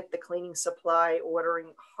really hit the cleaning supply ordering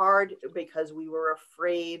hard because we were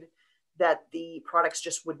afraid that the products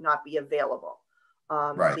just would not be available.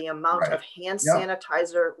 The amount of hand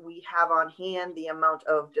sanitizer we have on hand, the amount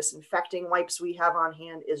of disinfecting wipes we have on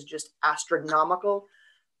hand is just astronomical.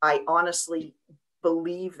 I honestly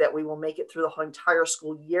believe that we will make it through the whole entire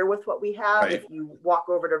school year with what we have. If you walk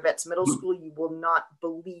over to Vets Middle School, you will not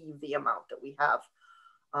believe the amount that we have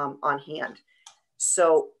on hand.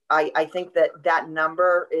 So I think that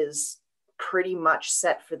number is pretty much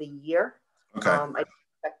set for the year. Okay. I don't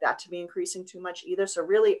expect that to be increasing too much either. So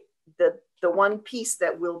really the one piece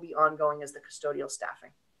that will be ongoing is the custodial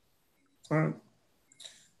staffing. All right.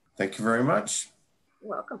 Thank you very much.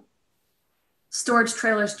 You're welcome. Storage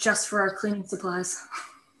trailers just for our cleaning supplies.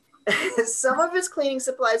 Some of it's cleaning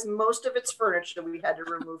supplies, most of it's furniture we had to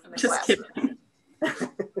remove from the classroom.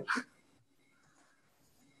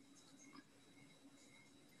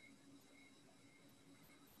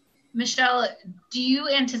 Michelle, do you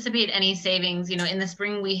anticipate any savings? You know, in the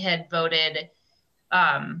spring we had voted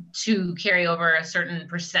to carry over a certain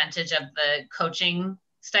percentage of the coaching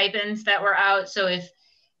stipends that were out. So if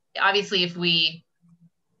we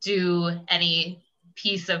do any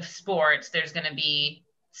piece of sports, there's going to be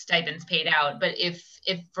stipends paid out. But if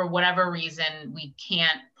for whatever reason we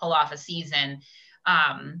can't pull off a season,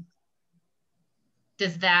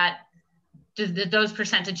 do those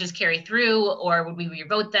percentages carry through, or would we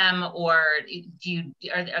revote them, or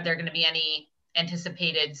are there going to be any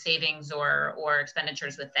anticipated savings or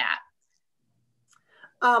expenditures with that?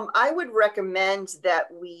 I would recommend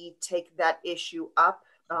that we take that issue up,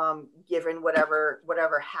 given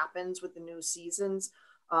whatever happens with the new seasons,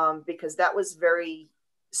 because that was very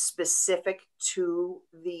specific to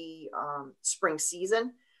the spring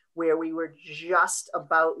season, where we were just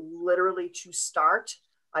about literally to start,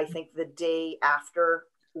 I think the day after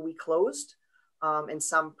we closed, and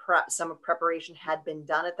some preparation had been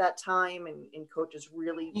done at that time, and coaches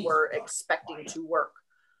really were expecting to work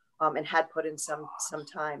and had put in some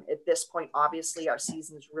time. At this point, obviously, our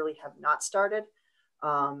seasons really have not started.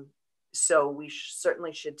 So we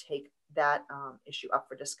certainly should take that issue up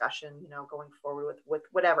for discussion, you know, going forward with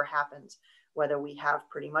whatever happens, whether we have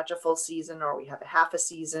pretty much a full season or we have a half a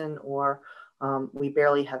season, or we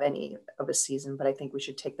barely have any of a season, but I think we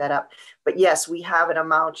should take that up. But yes, we have an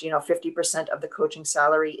amount, you know, 50% of the coaching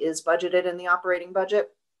salary is budgeted in the operating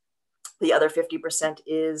budget. The other 50%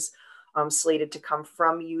 is slated to come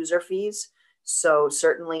from user fees. So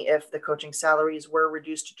certainly if the coaching salaries were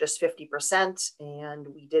reduced to just 50% and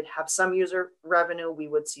we did have some user revenue, we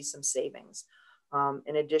would see some savings.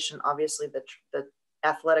 In addition, obviously the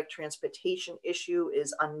athletic transportation issue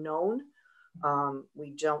is unknown.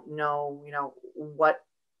 We don't know, you know, what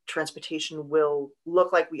transportation will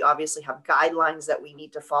look like. We obviously have guidelines that we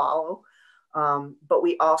need to follow, but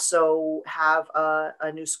we also have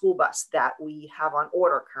a new school bus that we have on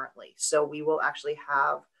order currently. So we will actually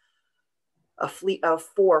have a fleet of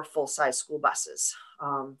 4 full-size school buses,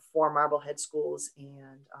 4 Marblehead schools,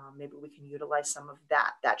 and maybe we can utilize some of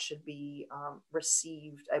that. That should be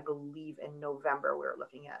received, I believe, in November. We're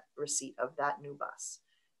looking at receipt of that new bus.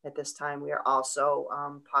 At this time, we are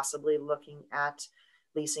also possibly looking at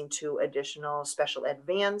leasing 2 additional special ed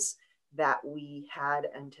vans that we had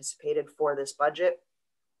anticipated for this budget.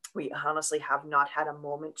 We honestly have not had a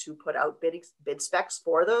moment to put out bid specs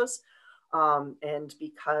for those. And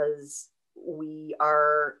because we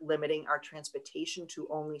are limiting our transportation to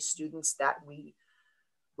only students that we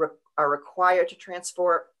are required to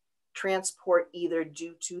transport either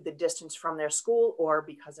due to the distance from their school or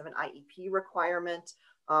because of an IEP requirement,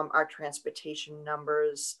 our transportation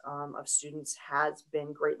numbers of students has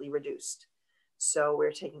been greatly reduced. So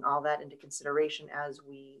we're taking all that into consideration as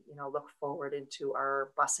we, look forward into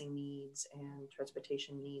our busing needs and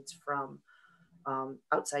transportation needs from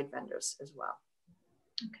outside vendors as well.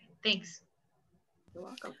 Okay, thanks. You're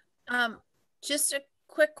welcome. Just a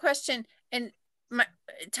quick question, and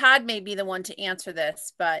Todd may be the one to answer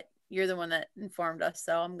this, but you're the one that informed us,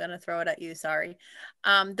 so I'm going to throw it at you. Sorry.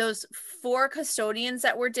 Those 4 custodians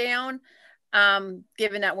that were down,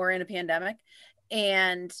 given that we're in a pandemic,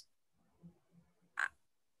 and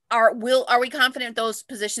are we confident those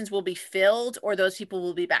positions will be filled, or those people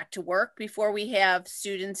will be back to work before we have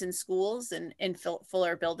students in schools and in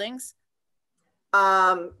fuller buildings?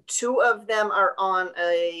 2 of them are on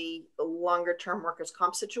a longer term workers'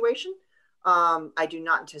 comp situation. I do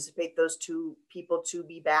not anticipate those 2 people to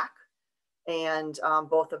be back. And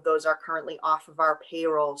both of those are currently off of our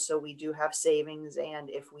payroll. So we do have savings. And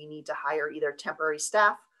if we need to hire either temporary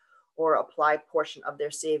staff or apply a portion of their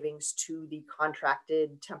savings to the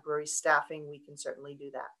contracted temporary staffing, we can certainly do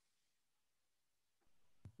that.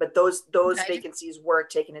 But those vacancies were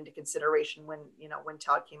taken into consideration when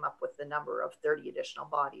Todd came up with the number of 30 additional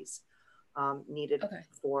bodies needed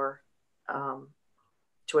for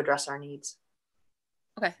to address our needs.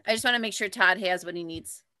 Okay, I just want to make sure Todd has what he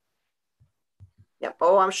needs. Yep.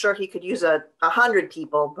 Oh, I'm sure he could use 100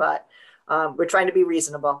 people, but we're trying to be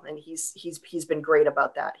reasonable, and he's been great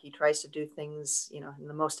about that. He tries to do things, in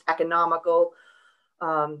the most economical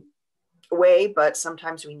way, but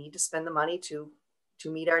sometimes we need to spend the money to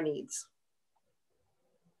meet our needs.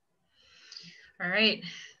 All right.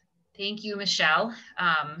 Thank you, Michelle.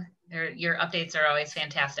 Your updates are always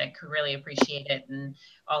fantastic. We really appreciate it, and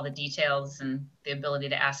all the details and the ability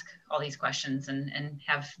to ask all these questions and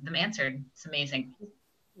have them answered. It's amazing.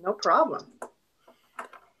 No problem.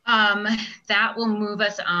 That will move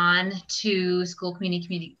us on to school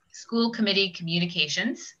committee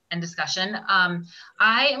communications and discussion.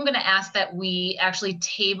 I am going to ask that we actually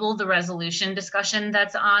table the resolution discussion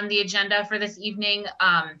that's on the agenda for this evening.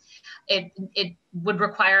 It would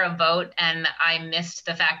require a vote, and I missed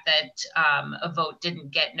the fact that a vote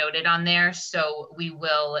didn't get noted on there. So we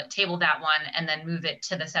will table that one and then move it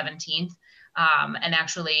to the 17th. And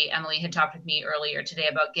actually, Emily had talked with me earlier today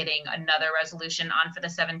about getting another resolution on for the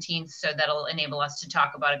 17th. So that'll enable us to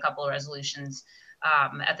talk about a couple of resolutions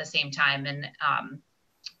at the same time and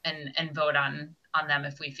vote on them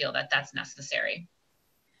if we feel that that's necessary.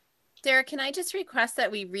 Sarah, can I just request that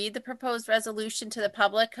we read the proposed resolution to the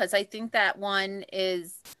public? Because I think that one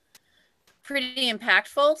is pretty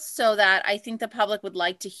impactful, so that I think the public would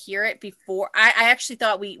like to hear it before. I actually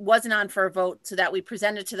thought we wasn't on for a vote, so that we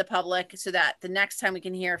present it to the public so that the next time we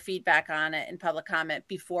can hear feedback on it in public comment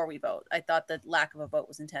before we vote. I thought the lack of a vote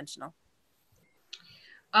was intentional.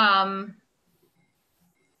 I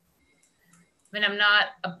mean, I'm not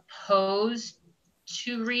opposed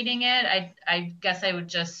to reading it. I guess I would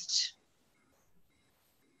just,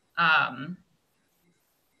 I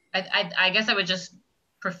guess I would just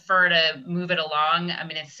prefer to move it along. I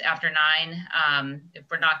mean, it's after 9. If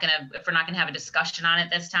we're not gonna have a discussion on it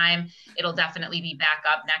this time, it'll definitely be back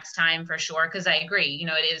up next time for sure. Because I agree,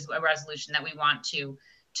 it is a resolution that we want to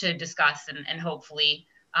discuss and hopefully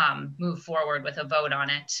move forward with a vote on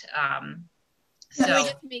it.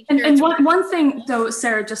 One thing though,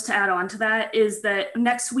 Sarah, just to add on to that, is that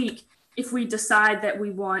next week, if we decide that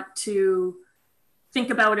we want to think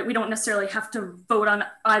about it, we don't necessarily have to vote on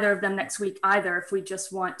either of them next week either, if we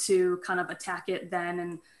just want to kind of attack it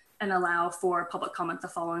then and allow for public comment the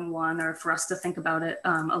following one, or for us to think about it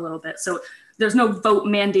a little bit. So there's no vote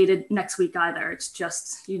mandated next week either. It's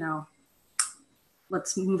just,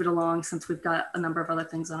 let's move it along since we've got a number of other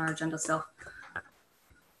things on our agenda still.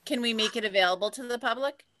 Can we make it available to the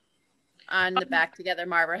public on the Back Together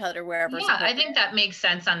Marblehead or wherever? Yeah, I think that makes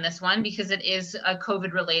sense on this one because it is a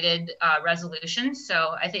COVID related resolution.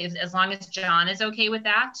 So I think as long as John is okay with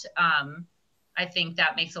that, I think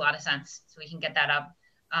that makes a lot of sense. So we can get that up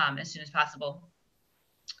as soon as possible.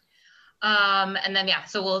 And then, yeah,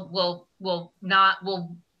 so we'll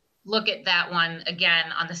look at that one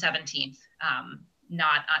again on the 17th,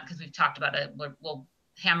 not because we've talked about it. We'll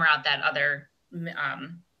hammer out that other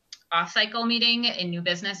off-cycle meeting in new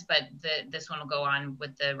business, but this one will go on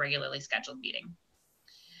with the regularly scheduled meeting.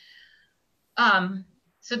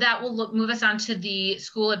 So that will move us on to the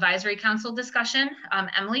School Advisory Council discussion.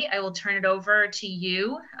 Emily, I will turn it over to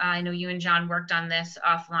you. I know you and John worked on this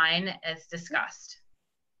offline as discussed.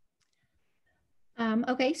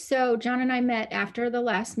 Okay, so John and I met after the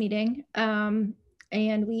last meeting, and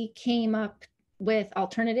we came up with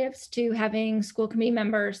alternatives to having school committee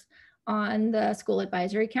members on the school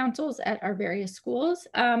advisory councils at our various schools.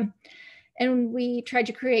 And we tried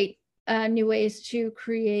to create new ways to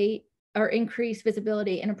create or increase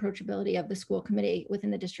visibility and approachability of the school committee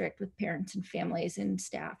within the district with parents and families and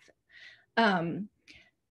staff. And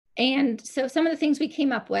so some of the things we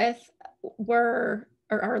came up with were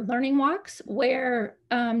our learning walks, where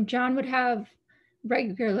John would have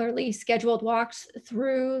regularly scheduled walks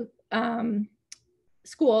through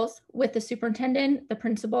schools with the superintendent, the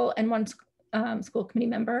principal, and one school committee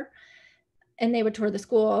member. And they would tour the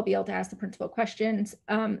school, be able to ask the principal questions.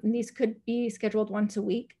 And these could be scheduled once a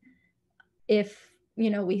week. If we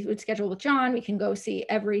would schedule with John, we can go see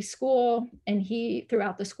every school, and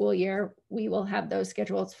throughout the school year, we will have those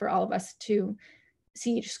schedules for all of us to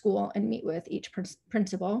see each school and meet with each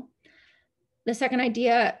principal. The second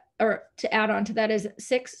idea, or to add on to that, is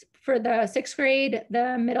for the sixth grade,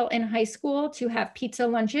 the middle and high school, to have pizza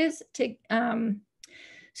lunches to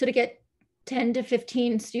get 10 to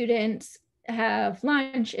 15 students have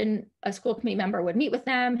lunch, and a school committee member would meet with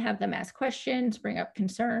them, have them ask questions, bring up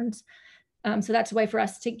concerns. So that's a way for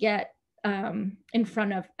us to get in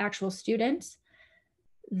front of actual students.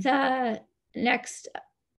 The next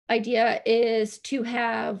idea is to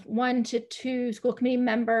have 1 to 2 school committee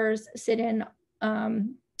members sit in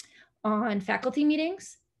on faculty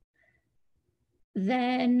meetings.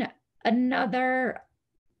 Then another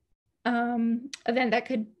event that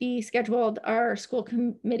could be scheduled are school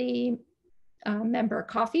committee member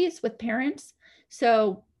coffees with parents.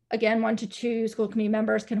 So again, 1 to 2 school committee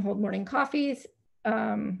members can hold morning coffees,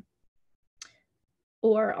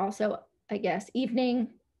 or also, I guess, evening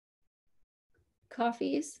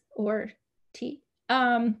coffees or tea,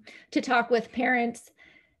 to talk with parents.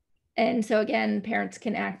 And so again, parents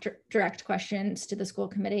can direct questions to the school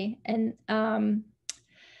committee. And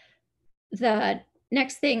the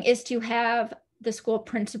next thing is to have the school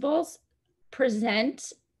principals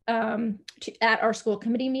present at our school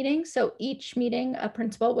committee meeting. So each meeting, a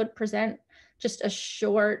principal would present just a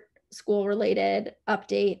short school-related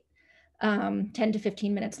update, 10 to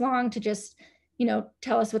 15 minutes long, to just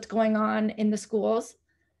tell us what's going on in the schools.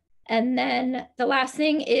 And then the last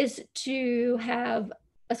thing is to have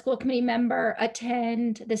a school committee member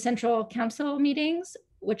attend the central council meetings,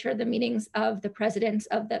 which are the meetings of the presidents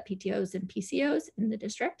of the PTOs and PCOs in the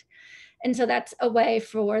district. And so that's a way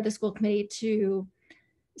for the school committee to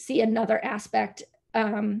see another aspect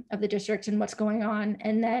of the district and what's going on.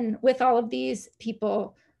 And then with all of these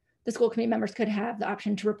people, the school committee members could have the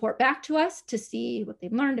option to report back to us to see what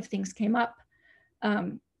they've learned, if things came up,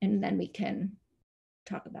 and then we can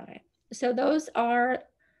talk about it. So those are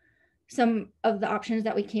some of the options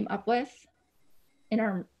that we came up with in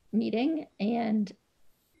our meeting. And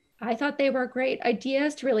I thought they were great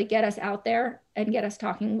ideas to really get us out there and get us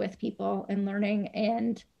talking with people and learning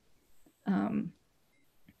and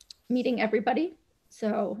meeting everybody.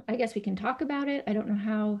 So I guess we can talk about it. I don't know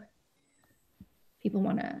how people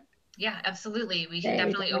want to. Yeah, absolutely. We can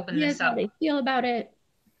definitely open this up. How they feel about it.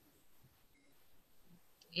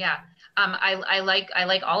 Yeah, I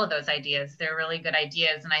like all of those ideas. They're really good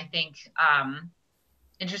ideas, and I think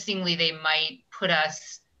interestingly, they might put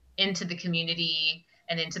us into the community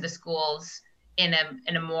and into the schools in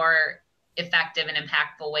a more effective and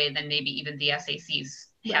impactful way than maybe even the SACs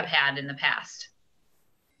have had in the past.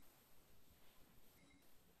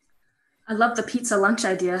 I love the pizza lunch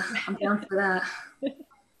idea. I'm down for that.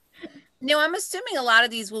 No, I'm assuming a lot of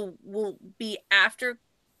these will be after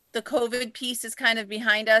the COVID piece is kind of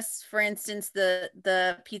behind us. For instance,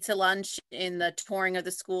 the pizza lunch in the touring of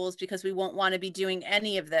the schools, because we won't want to be doing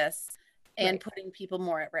any of this and putting people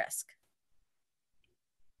more at risk.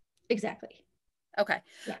 Exactly. Okay.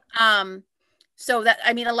 Yeah. So that,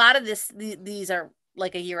 I mean, a lot of these are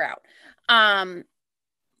like a year out.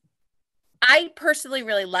 I personally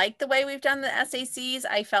really like the way we've done the SACs.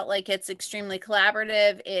 I felt like it's extremely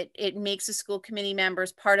collaborative. It makes the school committee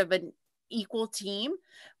members part of an equal team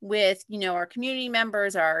with, our community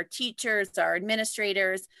members, our teachers, our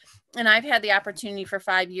administrators. And I've had the opportunity for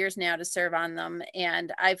 5 years now to serve on them.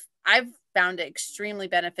 And I've found it extremely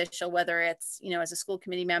beneficial, whether it's, as a school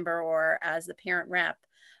committee member or as the parent rep,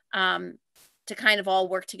 to kind of all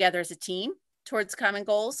work together as a team towards common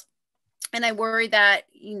goals. And I worry that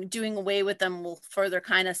doing away with them will further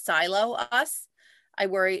kind of silo us. I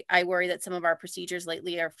worry that some of our procedures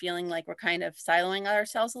lately are feeling like we're kind of siloing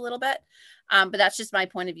ourselves a little bit. But that's just my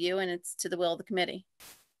point of view, and it's to the will of the committee.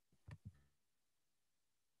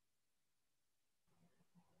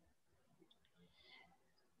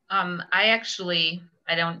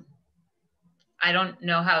 I don't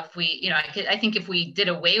know how, if we, I think if we did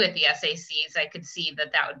away with the SACs, I could see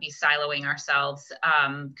that would be siloing ourselves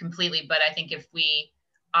completely. But I think if we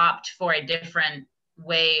opt for a different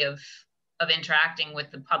way of interacting with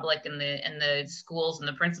the public and the schools and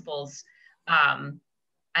the principals,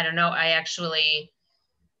 I don't know. I actually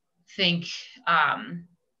think, again,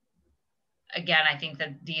 I think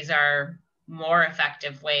that these are more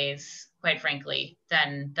effective ways, quite frankly,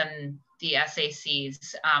 than the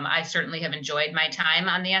SACs. I certainly have enjoyed my time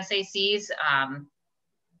on the SACs,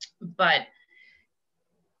 but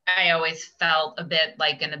I always felt a bit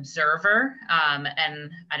like an observer.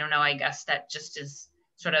 And I don't know, I guess that just is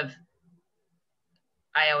sort of,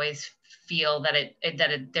 I always feel that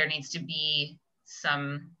there needs to be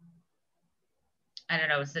some, I don't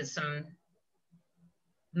know, is there some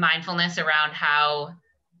mindfulness around how,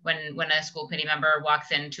 when a school committee member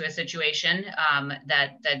walks into a situation,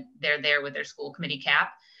 that they're there with their school committee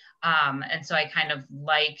cap. And so I kind of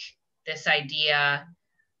like this idea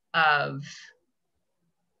of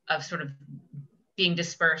sort of being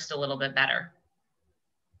dispersed a little bit better.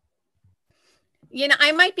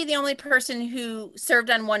 I might be the only person who served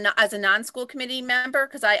on one as a non-school committee member,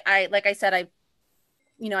 because I like I said,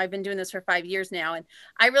 I've been doing this for 5 years now, and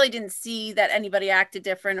I really didn't see that anybody acted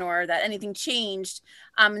different or that anything changed.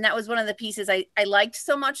 And that was one of the pieces I liked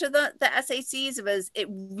so much of the SACs. It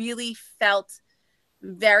really felt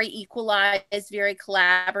very equalized, very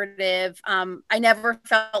collaborative. I never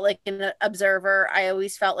felt like an observer. I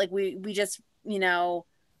always felt like we just,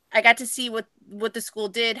 I got to see what the school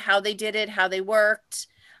did, how they did it, how they worked.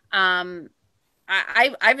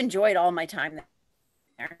 I've enjoyed all my time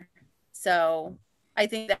there. So I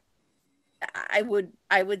think that I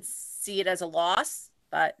would see it as a loss,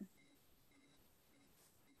 but.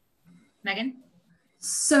 Megan?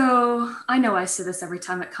 So I know I say this every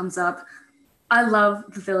time it comes up. I love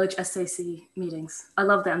the Village SAC meetings. I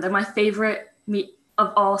love them. They're my favorite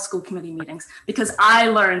of all school committee meetings, because I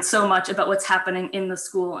learn so much about what's happening in the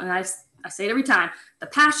school. And I say it every time, the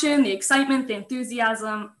passion, the excitement, the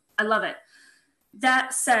enthusiasm, I love it.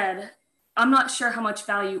 That said, I'm not sure how much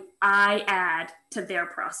value I add to their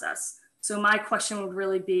process. So my question would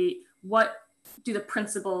really be, what do the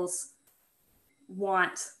principals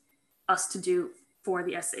want us to do for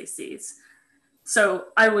the SACs? So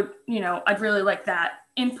I would, I'd really like that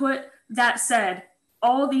input. That said,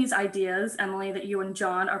 all these ideas, Emily, that you and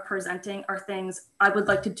John are presenting are things I would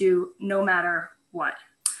like to do no matter what.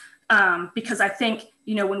 Because I think,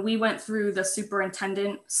 when we went through the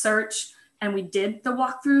superintendent search and we did the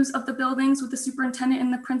walkthroughs of the buildings with the superintendent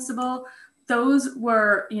and the principal, those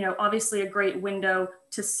were, obviously a great window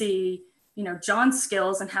to see, John's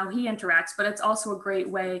skills and how he interacts, but it's also a great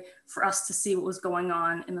way for us to see what was going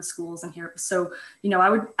on in the schools and here. So, I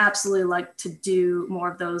would absolutely like to do more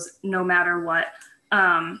of those no matter what.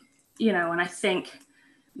 And I think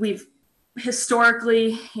we've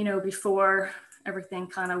historically, before everything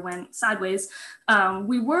kind of went sideways,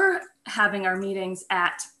 we were having our meetings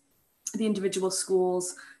at the individual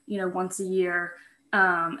schools, once a year.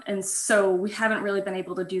 And so we haven't really been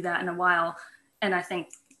able to do that in a while. And I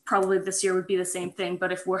think probably this year would be the same thing.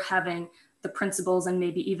 But if we're having the principals and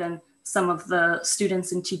maybe even some of the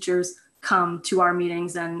students and teachers come to our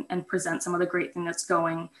meetings and present some of the great thing that's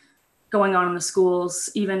going on in the schools,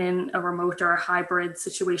 even in a remote or a hybrid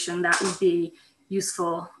situation, that would be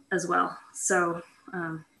useful as well. So,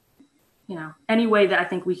 any way that I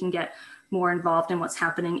think we can get more involved in what's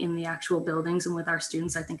happening in the actual buildings and with our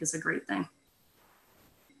students, I think is a great thing.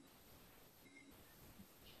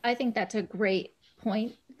 I think that's a great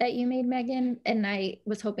point that you made, Megan. And I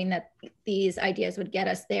was hoping that these ideas would get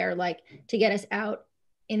us there, like to get us out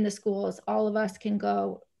in the schools. All of us can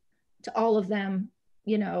go to all of them,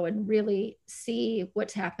 and really see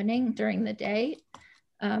what's happening during the day.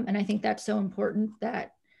 And I think that's so important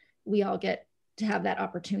that we all get to have that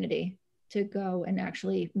opportunity to go and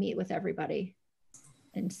actually meet with everybody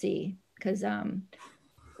and see. Because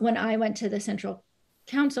when I went to the central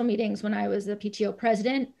council meetings, when I was the PTO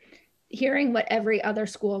president, hearing what every other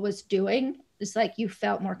school was doing, it's like you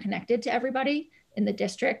felt more connected to everybody in the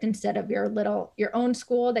district instead of your own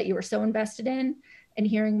school that you were so invested in, and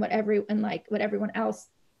hearing what everyone else,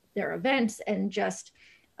 their events and just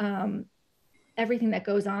everything that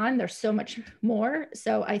goes on. There's so much more.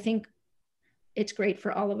 So I think it's great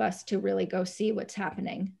for all of us to really go see what's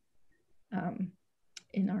happening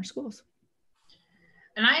in our schools.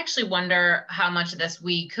 And I actually wonder how much of this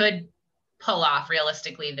we could pull off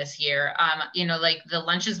realistically this year. You know, like the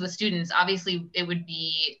lunches with students, obviously it would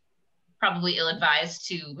be probably ill-advised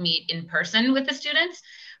to meet in person with the students,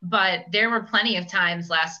 but there were plenty of times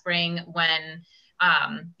last spring when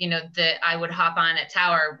you know, I would hop on at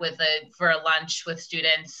Tower for a lunch with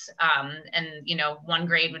students, and you know, one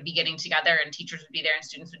grade would be getting together and teachers would be there and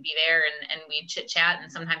students would be there, and we'd chit chat,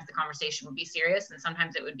 and sometimes the conversation would be serious and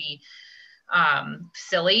sometimes it would be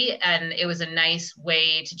silly, and it was a nice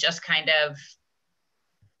way to just kind of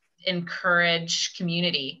encourage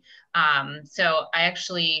community. So I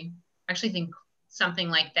actually think something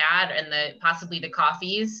like that, and possibly the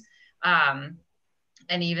coffees,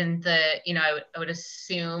 and even you know, I would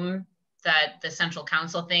assume that the central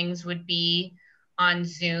council things would be on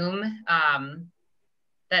Zoom.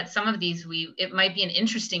 That some of these, it might be an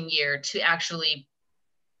interesting year to actually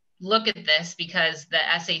look at this, because the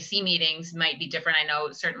SAC meetings might be different. I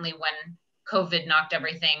know certainly when COVID knocked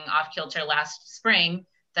everything off kilter last spring,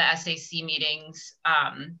 the SAC meetings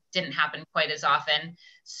didn't happen quite as often.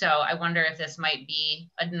 So I wonder if this might be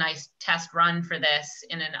a nice test run for this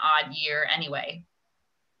in an odd year anyway.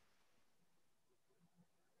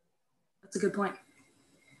 That's a good point.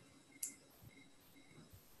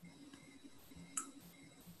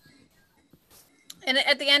 And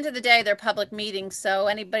at the end of the day, they're public meetings, so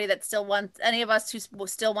anybody that still wants, any of us who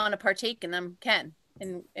still want to partake in them can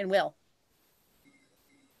and will.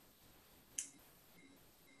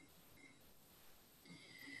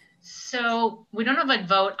 So we don't have a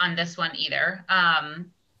vote on this one either.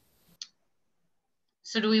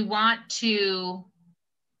 So do we want to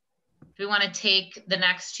take the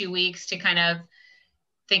next 2 weeks to kind of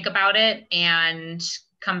think about it and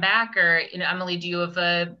come back? Or, you know, Emily, do you have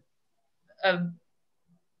a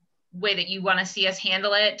way that you want to see us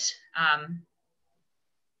handle it?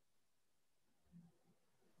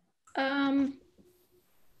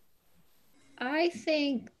 I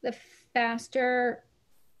think the faster,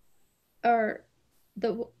 or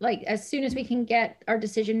as soon as we can get our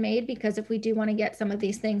decision made, because if we do want to get some of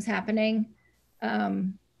these things happening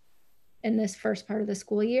in this first part of the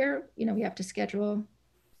school year, you know, we have to schedule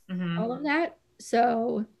all of that.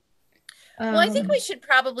 So well, I think we should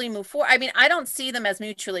probably move forward. I mean, I don't see them as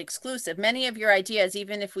mutually exclusive. Many of your ideas,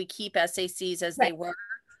 even if we keep SACs as they were,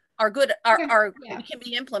 are good, can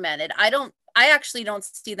be implemented. I actually don't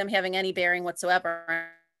see them having any bearing whatsoever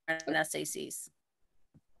on SACs.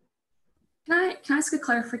 Can I ask a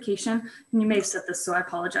clarification? And you may have said this, so I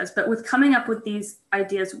apologize, but with coming up with these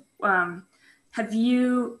ideas, have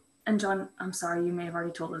you, and John, I'm sorry, you may have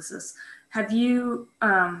already told us this, have you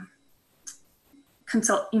talk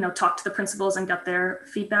to the principals and get their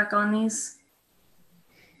feedback on these?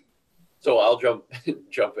 So I'll jump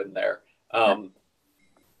in there.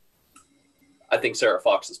 I think Sarah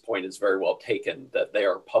Fox's point is very well taken, that they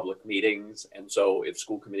are public meetings. And so if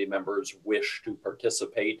school committee members wish to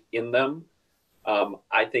participate in them,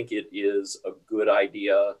 I think it is a good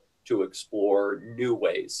idea to explore new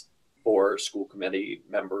ways for school committee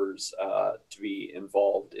members to be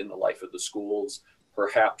involved in the life of the schools,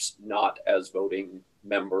 perhaps not as voting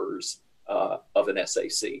members of an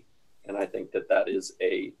SAC. And I think that that is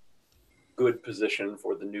a good position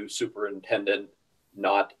for the new superintendent,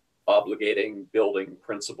 not obligating building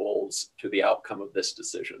principals to the outcome of this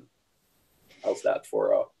decision. How's that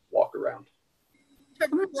for a walk around?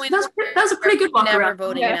 That's a pretty good walk never around.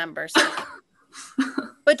 Voting members.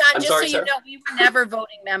 But just so you know, we were never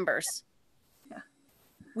voting members. Yeah.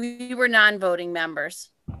 We were non-voting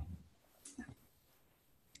members.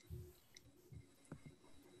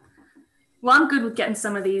 Well, I'm good with getting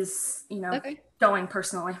some of these, going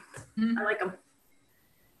personally. I like them.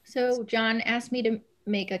 So John asked me to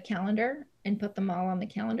make a calendar and put them all on the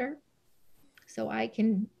calendar, so I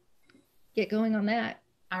can get going on that.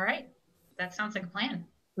 All right. That sounds like a plan.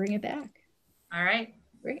 Bring it back. All right.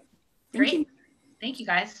 Great. Great. Thank you,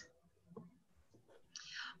 guys.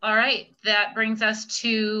 All right, that brings us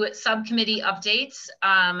to subcommittee updates.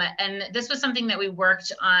 And this was something that we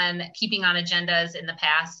worked on keeping on agendas in the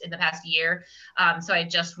past year. So I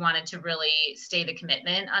just wanted to really stay the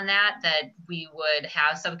commitment on that we would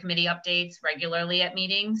have subcommittee updates regularly at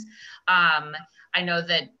meetings. I know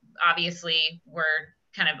that obviously we're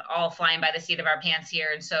kind of all flying by the seat of our pants here.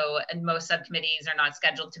 And most subcommittees are not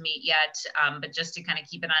scheduled to meet yet, but just to kind of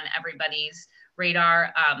keep it on everybody's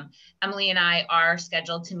radar. Emily and I are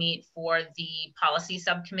scheduled to meet for the policy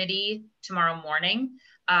subcommittee tomorrow morning.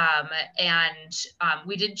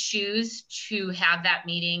 We did choose to have that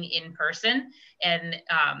meeting in person and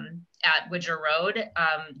at Widger Road.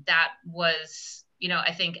 That was,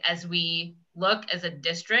 I think as we look as a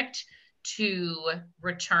district to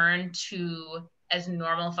return to as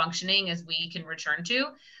normal functioning as we can return to,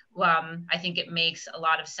 I think it makes a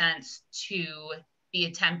lot of sense to be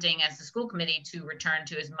attempting as the school committee to return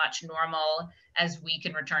to as much normal as we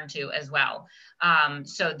can return to as well.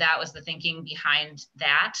 So that was the thinking behind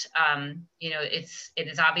that. You know, it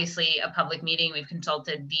is obviously a public meeting. We've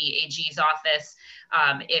consulted the AG's office.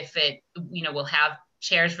 If it, you know, we'll have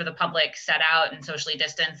chairs for the public set out and socially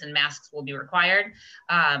distanced and masks will be required.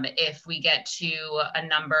 If we get to a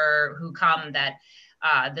number who come that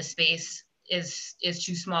the space is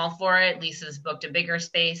too small for it, Lisa's booked a bigger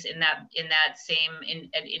space in that same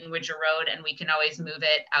in Widger Road, and we can always move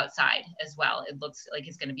it outside as well. It looks like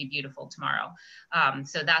it's going to be beautiful tomorrow.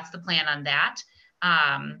 So that's the plan on that.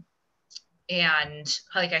 And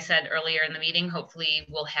like I said earlier in the meeting, hopefully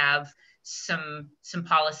we'll have some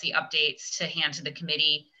policy updates to hand to the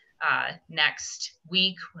committee next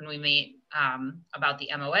week when we meet about the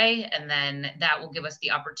MOA, and then that will give us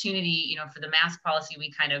the opportunity, you know, for the mask policy,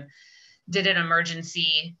 we kind of did an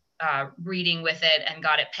emergency reading with it and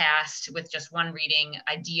got it passed with just one reading.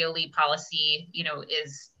 Ideally, policy, you know,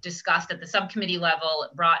 is discussed at the subcommittee level,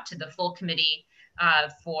 brought to the full committee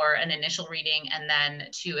for an initial reading, and then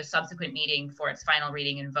to a subsequent meeting for its final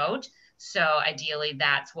reading and vote. So ideally,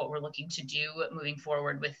 that's what we're looking to do moving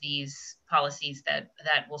forward with these policies that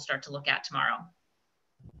we'll start to look at tomorrow.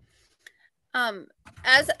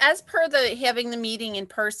 As per the having the meeting in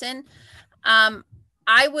person,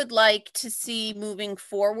 I would like to see moving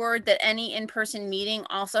forward that any in-person meeting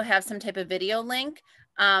also have some type of video link.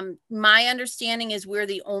 My understanding is we're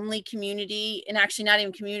the only community, and actually not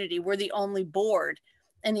even community, we're the only board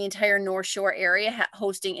in the entire North Shore area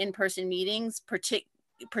hosting in-person meetings,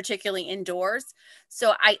 particularly indoors.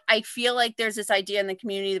 So I feel like there's this idea in the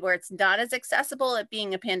community where it's not as accessible, it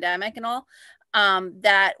being a pandemic and all,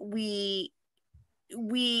 that we,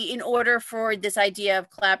 in order for this idea of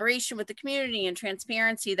collaboration with the community and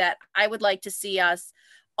transparency, that I would like to see us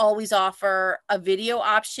always offer a video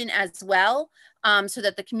option as well, so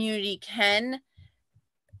that the community can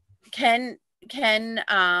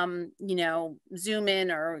you know, Zoom in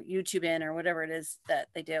or YouTube in or whatever it is that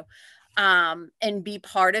they do, and be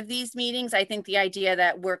part of these meetings. I think the idea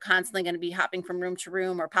that we're constantly going to be hopping from room to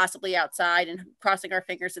room or possibly outside and crossing our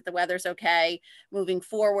fingers that the weather's okay moving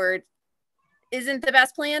forward isn't the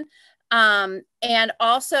best plan. And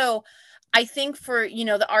also, I think for, you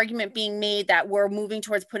know, the argument being made that we're moving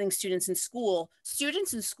towards putting students in school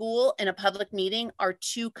in a public meeting are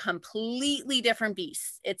two completely different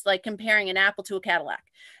beasts. It's like comparing an apple to a Cadillac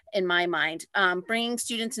in my mind. Bringing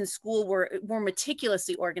students in school, we're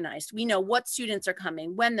meticulously organized. We know what students are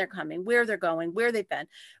coming, when they're coming, where they're going, where they've been.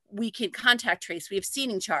 We can contact trace. We have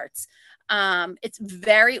seating charts. It's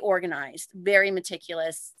very organized, very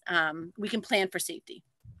meticulous. We can plan for safety.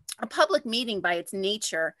 A public meeting by its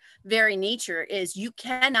nature, very nature, is you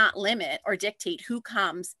cannot limit or dictate who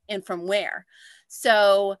comes and from where.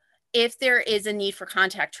 So if there is a need for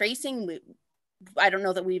contact tracing, I don't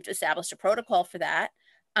know that we've established a protocol for that.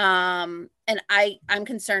 And I'm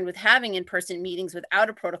concerned with having in-person meetings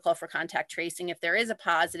without a protocol for contact tracing. If there is a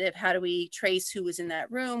positive, how do we trace who was in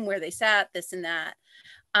that room, where they sat, this and that?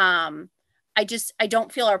 I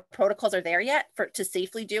don't feel our protocols are there yet to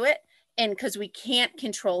safely do it. And because we can't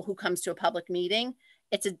control who comes to a public meeting,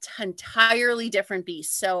 it's an entirely different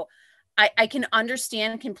beast. So I can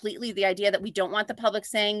understand completely the idea that we don't want the public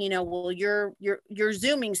saying, you know, well, you're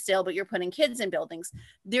Zooming still, but you're putting kids in buildings.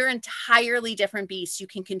 They're entirely different beasts. You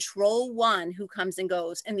can control one who comes and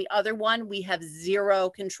goes, and the other one we have zero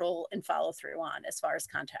control and follow through on as far as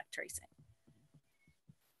contact tracing.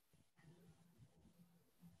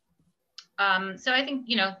 So I think,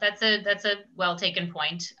 you know, that's a well taken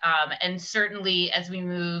point. And certainly as we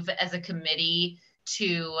move as a committee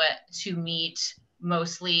to meet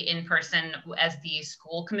mostly in person as the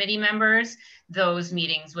school committee members, those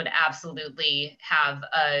meetings would absolutely have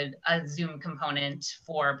a Zoom component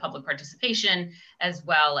for public participation, as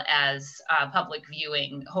well as public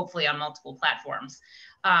viewing, hopefully on multiple platforms.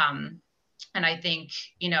 And I think,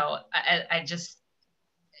 you know, I just,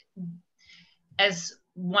 as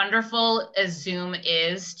wonderful as Zoom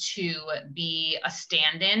is to be a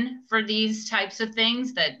stand-in for these types of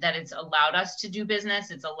things, that it's allowed us to do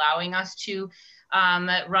business, it's allowing us to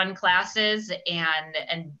run classes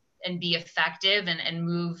and be effective and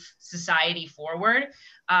move society forward.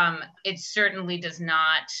 It certainly is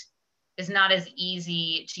not as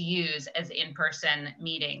easy to use as in-person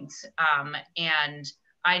meetings. And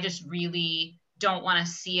I just really don't want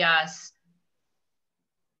to see us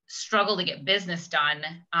struggle to get business done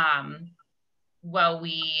while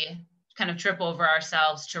we kind of trip over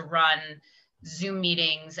ourselves to run Zoom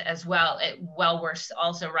meetings as well, while we're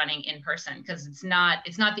also running in person, because it's not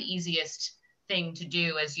the easiest thing to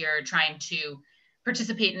do as you're trying to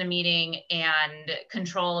participate in a meeting and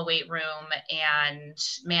control a weight room and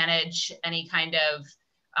manage any kind of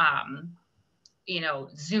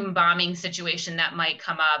Zoom bombing situation that might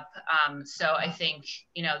come up. So I think,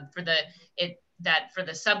 for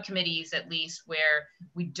the subcommittees, at least, where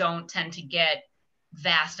we don't tend to get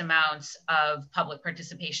vast amounts of public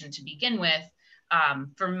participation to begin with,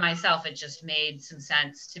 for myself, it just made some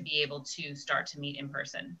sense to be able to start to meet in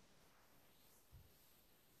person.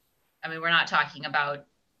 I mean, we're not talking about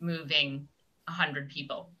moving 100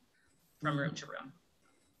 people from room to room.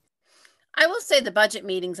 I will say the budget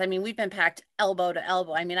meetings, I mean, we've been packed elbow to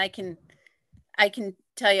elbow. I mean, I can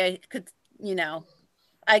tell you,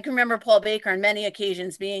 I can remember Paul Baker on many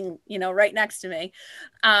occasions being, right next to me,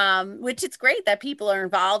 which it's great that people are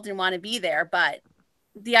involved and want to be there. But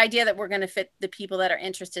the idea that we're going to fit the people that are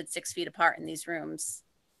interested 6 feet apart in these rooms,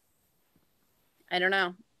 I don't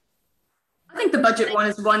know. I think the budget one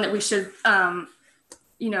is one that we should, we're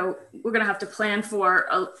going to have to plan for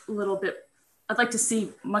a little bit. I'd like to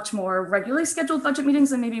see much more regularly scheduled budget meetings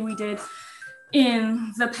than maybe we did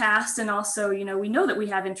in the past. And also, we know that we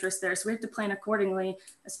have interest there, so we have to plan accordingly,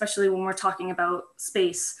 especially when we're talking about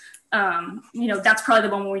space. That's probably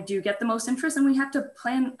the one where we do get the most interest, and we have to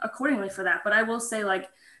plan accordingly for that. But I will say,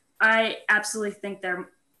 I absolutely think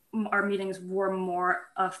our meetings were more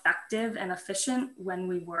effective and efficient when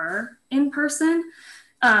we were in person.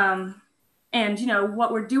 And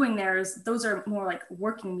what we're doing there is those are more like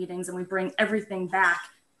working meetings, and we bring everything back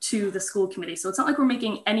to the school committee. So it's not like we're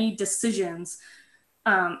making any decisions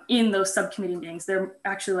in those subcommittee meetings. They're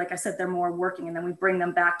actually, like I said, they're more working, and then we bring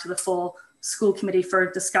them back to the full school committee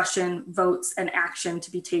for discussion, votes, and action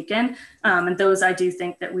to be taken. And those, I do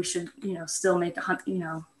think that we should, still make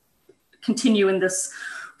continue in this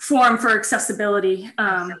form for accessibility,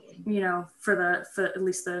 for at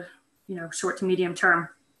least the, short to medium term.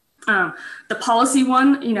 The policy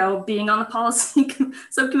one, being on the policy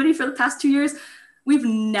subcommittee for the past 2 years, we've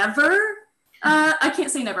never, I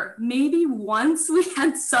can't say never, maybe once we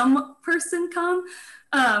had some person come,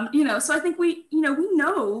 so I think we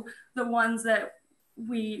know the ones that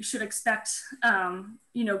we should expect,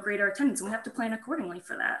 greater attendance, and we have to plan accordingly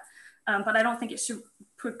for that. But I don't think it should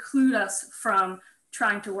preclude us from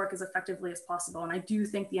trying to work as effectively as possible. And I do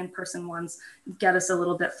think the in-person ones get us a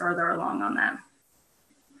little bit further along on that.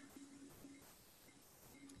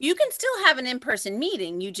 You can still have an in-person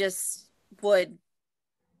meeting. You just would,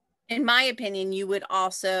 in my opinion, you would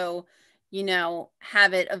also,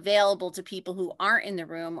 have it available to people who aren't in the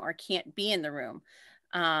room or can't be in the room.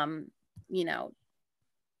 Part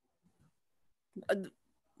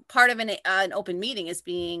of an open meeting is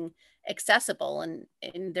being accessible, and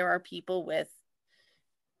there are people with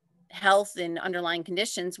health and underlying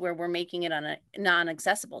conditions where we're making it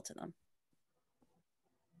non-accessible to them.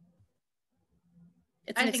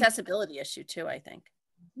 It's an accessibility issue too, I think.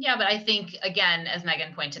 Yeah, but I think, again, as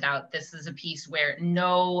Megan pointed out, this is a piece where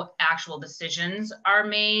no actual decisions are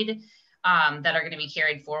made that are going to be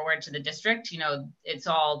carried forward to the district. It's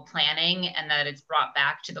all planning, and that it's brought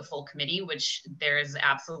back to the full committee, which there is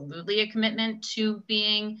absolutely a commitment to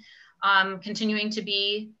being continuing to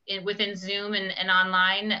be within Zoom and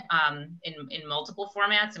online in multiple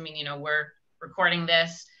formats. I mean, we're recording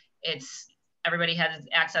this. Everybody has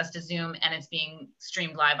access to Zoom, and it's being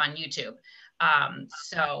streamed live on YouTube.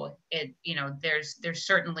 So there's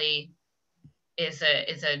certainly is a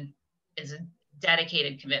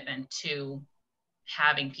dedicated commitment to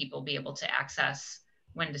having people be able to access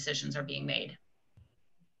when decisions are being made.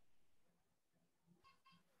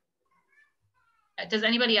 Does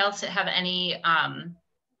anybody else have any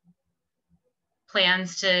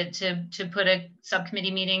plans to put a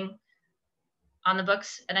subcommittee meeting on the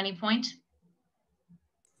books at any point?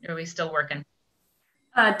 Or are we still working?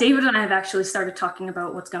 David and I have actually started talking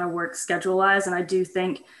about what's going to work schedule-wise, and I do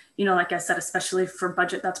think, like I said, especially for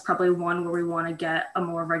budget, that's probably one where we want to get a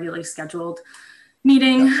more regularly scheduled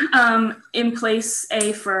meeting in place,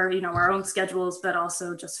 for our own schedules, but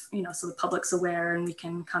also just so the public's aware, and we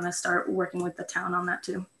can kind of start working with the town on that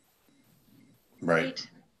too. Right.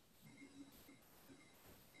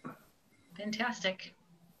 Fantastic.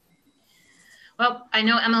 Well, I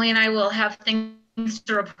know Emily and I will have things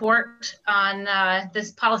to report on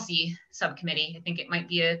this policy subcommittee. I think it might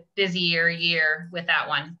be a busier year with that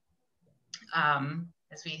one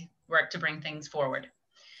as we work to bring things forward.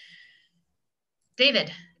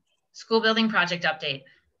 David, school building project update.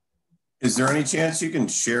 Is there any chance you can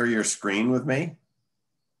share your screen with me?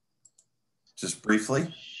 Just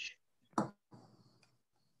briefly.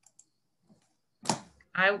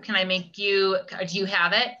 Can I make you, do you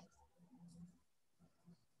have it?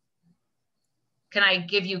 Can I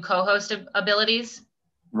give you co-host abilities?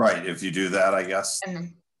 Right, if you do that, I guess.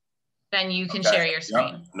 And then you can share your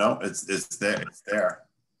screen. Yep. No, it's there, it's there.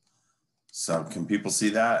 So can people see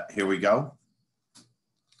that? Here we go.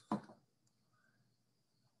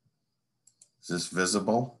 Is this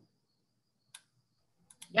visible?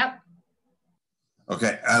 Yep.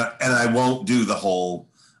 Okay, and I won't do the whole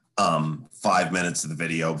 5 minutes of the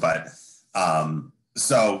video, but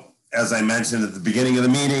so as I mentioned at the beginning of the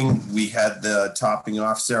meeting, we had the topping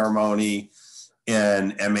off ceremony,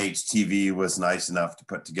 and MHTV was nice enough to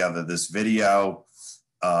put together this video.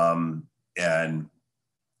 And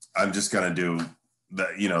I'm just gonna do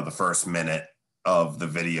the first minute of the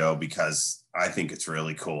video because I think it's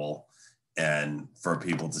really cool and for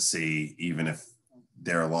people to see, even if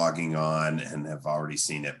they're logging on and have already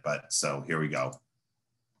seen it. But so here we go.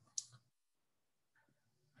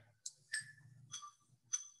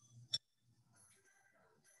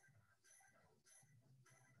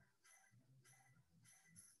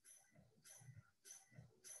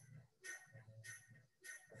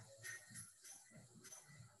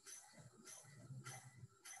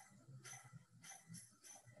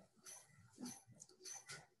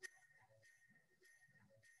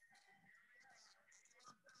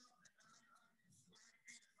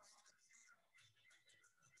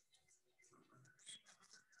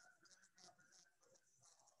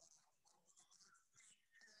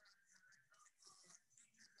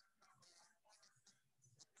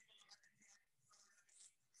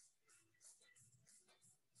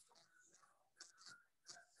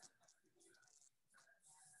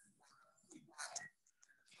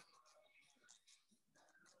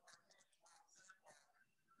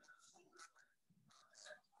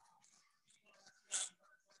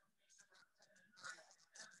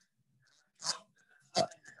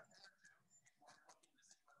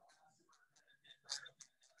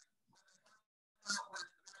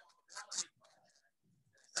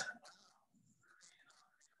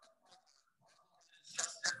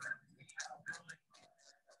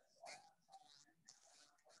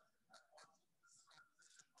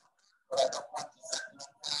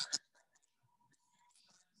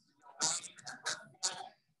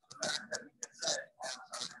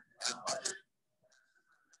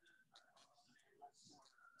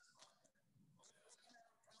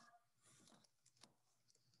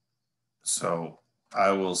 So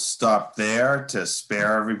I will stop there to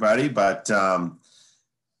spare everybody, but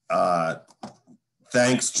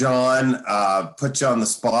thanks, John. Put you on the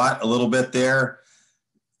spot a little bit there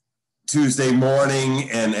Tuesday morning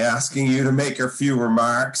and asking you to make a few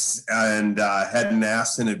remarks, and hadn't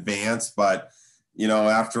asked in advance, but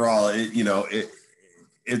after all,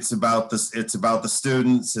 it's about this. It's about the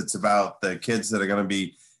students. It's about the kids that are going to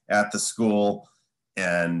be at the school,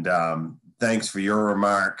 and thanks for your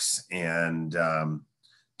remarks, and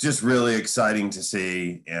just really exciting to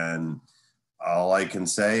see. And all I can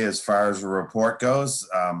say as far as the report goes,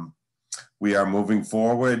 we are moving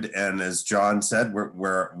forward. And as John said,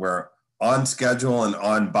 we're on schedule and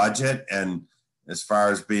on budget. And as far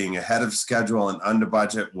as being ahead of schedule and under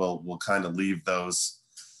budget, we'll kind of leave those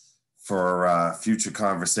for future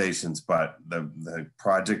conversations. But the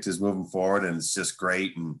project is moving forward, and it's just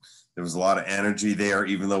great. And there was a lot of energy there,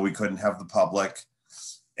 even though we couldn't have the public.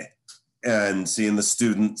 And seeing the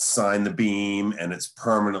students sign the beam and it's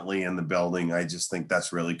permanently in the building, I just think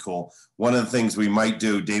that's really cool. One of the things we might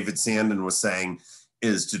do, David Sandin was saying,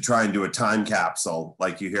 is to try and do a time capsule.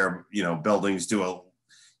 Like you hear, buildings do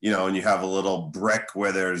and you have a little brick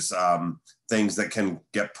where there's things that can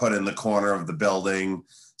get put in the corner of the building.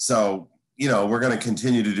 So, we're going to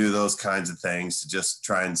continue to do those kinds of things to just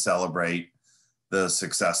try and celebrate the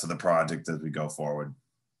success of the project as we go forward.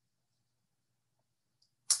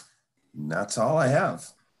 And that's all I have.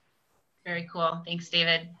 Very cool. Thanks,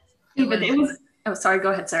 David. Oh, sorry.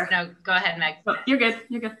 Go ahead, Sarah. No, go ahead, Meg. Oh, you're good.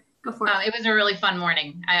 You're good. Go for it. It was a really fun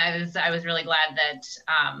morning. I was really glad that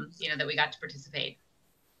that we got to participate.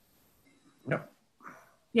 Yep.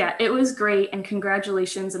 Yeah, it was great, and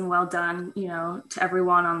congratulations and well done, to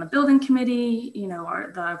everyone on the building committee,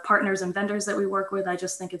 the partners and vendors that we work with. I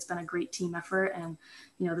just think it's been a great team effort, and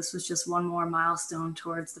this was just one more milestone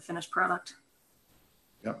towards the finished product.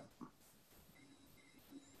 Yep.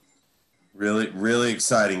 Really, really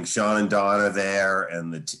exciting. Sean and Dawn are there,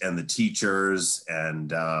 and the teachers,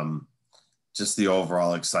 and just the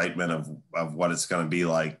overall excitement of what it's going to be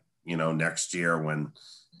like, next year when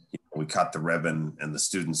we cut the ribbon and the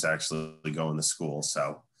students actually go into school.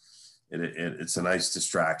 So it's a nice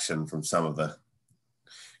distraction from some of the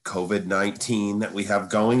COVID-19 that we have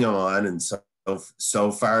going on and some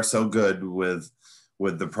so far so good with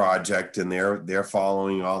the project, and they're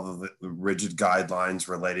following all of the rigid guidelines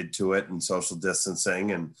related to it and social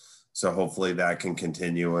distancing, and so hopefully that can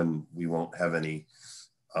continue and we won't have any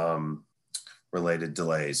related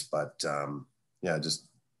delays. But yeah, just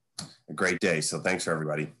a great day. So thanks for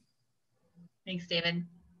everybody. Thanks, David.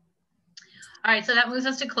 All right, so that moves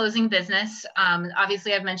us to closing business.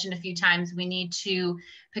 Obviously, I've mentioned a few times we need to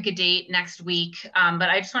pick a date next week, but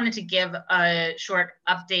I just wanted to give a short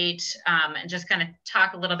update and just kind of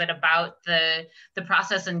talk a little bit about the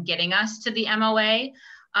process in getting us to the MOA.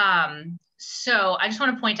 So I just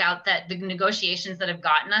want to point out that the negotiations that have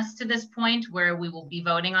gotten us to this point where we will be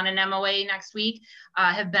voting on an MOA next week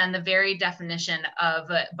have been the very definition of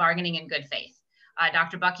bargaining in good faith.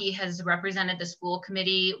 Dr. Buckey has represented the school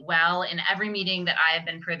committee well in every meeting that I have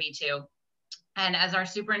been privy to. And as our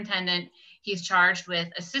superintendent, he's charged with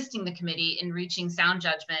assisting the committee in reaching sound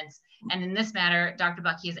judgments. And in this matter, Dr.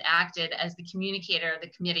 Buckey has acted as the communicator of the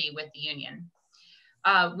committee with the union.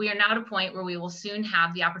 We are now at a point where we will soon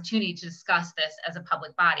have the opportunity to discuss this as a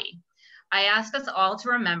public body. I ask us all to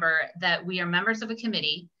remember that we are members of a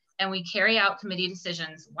committee and we carry out committee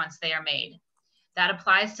decisions once they are made. That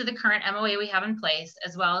applies to the current MOA we have in place,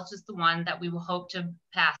 as well as just the one that we will hope to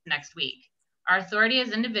pass next week. Our authority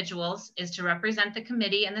as individuals is to represent the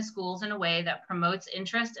committee and the schools in a way that promotes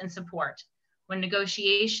interest and support. When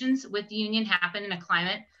negotiations with the union happen in a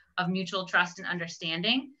climate of mutual trust and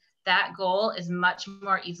understanding, that goal is much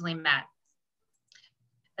more easily met.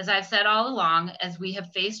 As I've said all along, as we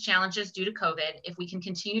have faced challenges due to COVID, if we can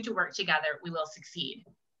continue to work together, we will succeed.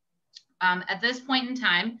 At this point in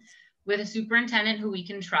time, with a superintendent who we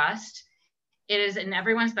can trust, it is in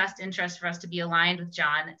everyone's best interest for us to be aligned with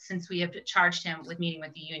John since we have charged him with meeting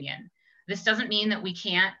with the union. This doesn't mean that we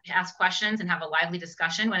can't ask questions and have a lively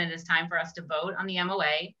discussion when it is time for us to vote on the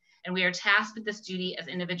MOA, and we are tasked with this duty as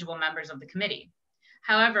individual members of the committee.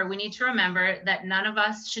 However, we need to remember that none of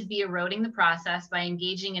us should be eroding the process by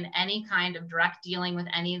engaging in any kind of direct dealing with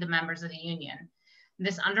any of the members of the union.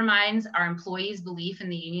 This undermines our employees' belief in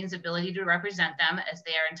the union's ability to represent them as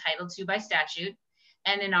they are entitled to by statute,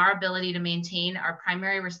 and in our ability to maintain our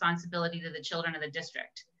primary responsibility to the children of the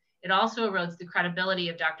district. It also erodes the credibility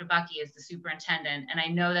of Dr. Buckey as the superintendent, and I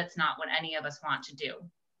know that's not what any of us want to do.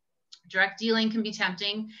 Direct dealing can be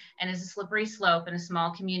tempting and is a slippery slope in a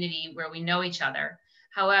small community where we know each other.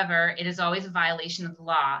 However, it is always a violation of the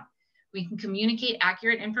law. We can communicate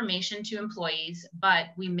accurate information to employees, but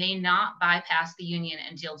we may not bypass the union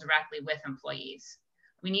and deal directly with employees.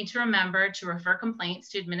 We need to remember to refer complaints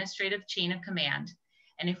to administrative chain of command.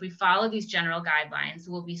 And if we follow these general guidelines,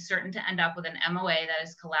 we'll be certain to end up with an MOA that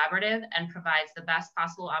is collaborative and provides the best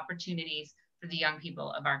possible opportunities for the young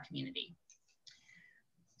people of our community.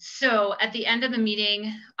 So at the end of the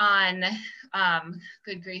meeting on,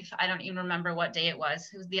 good grief, I don't even remember what day it was.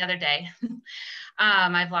 It was the other day.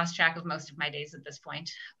 I've lost track of most of my days at this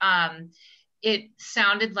point. It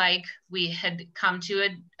sounded like we had come to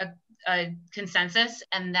a consensus,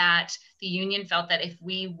 and that the union felt that if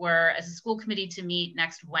we were, as a school committee, to meet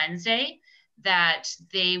next Wednesday, that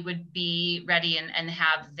they would be ready and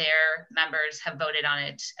have their members have voted on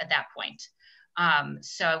it at that point.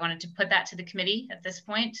 So I wanted to put that to the committee at this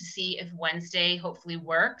point to see if Wednesday hopefully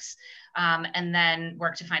works, and then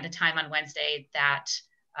work to find a time on Wednesday that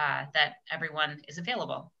that everyone is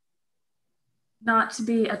available. Not to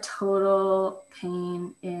be a total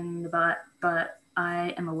pain in the butt, but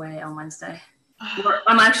I am away on Wednesday.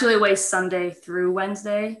 I'm actually away Sunday through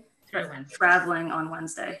Wednesday. Traveling on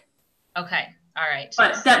Wednesday. Okay, all right.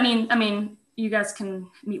 But that I mean, you guys can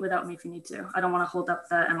meet without me if you need to. I don't want to hold up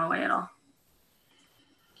the MOA at all.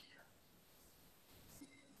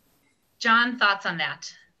 John, thoughts on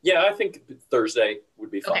that? Yeah, I think Thursday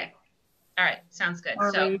would be fine. Okay. All right, sounds good.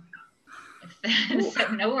 So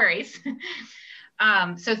no worries.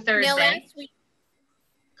 So Thursday. Now, last week,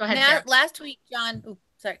 go ahead, Sarah. Last week, John,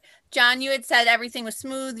 John, you had said everything was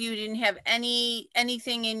smooth. You didn't have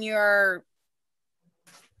anything in your,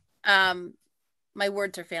 my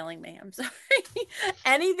words are failing me. I'm sorry.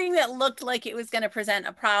 Anything that looked like it was going to present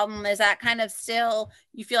a problem. Is that kind of still,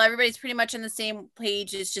 you feel everybody's pretty much on the same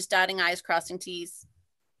page? It's just dotting I's, crossing T's.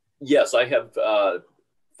 Yes, I have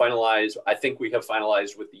finalized. I think we have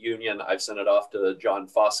finalized with the union. I've sent it off to John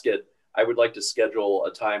Foskett. I would like to schedule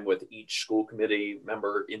a time with each school committee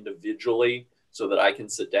member individually so that I can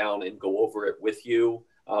sit down and go over it with you.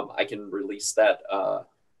 I can release that.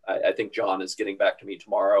 I think John is getting back to me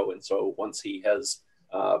tomorrow. And so once he has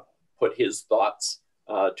put his thoughts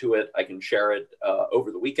to it, I can share it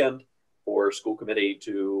over the weekend. for school committee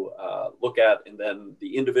to look at, and then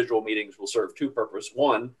the individual meetings will serve two purposes.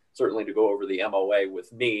 One, certainly to go over the MOA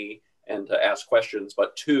with me and to ask questions,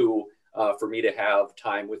 but two, for me to have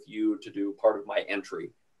time with you to do part of my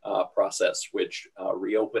entry process, which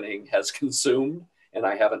reopening has consumed, and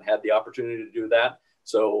I haven't had the opportunity to do that.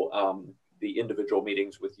 So the individual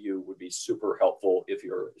meetings with you would be super helpful if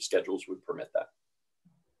your schedules would permit that.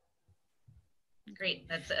 Great,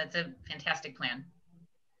 that's a fantastic plan.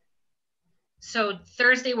 So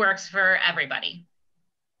Thursday works for everybody.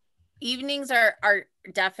 Evenings are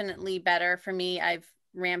definitely better for me. I've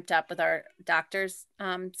ramped up with our doctor's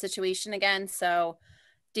situation again, so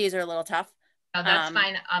days are a little tough. Oh, that's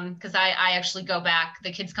fine, because I actually go back,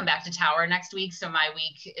 the kids come back to Tower next week, so my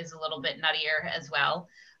week is a little bit nuttier as well.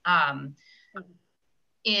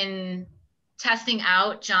 In testing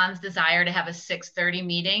out John's desire to have a 6:30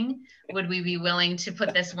 meeting, would we be willing to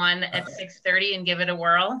put this one at 6:30 and give it a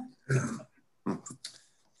whirl?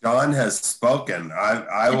 John has spoken.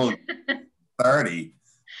 I will 30.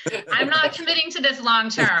 I'm not committing to this long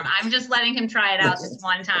term. I'm just letting him try it out this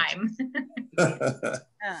one time.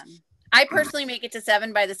 I personally make it to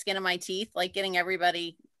 7 by the skin of my teeth, like getting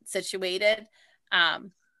everybody situated.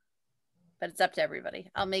 But it's up to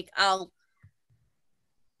everybody. I'll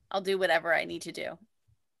do whatever I need to do.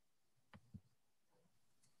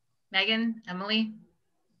 Megan, Emily?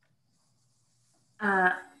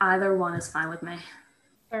 Either one is fine with me.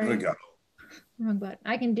 There we go. Wrong button.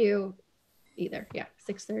 I can do either. Yeah,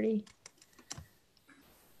 6:30.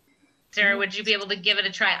 Sarah, would you be able to give it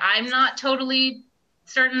a try? I'm not totally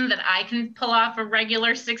certain that I can pull off a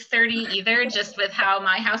regular 6:30 either, just with how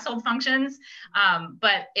my household functions.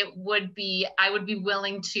 But it would be, I would be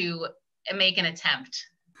willing to make an attempt.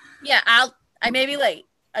 Yeah, I may be late.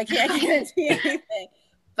 I can't guarantee anything.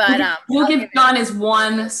 But we'll give John his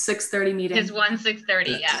one 6:30 meeting. His one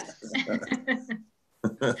 6:30, yes.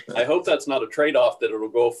 I hope that's not a trade-off that it'll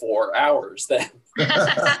go 4 hours then.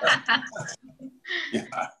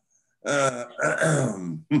 Yeah.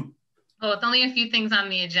 Well, it's only a few things on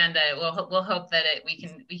the agenda. We'll hope that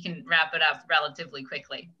we can wrap it up relatively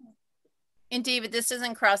quickly. And David, this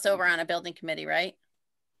doesn't cross over on a building committee, right?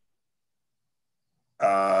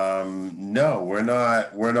 No, we're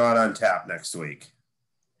not on tap next week.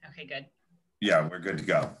 Okay, good. Yeah, we're good to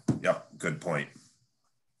go. Yep, good point.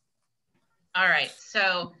 All right,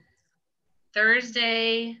 so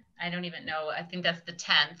Thursday, I don't even know, I think that's the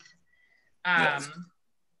 10th, Yes.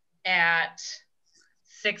 at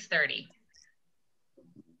 6:30.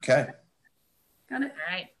 Okay. Got it.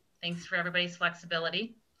 All right, thanks for everybody's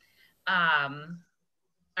flexibility. All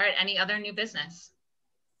right, any other new business?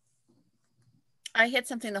 I had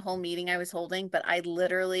something the whole meeting I was holding, but I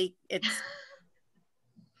literally, it's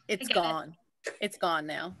gone. It's gone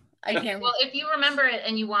now. I can't. Well, if you remember it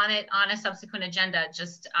and you want it on a subsequent agenda,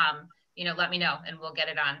 just let me know and we'll get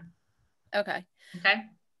it on. Okay. Okay.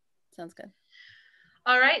 Sounds good.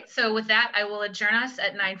 All right. So with that, I will adjourn us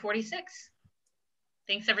at 9:46.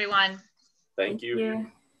 Thanks, everyone. Thank you. Yeah.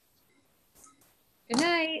 Good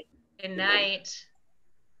night. Good night.